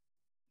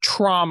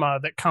trauma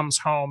that comes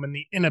home and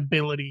the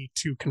inability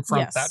to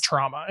confront that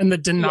trauma and the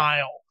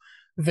denial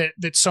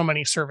that so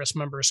many service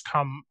members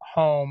come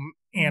home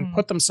and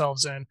put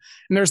themselves in. And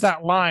there's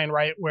that line,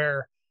 right,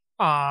 where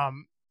I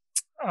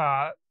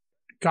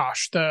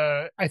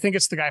think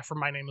it's the guy from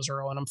My Name is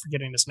Earl, and I'm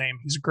forgetting his name.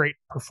 He's a great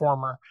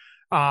performer.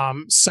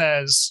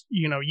 Says,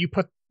 you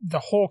put the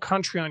whole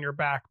country on your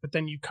back, but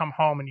then you come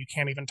home and you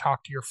can't even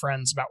talk to your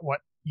friends about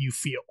what you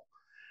feel.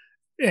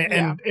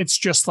 And it's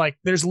just like,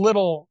 there's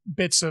little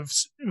bits of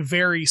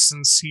very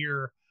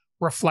sincere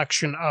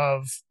reflection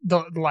of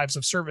the lives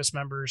of service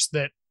members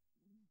that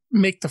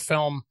make the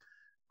film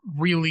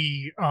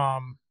really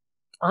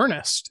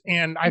earnest.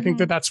 And I think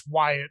that that's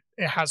why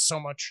it has so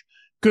much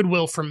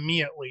goodwill from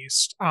me, at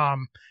least.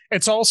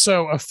 It's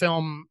also a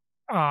film,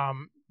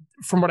 from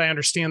what I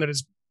understand, that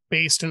is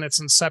based in its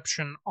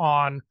inception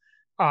on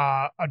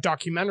a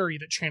documentary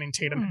that Channing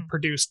Tatum had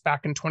produced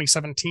back in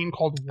 2017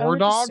 called War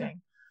Dog,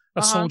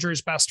 A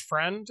Soldier's Best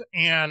Friend.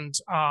 And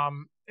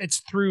it's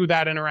through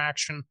that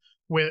interaction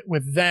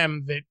with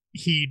them that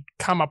he'd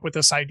come up with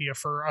this idea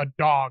for a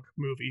dog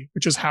movie,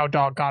 which is how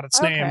Dog got its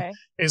name.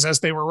 Is as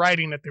they were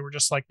writing it, they were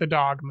just like, the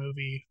dog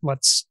movie,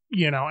 let's,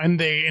 and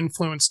they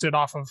influenced it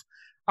off of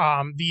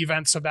the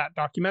events of that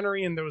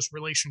documentary and those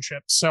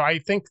relationships. So I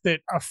think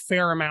that a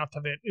fair amount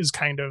of it is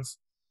kind of,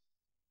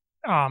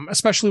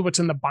 especially what's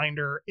in the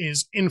binder,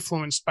 is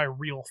influenced by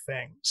real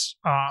things,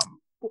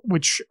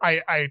 which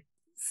I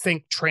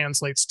think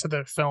translates to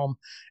the film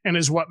and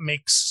is what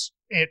makes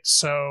it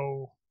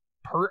so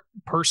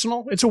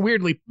personal. It's a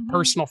weirdly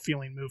personal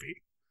feeling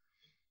movie.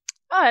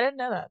 Oh, I didn't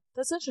know that.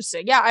 That's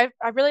interesting. Yeah,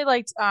 I really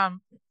liked. I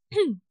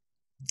mean,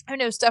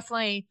 it was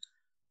definitely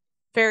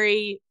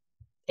very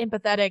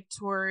empathetic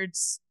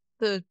towards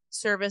the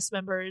service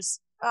members,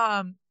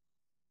 the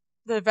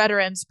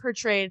veterans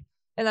portrayed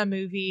in the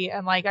movie,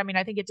 and like, I mean,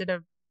 I think it did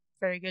a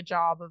very good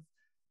job of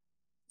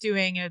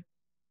doing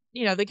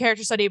the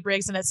character study of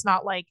Briggs, and it's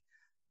not like,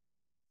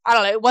 I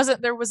don't know,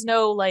 there was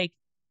no like,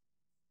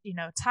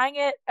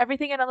 tying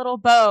everything in a little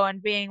bow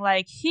and being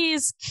like,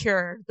 he's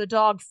cured, the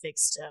dog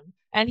fixed him,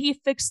 and he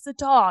fixed the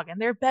dog,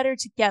 and they're better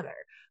together.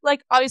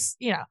 Like,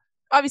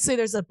 obviously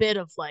there's a bit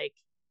of like,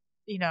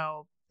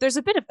 there's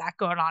a bit of that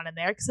going on in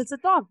there because it's a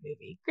dog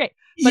movie. Great.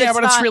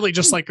 But it's really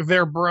just like,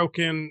 they're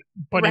broken,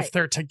 but if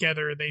they're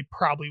together, they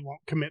probably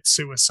won't commit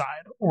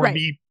suicide or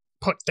be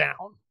put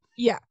down.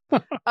 Yeah.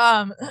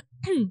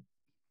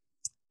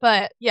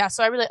 But yeah,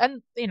 so I really,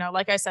 and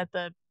like I said,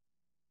 the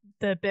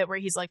bit where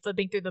he's like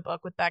flipping through the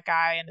book with that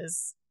guy and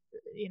is,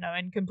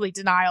 in complete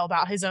denial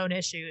about his own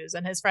issues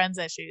and his friends'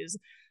 issues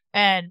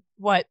and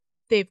what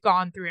they've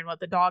gone through and what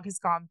the dog has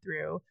gone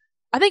through.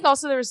 I think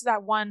also there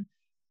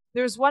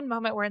was one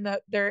moment where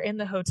they're in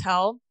the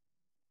hotel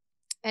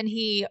and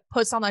he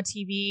puts on the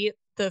TV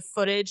the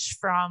footage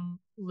from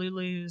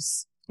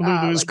Lulu's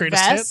like,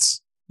 greatest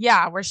hits.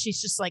 Yeah, where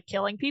she's just like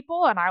killing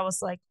people, and I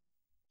was like,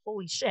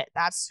 holy shit,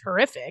 that's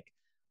horrific.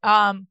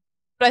 But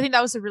I think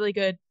that was a really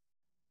good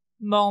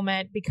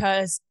moment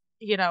because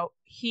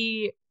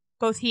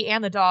both he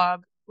and the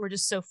dog were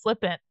just so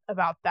flippant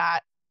about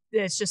that.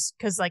 It's just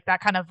because like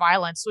that kind of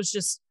violence was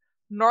just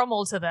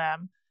normal to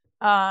them.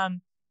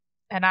 And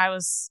I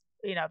was,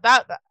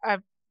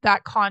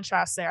 that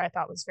contrast there I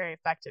thought was very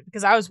effective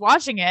because I was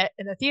watching it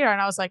in the theater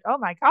and I was like, oh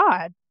my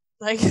God,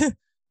 like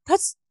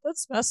that's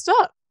messed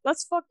up.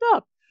 That's fucked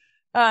up.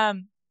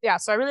 Yeah.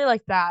 So I really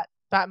like that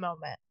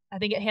moment. I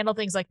think it handled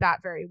things like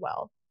that very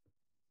well.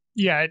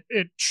 Yeah.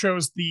 It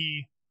shows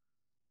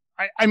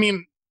I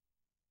mean,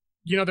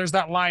 there's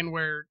that line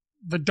where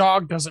the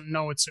dog doesn't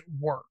know it's at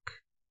work.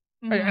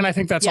 And I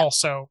think that's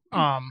also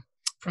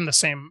from the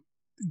same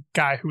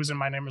guy who was in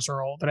My Name is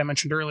Earl that I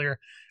mentioned earlier.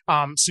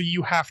 So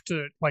you have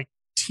to like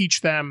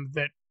teach them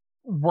that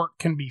work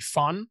can be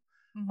fun,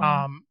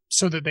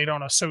 so that they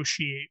don't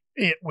associate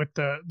it with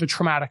the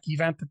traumatic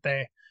event that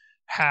they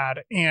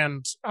had.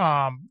 And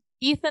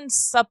Ethan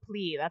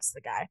Suplee, that's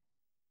the guy.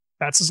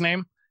 That's his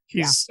name.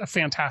 He's a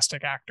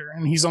fantastic actor,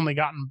 and he's only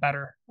gotten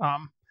better.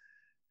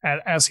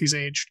 as he's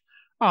aged.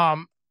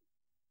 I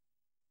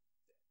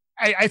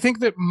think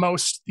that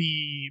most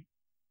the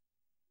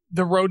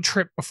road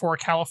trip before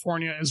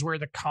California is where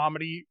the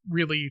comedy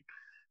really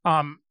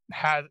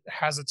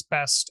has its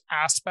best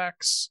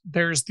aspects.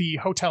 There's the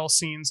hotel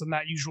scenes and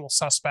that Usual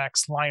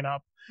Suspects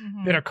lineup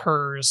that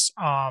occurs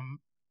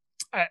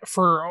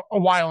for a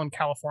while in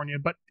California,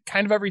 but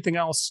kind of everything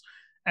else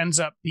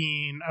ends up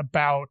being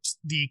about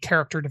the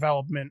character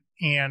development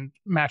and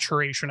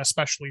maturation,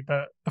 especially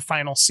the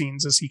final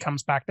scenes as he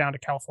comes back down to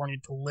California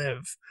to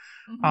live.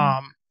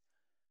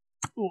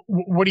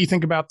 What do you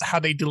think about how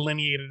they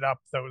delineated up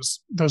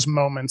those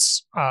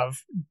moments of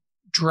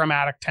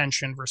dramatic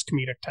tension versus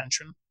comedic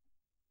tension?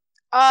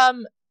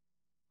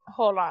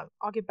 Hold on,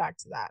 I'll get back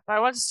to that. But I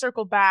want to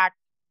circle back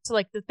to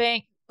like the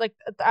thing, like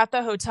at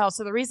the hotel.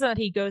 So the reason that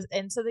he goes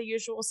into the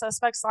Usual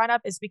Suspects lineup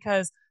is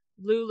because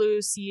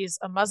Lulu sees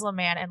a Muslim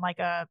man in like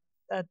a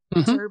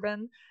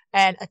turban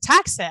and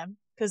attacks him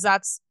because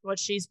that's what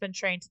she's been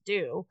trained to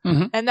do.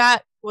 And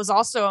that was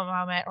also a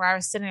moment where I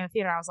was sitting in the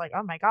theater. I was like,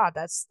 oh my God,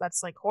 that's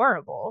like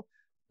horrible.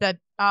 That,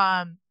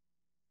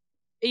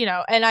 you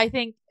know, and I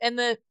think,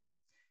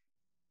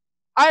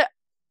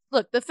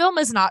 look, the film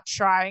is not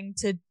trying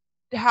to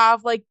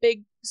have like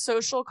big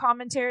social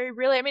commentary,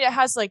 really. I mean, it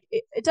has like,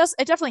 it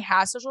definitely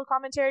has social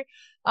commentary.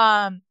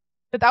 But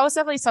that was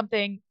definitely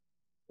something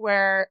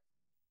where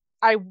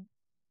I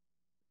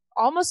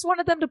almost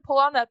wanted them to pull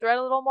on that thread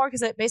a little more,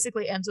 because it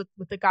basically ends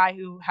with the guy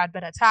who had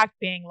been attacked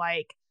being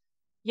like,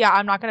 yeah,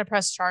 I'm not going to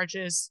press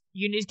charges.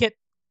 You need to get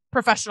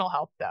professional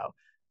help though.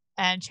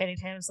 And Channing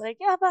Tatum's like,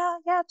 yeah,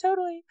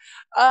 totally.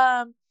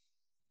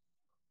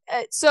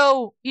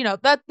 So, you know,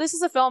 that this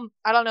is a film,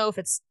 I don't know if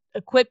it's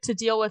equipped to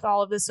deal with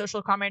all of this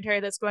social commentary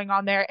that's going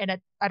on there.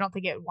 And I don't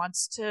think it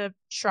wants to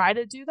try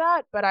to do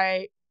that, but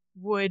I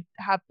would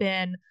have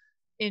been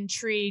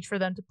intrigued for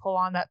them to pull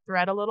on that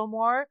thread a little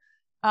more.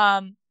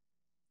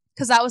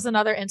 Because that was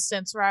another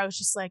instance where I was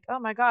just like, oh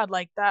my God,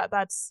 like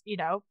that's, you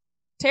know,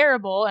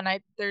 terrible. And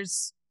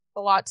there's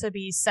a lot to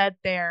be said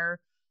there.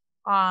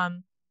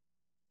 And,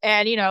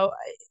 you know,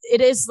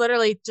 it is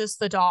literally just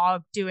the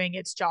dog doing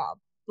its job.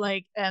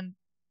 Like, and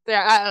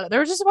there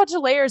were just a bunch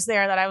of layers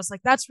there that I was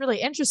like, that's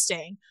really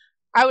interesting.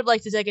 I would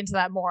like to dig into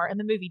that more. And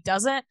the movie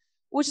doesn't,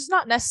 which is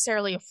not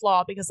necessarily a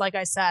flaw, because like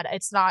I said,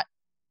 it's not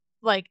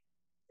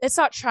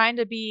trying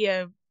to be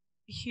a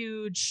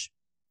huge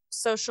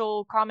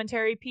social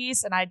commentary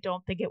piece. And I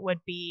don't think it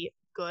would be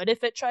good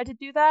if it tried to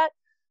do that.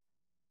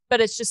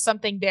 But it's just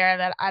something there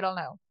that I don't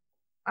know.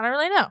 I don't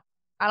really know.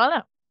 I don't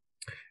know.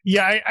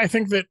 Yeah, I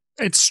think that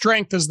its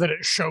strength is that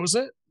it shows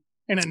it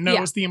and it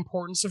knows the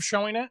importance of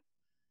showing it.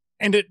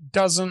 And it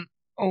doesn't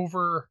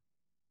over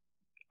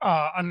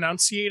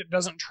enunciate. It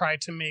doesn't try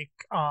to make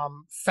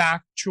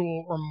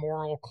factual or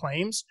moral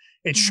claims.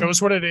 It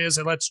shows what it is.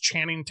 It lets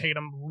Channing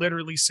Tatum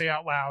literally say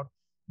out loud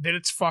that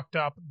it's fucked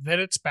up, that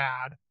it's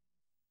bad,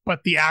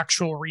 but the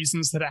actual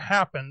reasons that it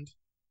happened,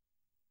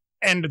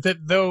 and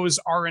that those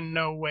are in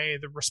no way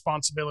the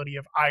responsibility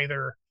of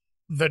either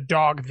the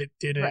dog that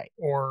did it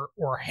or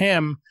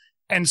him.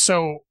 And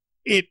so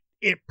it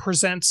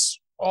presents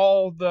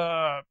all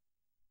the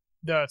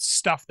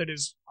stuff that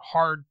is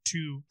hard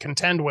to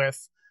contend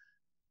with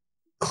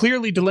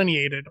clearly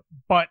delineated,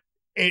 but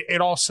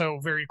it also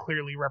very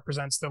clearly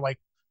represents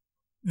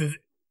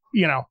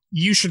you know,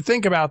 you should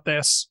think about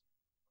this,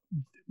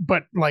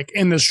 but like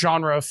in this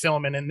genre of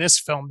film and in this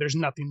film, there's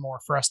nothing more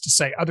for us to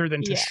say other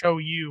than to show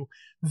you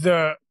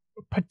the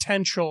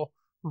potential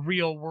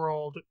real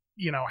world,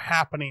 you know,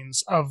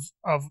 happenings of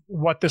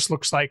what this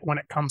looks like when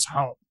it comes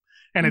home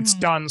and it's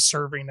done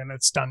serving and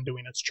it's done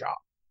doing its job.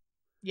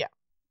 Yeah.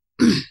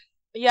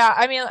 Yeah,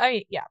 I mean,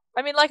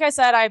 like I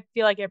said, I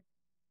feel like if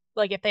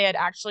they had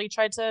actually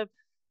tried to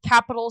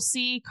capital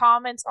C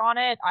comment on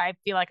it, I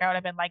feel like I would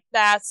have been like,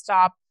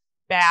 stop,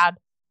 bad.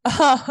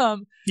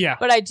 Yeah.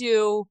 But I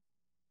do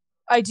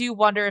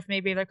wonder if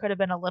maybe there could have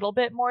been a little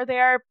bit more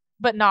there,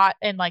 but not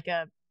in like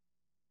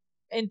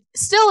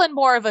still in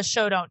more of a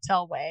show don't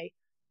tell way.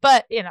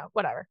 But you know,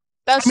 whatever.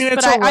 It's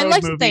a road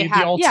like movie. That they have.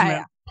 The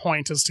ultimate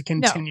point is to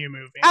continue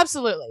moving.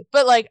 Absolutely.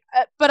 But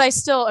but I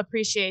still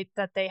appreciate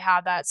that they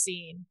had that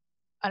scene.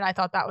 And I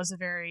thought that was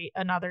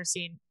another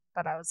scene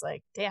that I was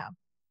like, damn,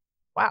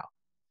 wow.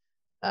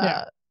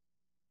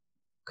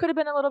 Could have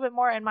been a little bit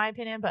more in my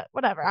opinion, but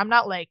whatever. I'm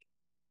not like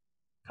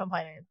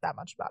complaining that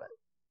much about it.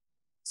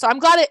 So I'm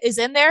glad it is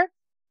in there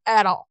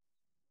at all.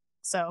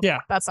 So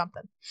that's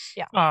something.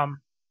 Yeah.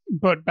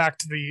 But back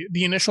to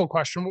the initial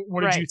question,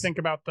 what did you think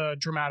about the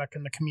dramatic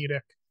and the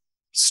comedic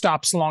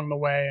stops along the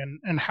way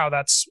and how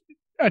that's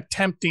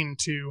attempting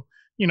to,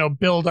 you know,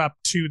 build up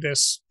to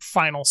this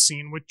final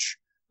scene,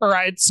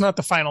 it's not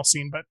the final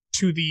scene, but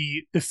to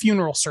the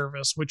funeral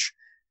service, which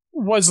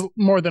was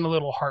more than a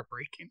little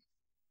heartbreaking.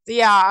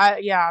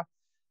 Yeah.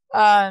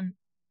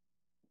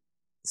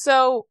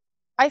 So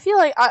I feel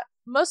like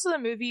most of the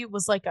movie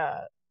was like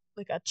a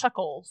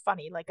chuckle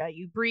funny, like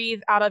you breathe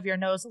out of your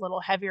nose a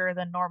little heavier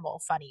than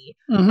normal funny,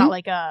 not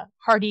like a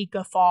hearty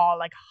guffaw,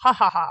 like ha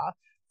ha ha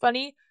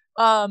funny.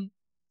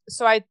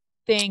 So I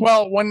think.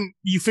 Well, when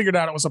you figured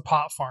out it was a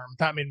pot farm,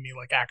 that made me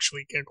like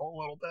actually giggle a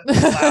little bit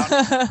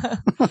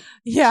loud.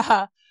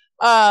 Yeah.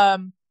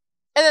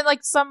 And then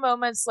like some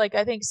moments, like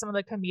I think some of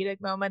the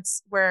comedic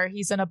moments where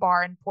he's in a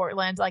bar in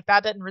Portland, like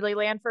that didn't really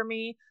land for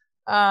me.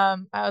 I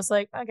was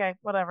like, okay,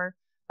 whatever.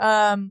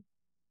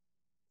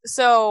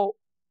 So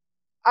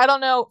I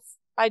don't know.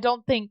 I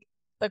don't think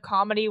the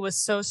comedy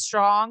was so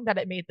strong that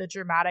it made the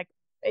dramatic.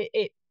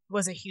 It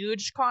was a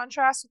huge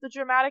contrast with the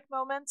dramatic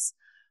moments.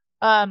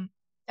 And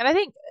I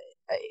think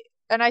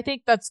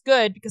that's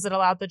good because it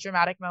allowed the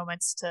dramatic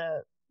moments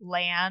to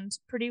land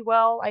pretty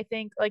well. I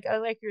think like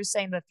you were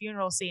saying, the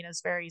funeral scene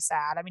is very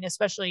sad. I mean,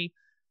 especially,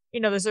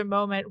 there's a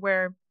moment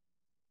where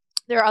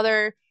there are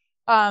other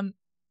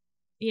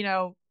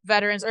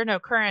veterans or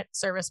current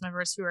service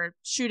members who are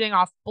shooting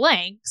off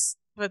blanks,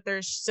 but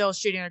they're still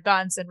shooting their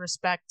guns in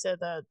respect to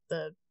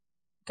the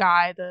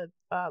guy, the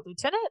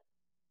lieutenant,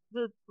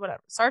 the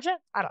whatever sergeant.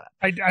 I don't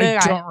know.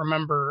 I don't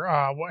remember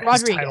what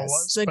his title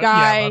was. The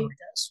guy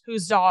Rodriguez.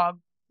 Whose dog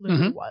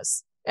Lulu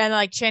was. And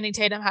like Channing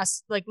Tatum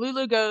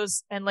Lulu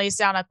goes and lays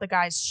down at the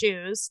guy's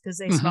shoes because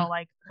they smell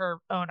like her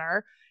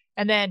owner.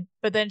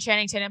 But then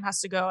Channing Tatum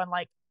has to go and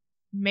like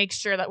make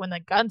sure that when the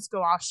guns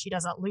go off, she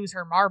doesn't lose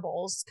her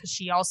marbles because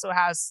she also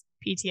has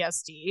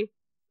PTSD.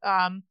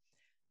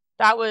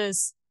 That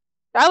was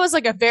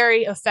like a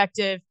very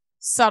effective,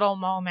 subtle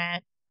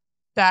moment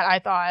that I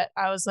thought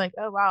I was like,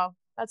 oh wow,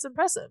 that's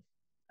impressive.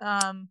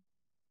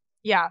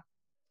 Yeah.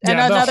 And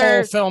the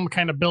whole film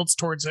kind of builds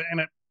towards it, and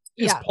it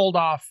is pulled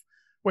off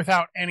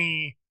without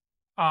any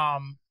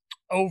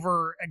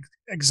over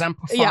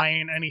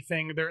exemplifying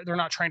anything. They're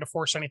not trying to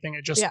force anything.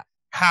 It just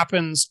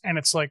happens, and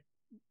it's like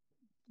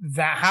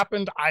that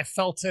happened. I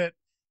felt it.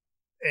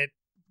 It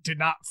did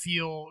not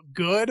feel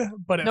good,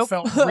 but it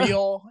felt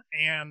real.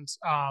 And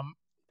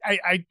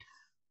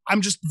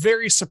I'm just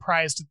very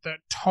surprised at the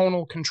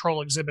tonal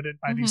control exhibited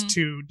by these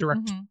two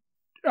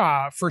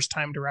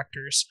first-time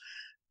directors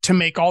to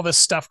make all this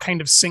stuff kind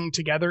of sing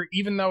together,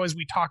 even though as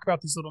we talk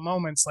about these little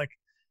moments, like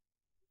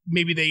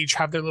maybe they each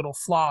have their little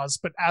flaws,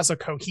 but as a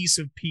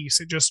cohesive piece,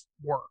 it just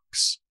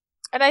works.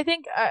 And I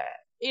think,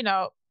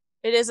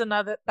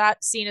 that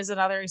scene is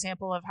another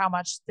example of how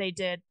much they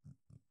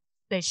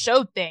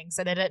showed things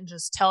and they didn't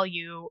just tell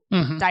you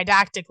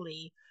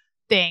didactically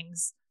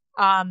things,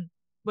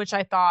 which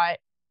I thought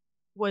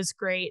was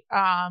great.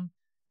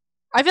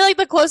 I feel like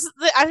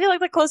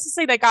the closest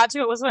thing they got to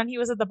it was when he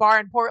was at the bar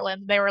in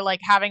Portland. They were like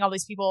having all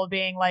these people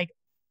being like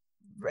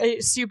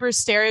super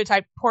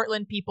stereotyped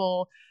Portland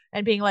people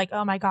and being like,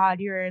 oh my God,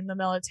 you're in the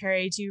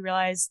military. Do you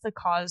realize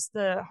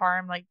the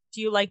harm? Like,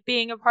 do you like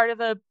being a part of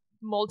a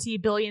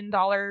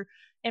multi-billion-dollar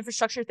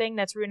infrastructure thing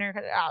that's ruining your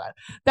country? I don't know.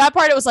 That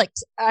part, it was like,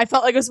 I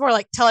felt like it was more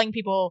like telling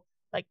people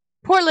like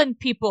Portland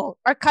people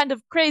are kind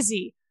of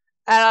crazy.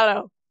 I don't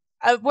know.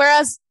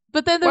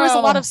 But then there was a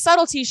lot of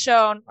subtlety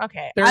shown.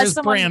 Okay. There is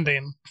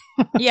branding.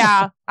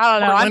 Yeah. I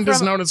don't know. Portland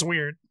is known as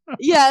weird.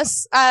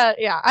 Yes.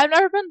 Yeah. I've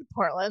never been to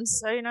Portland,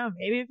 so,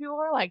 maybe people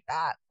are like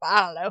that.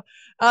 I don't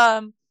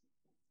know.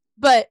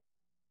 But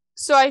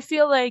so I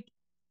feel like,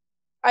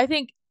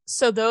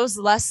 those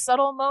less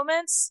subtle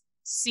moments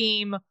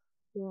seem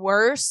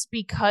worse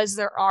because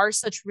there are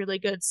such really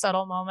good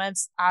subtle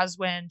moments, as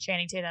when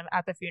Channing Tatum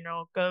at the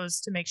funeral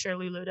goes to make sure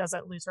Lulu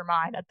doesn't lose her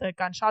mind at the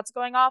gunshots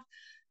going off.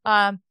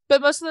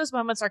 But most of those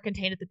moments are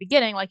contained at the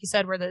beginning, like you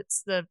said, where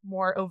it's the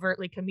more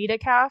overtly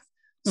comedic half.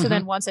 So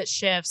then once it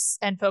shifts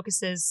and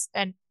focuses,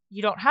 and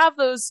you don't have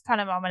those kind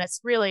of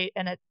moments,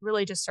 it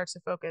really just starts to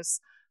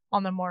focus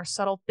on the more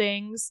subtle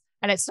things,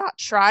 and it's not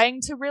trying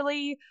to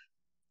really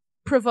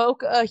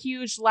provoke a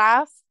huge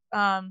laugh.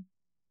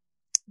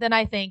 Then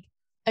I think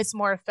it's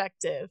more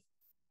effective.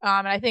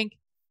 And I think,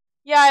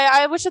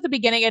 I wish at the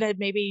beginning it had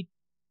maybe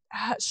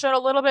shown a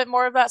little bit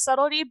more of that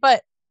subtlety,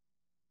 but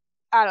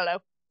I don't know.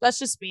 That's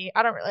just me.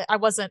 I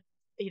wasn't,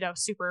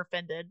 super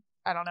offended.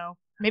 I don't know.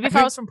 Maybe if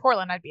I was from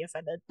Portland, I'd be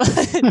offended,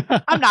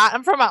 but I'm not.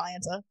 I'm from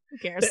Atlanta. Who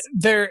cares?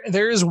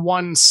 There is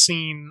one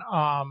scene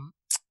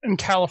in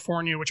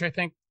California, which I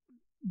think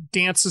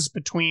dances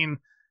between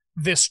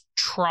this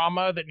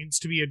trauma that needs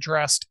to be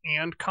addressed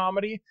and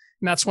comedy.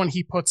 And that's when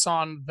he puts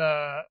on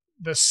the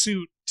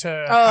suit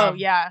to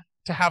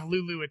have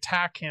Lulu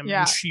attack him,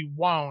 and she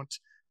won't.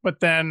 But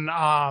then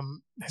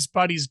his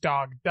buddy's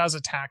dog does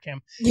attack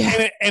him.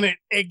 Yeah. And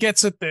it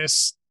gets at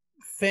this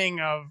thing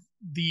of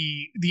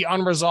the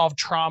unresolved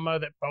trauma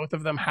that both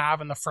of them have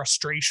and the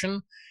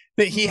frustration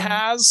that he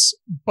has,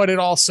 but it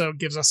also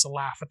gives us a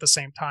laugh at the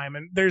same time.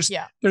 And there's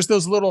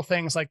those little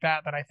things like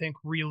that I think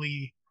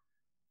really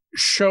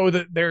show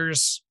that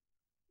there's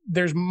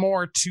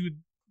more to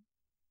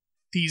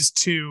these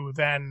two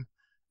than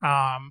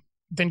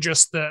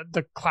just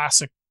the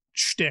classic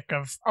shtick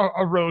of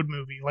a road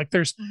movie. Like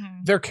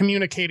they're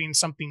communicating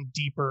something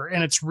deeper,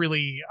 and it's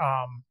really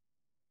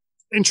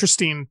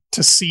interesting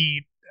to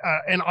see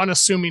an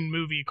unassuming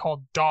movie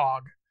called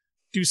Dog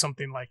do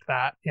something like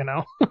that,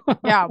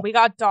 Yeah, we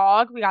got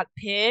dog, we got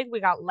pig,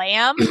 we got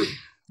lamb.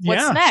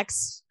 What's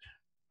next?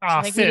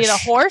 I think fish. We need a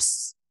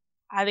horse.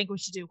 I think we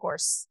should do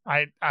horse.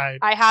 I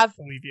have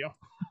believe you.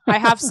 I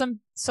have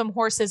some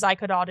horses I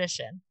could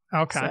audition.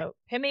 Okay. So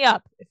hit me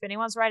up. If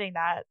anyone's writing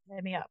that,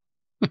 hit me up.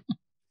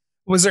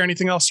 Was there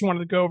anything else you wanted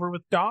to go over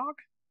with Dog?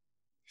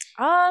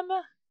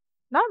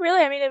 Not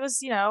really. I mean, it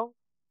was,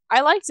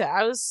 I liked it.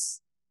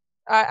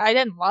 I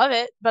didn't love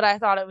it, but I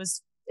thought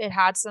it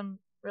had some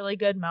really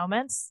good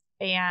moments.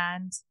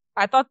 And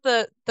I thought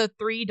the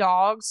three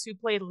dogs who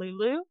played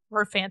Lulu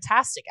were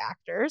fantastic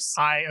actors.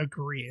 I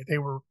agree. They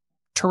were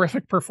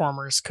terrific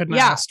performers. Couldn't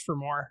have asked for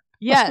more.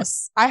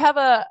 Yes. I have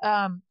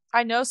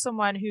I know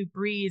someone who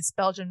breeds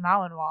Belgian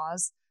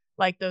Malinois,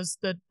 like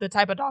the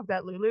type of dog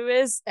that Lulu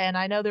is. And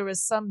I know there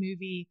was some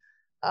movie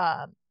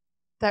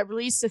that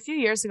released a few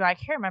years ago. I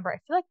can't remember. I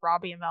feel like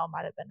Robbie Amell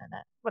might have been in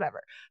it.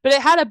 Whatever. But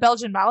it had a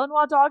Belgian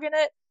Malinois dog in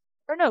it.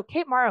 Or no,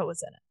 Kate Mara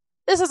was in it.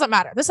 This doesn't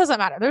matter. There's a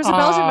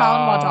Belgian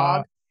Malinois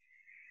dog.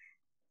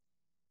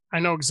 I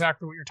know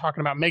exactly what you're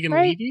talking about. Megan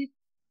Right? Levy?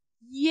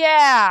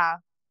 Yeah.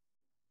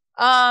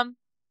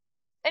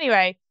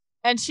 Anyway,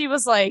 and she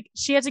was like,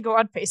 she had to go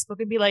on Facebook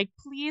and be like,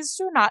 please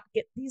do not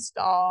get these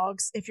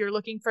dogs if you're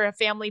looking for a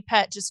family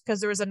pet just because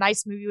there was a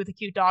nice movie with a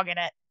cute dog in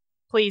it.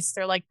 Please,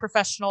 they're like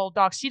professional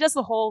dogs. She does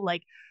the whole,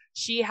 like,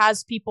 she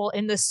has people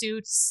in the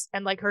suits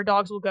and like her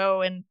dogs will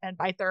go and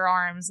bite their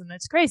arms, and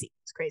it's crazy.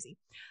 It's crazy.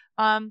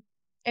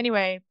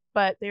 Anyway,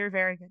 but they were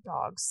very good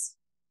dogs.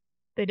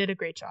 They did a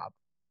great job.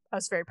 I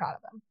was very proud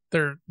of them.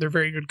 They're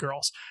very good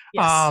girls.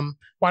 Yes.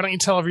 Why don't you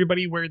tell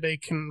everybody where they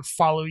can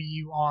follow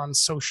you on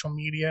social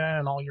media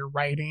and all your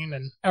writing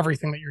and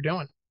everything that you're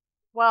doing?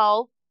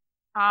 Well,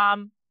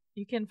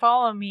 you can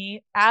follow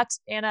me at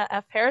Anna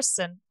F.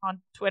 Harrison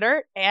on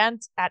Twitter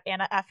and at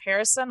Anna F.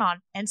 Harrison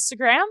on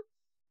Instagram.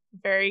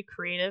 Very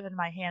creative in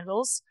my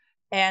handles.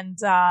 And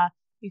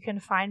you can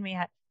find me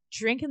at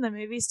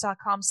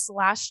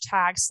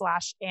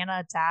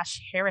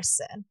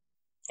drinkinthemovies.com/tag/Anna-Harrison.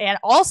 And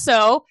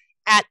also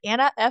at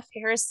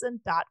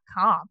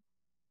AnnaFHarrison.com.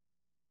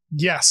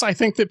 Yes, I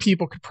think that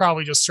people could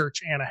probably just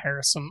search Anna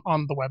Harrison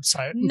on the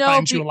website and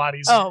find you a lot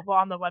easier. Oh, well,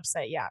 on the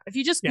website, yeah. If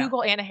you just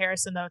Google Anna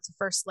Harrison, though, it's a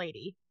first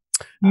lady.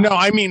 No,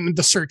 I mean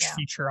the search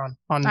feature on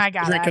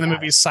Drinking the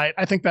Movies site.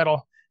 I think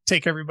that'll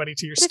take everybody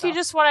to your stuff. If you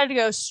just wanted to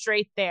go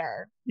straight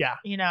there, yeah,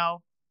 you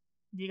got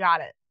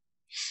it.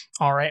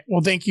 All right. Well,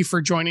 thank you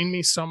for joining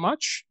me so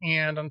much.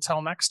 And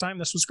until next time,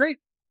 this was great.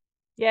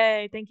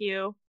 Yay. Thank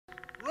you.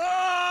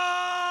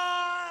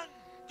 Run!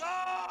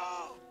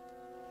 Go!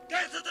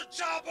 Get to the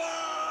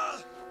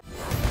chopper!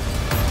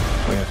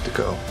 We have to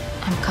go.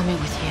 I'm coming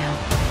with you.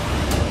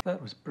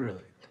 That was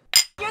brilliant.